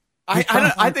murdered. I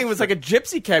think it was like a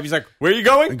gypsy cab. He's like, where are you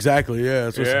going? Exactly. Yeah.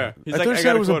 That's what's Yeah. He's I like, thought I he got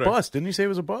said a it was a quarter. bus. Didn't he say it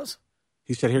was a bus?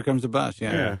 He said, "Here comes the bus."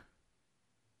 Yeah.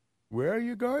 Where are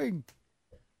you going?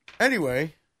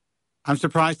 Anyway, I'm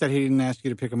surprised that he didn't ask you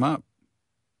to pick him up.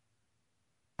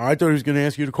 I thought he was going to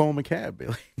ask you to call him a cab,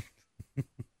 Billy.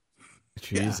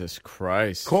 Jesus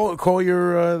Christ. Call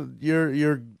your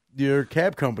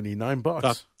cab company,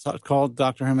 $9. Call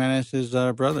Dr. Yimenez's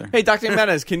brother. Hey, Dr.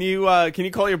 Yimenez, can you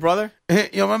call your brother?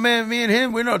 Yo, my man, me and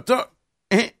him, we don't talk.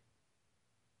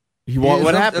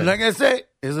 What happened? Like I said,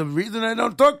 there's a reason I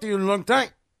don't talk to you in a long time.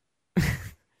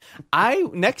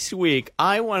 Next week,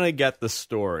 I want to get the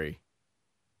story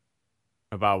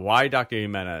about why Dr.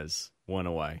 Yimenez went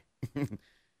away.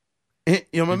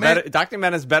 Yo, my man. Dr.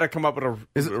 Yimenez better come up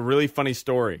with a really funny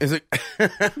story. Is it?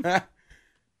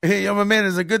 Hey, yo, my man,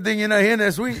 it's a good thing you're not here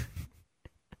next week.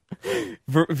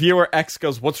 Viewer X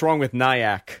goes, what's wrong with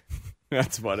Nyack?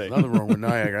 That's funny. Nothing wrong with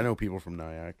Nyack. I know people from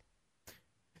Nyack.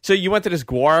 So you went to this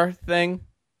Gwar thing?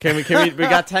 Can we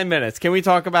got 10 minutes. Can we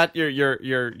talk about you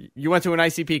went to an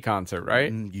ICP concert,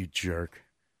 right? You jerk.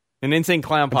 An Insane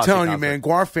Clown I'm Posse telling concert. you, man,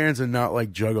 Gwar fans are not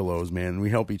like juggalos, man. We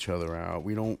help each other out.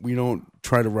 We don't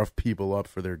try to rough people up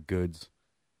for their goods.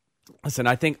 Listen,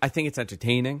 I think it's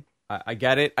entertaining. I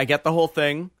get it. I get the whole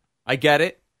thing. I get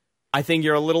it. I think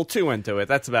you're a little too into it.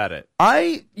 That's about it.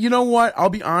 You know what? I'll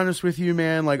be honest with you,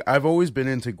 man. Like, I've always been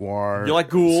into Gwar. You like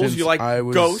ghouls. since You like I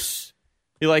was- ghosts.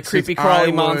 You like since creepy, I crawly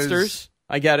was- monsters.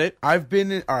 I get it. I've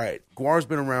been all right. Gwar's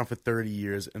been around for 30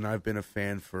 years, and I've been a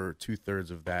fan for 2/3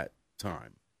 of that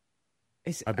time.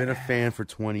 I've been a fan for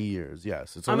 20 years.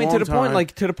 Yes, it's. A long to the time.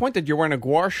 point, to the point that you're wearing a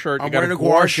Gwar shirt. You I'm got wearing a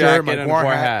Gwar shirt, my jacket, and a Gwar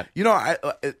Gwar hat.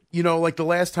 hat. You know, like the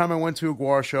last time I went to a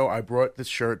Gwar show, I brought this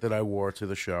shirt that I wore to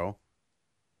the show.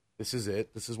 This is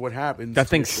it. This is what happens. That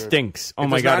thing This shirt. stinks. Oh It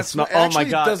my does god! not It smell- smells. Oh my actually,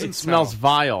 it god! doesn't It smells smell.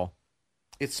 vile.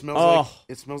 It smells Oh. like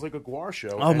it smells like a Gwar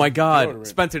show. Oh and my god, deodorant.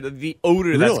 Spencer! The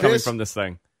odor that's Really? coming This- from this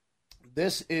thing.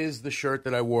 This is the shirt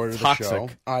that I wore to the Toxic. show.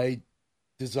 I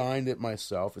designed it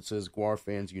myself. It says Gwar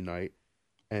Fans Unite,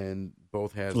 and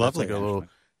both have Lovely, that's like a little.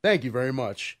 actually. Thank you very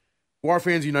much. Gwar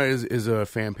Fans Unite is a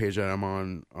fan page that I'm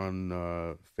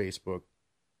on Facebook.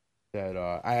 That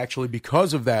I actually,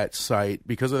 because of that site,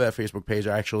 because of that Facebook page,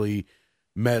 I actually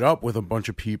met up with a bunch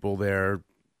of people there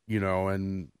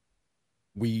and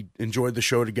we enjoyed the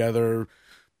show together,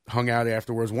 hung out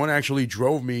afterwards. One actually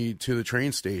drove me to the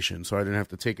train station, so I didn't have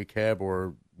to take a cab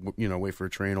or, wait for a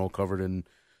train all covered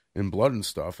in blood and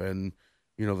stuff. And,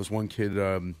 this one kid,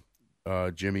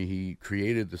 Jimmy, he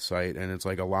created the site, and it's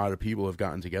like a lot of people have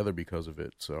gotten together because of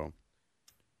it. So,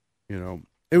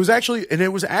 it was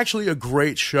actually a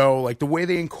great show. Like the way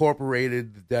they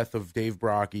incorporated the death of Dave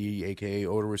Brocky, aka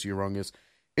Odorous Urungus,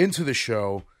 into the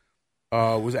show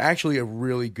was actually a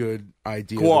really good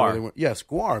idea. Gwar. Yes,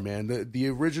 Gwar, man. The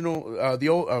original, one of the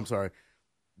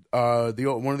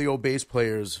old bass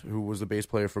players who was the bass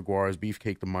player for Gwar, as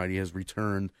Beefcake the Mighty, has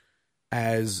returned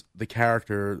as the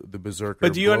character, the Berserker.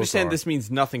 But do you understand this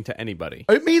means nothing to anybody?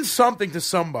 It means something to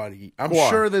somebody. I'm Gwar.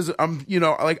 sure there's,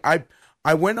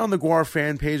 I went on the Gwar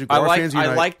fan page. I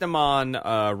liked them on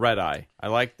Red Eye. I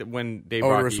liked when Dave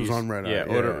Odorous Rocky was on Red Eye.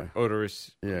 Yeah,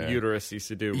 Odorous Uterus used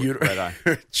to do Red Eye.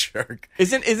 Jerk.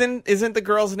 Isn't the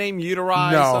girl's name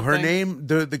Uteri? No, something? her name,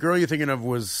 the girl you're thinking of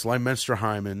was Slimenstra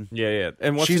Hyman. Yeah.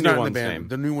 And what's She's the new not in one's the band. name?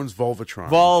 The new one's Volvatron.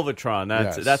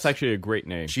 Volvatron. That's actually a great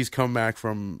name. She's come back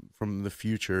from the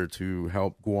future to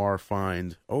help Gwar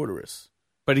find Odorous.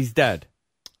 But he's dead.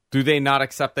 Do they not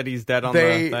accept that he's dead on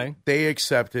the thing? They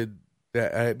accepted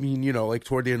that. I mean,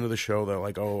 toward the end of the show, they're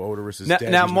like, "Oh, Odorous is dead." Now,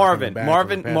 He's not coming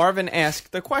Marvin back. Marvin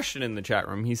asked the question in the chat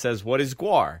room. He says, "What is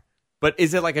Gwar?" But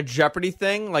is it like a Jeopardy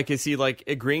thing? Like, is he like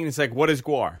agreeing? It's like, "What is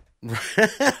Gwar?"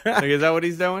 Like, is that what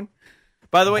he's doing?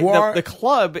 By the way, the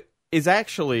club is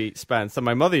actually, Spence, that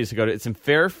my mother used to go to. It's in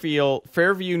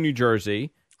Fairview, New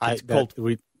Jersey. It's called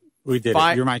we did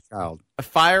it. You're my child.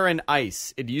 Fire and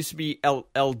Ice. It used to be El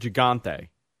Gigante.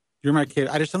 You're my kid.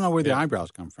 I just don't know where the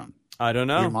eyebrows come from. I don't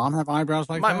know. Does your mom have eyebrows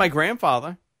like that? My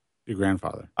grandfather. Your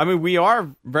grandfather. I mean, we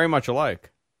are very much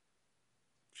alike.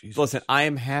 Jesus. Listen, I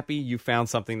am happy you found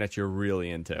something that you're really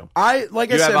into. You have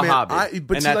a hobby.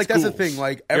 But see, that's the thing.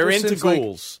 Like, you're into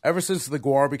ghouls. Ever since the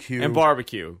Gwarbecue And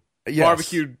barbecue. Yes.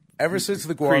 Barbecue. Ever since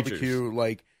the Gwarbecue,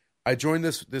 like, I joined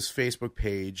this Facebook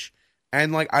page,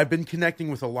 and like I've been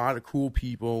connecting with a lot of cool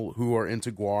people who are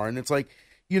into Gwar, and it's like,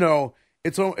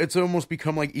 it's almost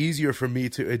become like easier for me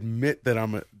to admit that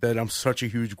I'm such a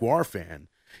huge Gwar fan.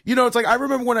 It's like I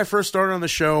remember when I first started on the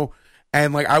show,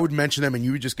 and like I would mention them, and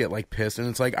you would just get like pissed, and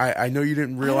it's like I know you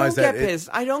didn't realize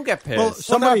I don't get pissed. Well,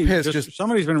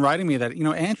 somebody's been writing me that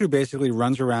Andrew basically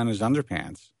runs around in his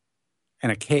underpants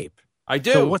and a cape. I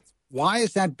do. So why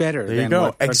is that better? There you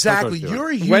go. Exactly.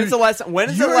 You're huge. When is the last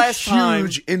time?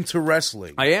 Huge into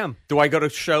wrestling. I am. Do I go to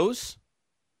shows?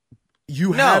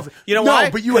 You have why?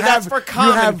 But you that's for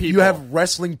common people. You have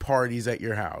wrestling parties at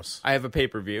your house. I have a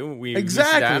pay-per-view. We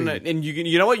exactly, sit down and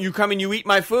you know what? You come and you eat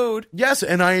my food. Yes,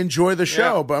 and I enjoy the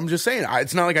show. But I'm just saying,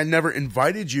 it's not like I never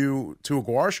invited you to a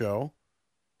Gwar show.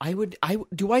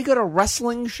 Do I go to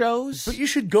wrestling shows? But you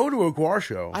should go to a Gwar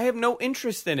show. I have no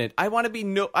interest in it. I want to be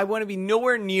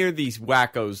nowhere near these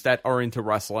wackos that are into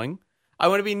wrestling. I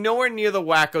want to be nowhere near the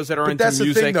wackos that are into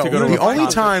music. To go to the only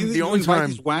time these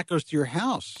wackos to your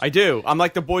house. I do. I'm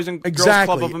like the Boys and Girls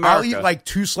Club of America. I'll eat like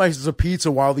 2 slices of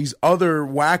pizza while these other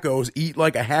wackos eat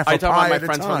like a half a pie at a time. Are you talking about my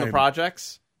friends from the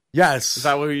projects? Yes. Is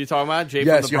that what you're talking about? Jay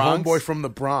yes, from the Bronx? Your homeboy from the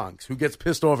Bronx who gets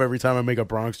pissed off every time I make a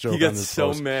Bronx joke. He gets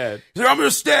so mad. He's like, I'm going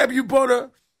to stab you,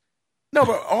 butter. No,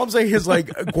 but all I'm saying is like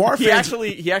Gwar fans.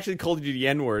 He actually called you the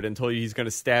N-word and told you he's going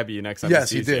to stab you next time.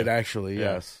 Yes, he did actually.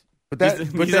 Yeah. Yes. But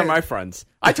these are my friends.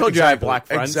 I told you I have black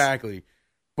friends. Exactly.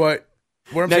 But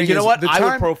what I'm now, saying you know is, what? I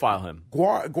would profile him.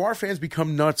 Gwar fans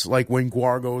become nuts like when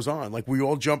Gwar goes on. Like we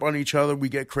all jump on each other, we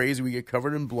get crazy, we get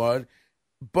covered in blood.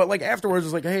 But like afterwards,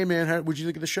 it's like, hey man, what'd you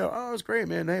think of the show? Oh, it's great,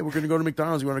 man. Hey, we're gonna go to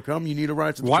McDonald's. You want to come? You need a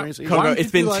ride to the train station? Coco,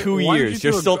 it's been 2 years.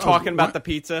 You're still talking about the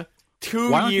pizza. 2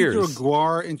 years. Why don't you do a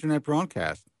Gwar internet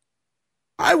broadcast?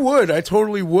 I would. I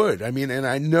totally would. I mean, and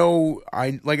I know,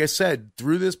 like I said,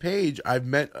 through this page,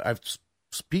 I've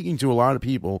speaking to a lot of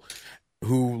people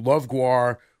who love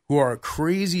Gwar, who are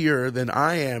crazier than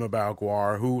I am about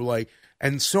Gwar, who like,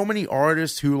 and so many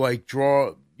artists who like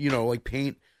draw, like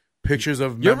paint pictures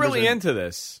of. You're really into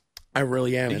this. I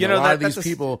really am. And a lot of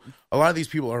these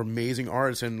people are amazing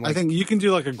artists, and like, I think you can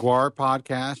do like a Gwar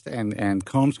podcast, and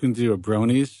Combs can do a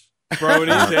Bronies.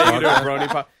 Bronies, yeah, you do a brony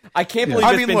podcast. I can't believe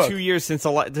it's been 2 years since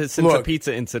the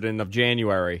pizza incident of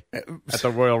January at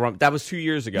the Royal Rumble. That was 2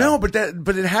 years ago. No, but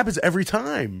it happens every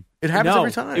time. It happens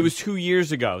every time. It was 2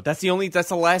 years ago. That's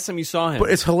the last time you saw him.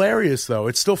 But it's hilarious though.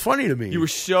 It's still funny to me. You were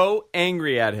so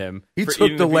angry at him. He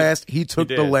took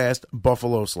the last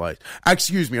buffalo slice.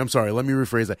 Excuse me. I'm sorry. Let me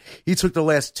rephrase that. He took the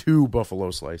last 2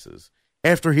 buffalo slices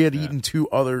after he had eaten 2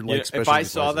 other specialty If I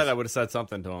saw slices. that, I would have said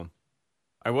something to him.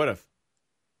 I would have.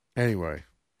 Anyway,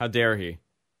 how dare he?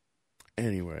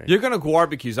 Anyway, You're going to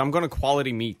Gwarbacues. I'm going to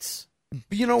Quality Meats.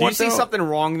 you know Do what? you see though? something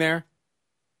wrong there?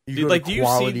 You Dude, go like, to do you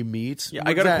Quality see- Meats. Yeah, What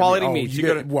I go does to that Quality mean? Meats. You You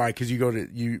go go to- why? Because you go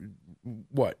to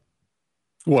what?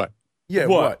 What? Yeah,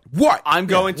 What? What? I'm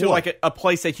going Yeah, to what? like a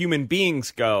place that human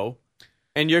beings go,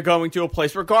 and you're going to a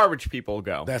place where garbage people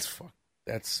go. That's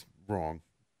wrong.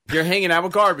 You're hanging out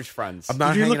with garbage friends. I'm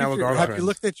not Did you hanging look out at with your- garbage Have friends. you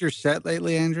looked at your set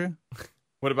lately, Andrew?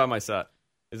 What about my set?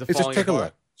 Is it Just falling take a apart?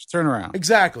 look. Just turn around.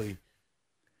 Exactly.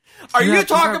 Are You're you not-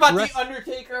 talking you're about not The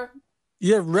Undertaker?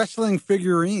 You have wrestling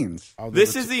figurines.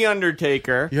 This is The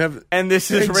Undertaker, You have and this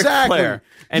is Ric Exactly. Flair.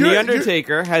 And You're- The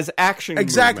Undertaker has action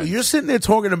Exactly. movements. You're sitting there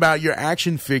talking about your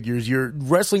action figures, your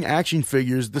wrestling action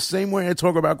figures, the same way I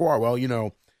talk about Gwar.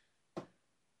 Well,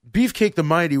 Beefcake the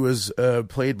Mighty was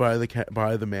played by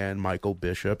the man Michael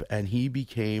Bishop, and he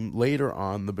became later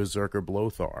on the Berserker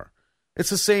Blothar. It's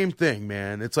the same thing,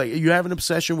 man. It's like you have an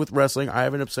obsession with wrestling. I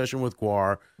have an obsession with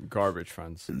Gwar. Garbage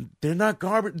friends. They're not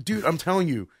garbage, dude. I'm telling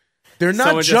you, they're not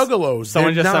Someone just- juggalos.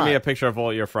 Someone They're just sent not. me a picture of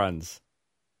all your friends.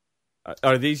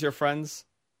 Are these your friends?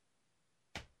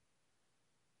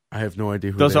 I have no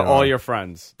idea who Those they are all your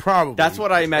friends. Probably. That's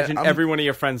what I imagine I'm- every one of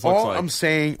your friends looks all like. I'm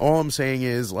saying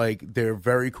is like they're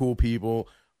very cool people.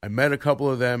 I met a couple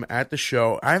of them at the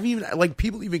show. I've even like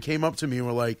people even came up to me and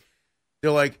were like,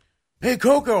 they're like, "Hey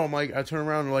Coco," I'm like, I turn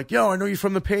around and they're like, "Yo, I know you're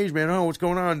from the page, man. Oh, what's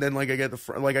going on?" Then like I get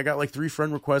I got like 3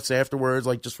 friend requests afterwards,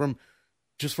 like just from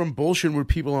bullshitting with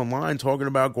people online talking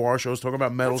about Gwar shows, talking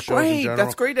about metal That's shows in great. general.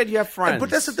 That's great that you have friends. But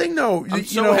that's the thing, though. I'm you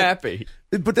so know, happy.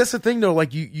 But that's the thing, though.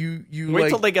 Like you Wait like,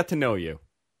 till they get to know you.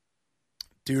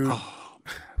 dude.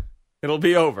 It'll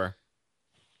be over.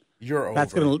 You're over.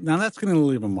 That's gonna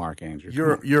leave a mark, Andrew.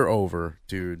 You're over,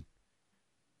 dude.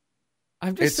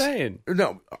 I'm just saying.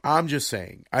 No, I'm just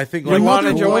saying. I think Your like Lana mother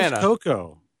and loves Joanna.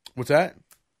 Coco. what's that?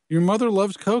 Your mother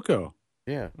loves Coco.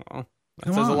 Yeah. Well, that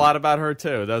Come says a on. lot about her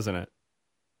too, doesn't it?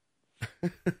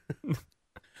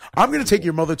 I'm gonna take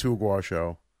your mother to a Gwar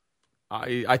show.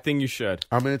 I think you should.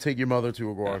 I'm gonna take your mother to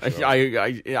a Gwar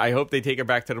show. I hope they take her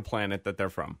back to the planet that they're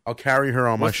from. I'll carry her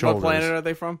on my What shoulders. planet are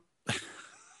they from?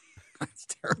 That's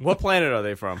terrible. What planet are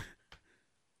they from?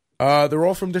 They're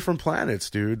all from different planets,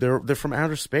 dude. They're from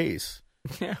outer space.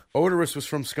 Yeah, Odorous was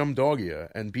from Scumdogia,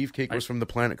 and Beefcake was from the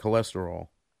planet Cholesterol.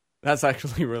 that's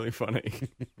actually really funny.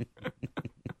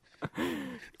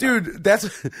 Dude,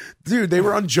 they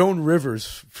were on Joan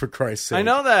Rivers, for Christ's sake. I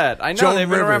know that. I know Joan they've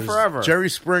been around Rivers, forever. Jerry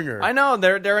Springer. I know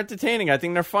they're entertaining. I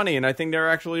think they're funny, and I think they're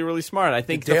actually really smart. I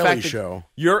think The Daily fact that Show.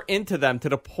 you're into them to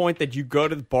the point that you go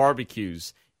to the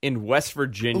barbecues in West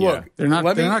Virginia. Look, They're not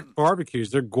let me-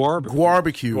 barbecues. They're Gwar.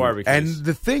 Gwarbage. And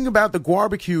the thing about the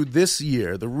Gwarbage this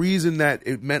year, the reason that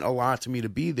it meant a lot to me to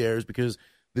be there is because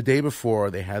the day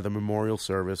before they had the memorial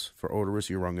service for Odorous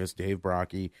Urungus, Dave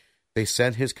Brocky. They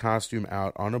sent his costume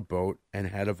out on a boat and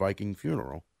had a Viking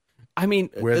funeral. I mean,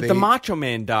 Where the they- Macho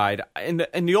Man died, and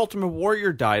the Ultimate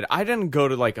Warrior died. I didn't go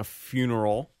to like a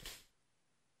funeral.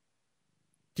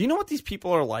 Do you know what these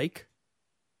people are like?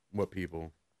 What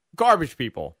people? Garbage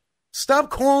people. Stop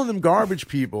calling them garbage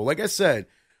people. Like I said,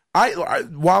 I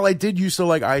while I did used to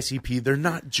like ICP, they're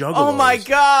not juggalos. Oh my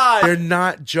God! They're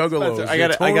not juggalos. Spencer, They're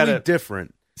I totally gotta-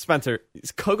 different. Spencer,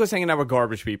 Coco's hanging out with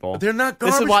garbage people. They're not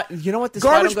This garbage. is why you know what this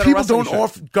Garbage is why I don't go to people wrestling don't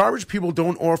shows. offer. Garbage people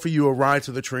don't offer you a ride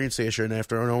to the train station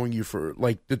after knowing you for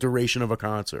like the duration of a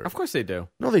concert. Of course they do.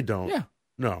 No, they don't. Yeah,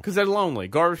 No. because they're lonely.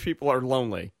 Garbage people are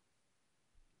lonely.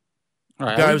 All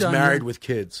right, Guy are we was done married here? with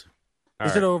kids. All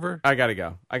Is right. it over? I gotta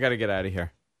go. I gotta get out of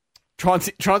here.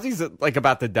 Chauncey's like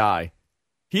about to die.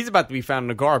 He's about to be found in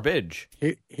the garbage.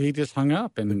 He just hung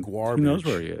up, and who Gwarbage. knows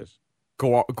where he is?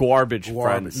 Garbage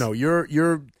friends. No, you're.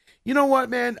 You know what,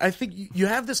 man? I think you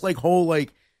have this like whole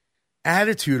like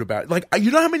attitude about it. Like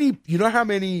you know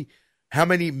how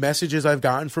many messages I've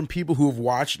gotten from people who have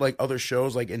watched like other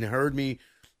shows like and heard me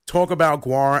talk about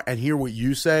Gwar and hear what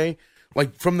you say.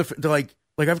 Like from like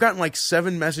I've gotten like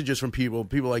 7 messages from people.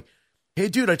 People like, "Hey,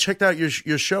 dude, I checked out your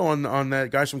show on that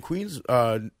Guys from Queens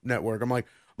network." I'm like,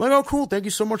 oh, cool. Thank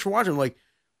you so much for watching. I'm like,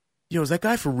 yo, is that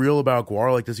guy for real about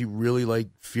Gwar? Like, does he really like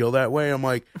feel that way? I'm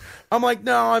like,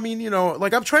 no. I mean,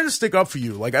 like I'm trying to stick up for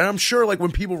you. Like, I'm sure, like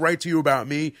when people write to you about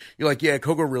me, you're like, yeah,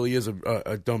 Coco really is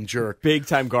a dumb jerk. Big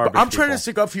time garbage. But I'm trying people. to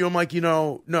stick up for you. I'm like,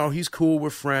 no, he's cool.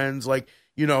 We're friends. Like,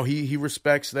 he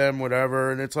respects them,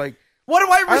 whatever. And it's like, What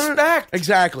do I don't- respect?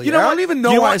 Exactly. You know I what? don't even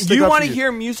know you why I want, stick you up want for to you.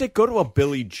 hear music? Go to a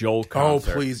Billy Joel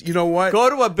concert. Oh, please. You know what? Go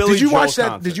to a Billy Did you Joel watch that?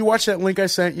 concert. Did you watch that link I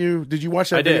sent you? Did you watch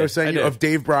that I video did. I sent I you did. of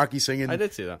Dave Brocky singing I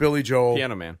did see that. Billy Joel?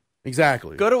 Piano Man.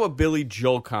 Exactly. Go to a Billy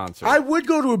Joel concert. I would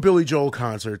go to a Billy Joel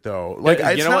concert though. Like you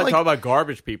it's know not what? like, Talk about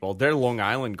garbage people. They're Long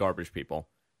Island garbage people.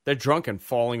 They're drunk and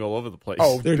falling all over the place.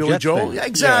 Oh, They're Billy Jets Joel? fans. Yeah,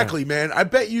 exactly, man. I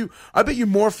bet you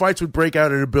more fights would break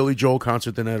out at a Billy Joel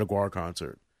concert than at a Gwar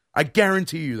concert. I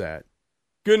guarantee you that.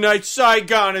 Goodnight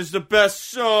Saigon is the best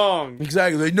song.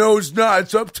 Exactly. No, it's not.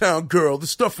 It's Uptown Girl. The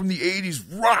stuff from the 80s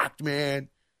rocked, man.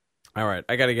 All right,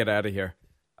 I got to get out of here.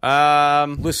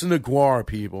 Listen to Gwar,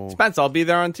 people. Spence, I'll be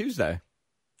there on Tuesday.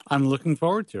 I'm looking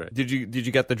forward to it. Did you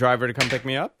get the driver to come pick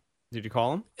me up? Did you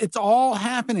call him? It's all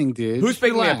happening, dude. Who's Just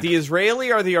picking me up, relax. the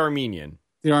Israeli or the Armenian?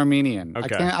 The Armenian.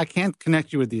 Okay. I can't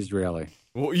connect you with the Israeli.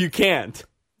 Well, you can't.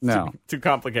 No. Too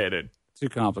complicated. Too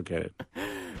complicated.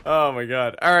 Oh, my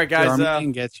God. All right, The guys.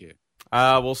 Armenian gets you.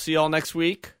 We'll see y'all next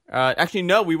week. Actually,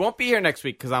 no, we won't be here next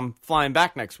week because I'm flying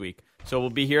back next week. So we'll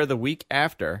be here the week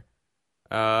after.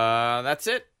 That's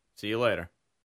it. See you later.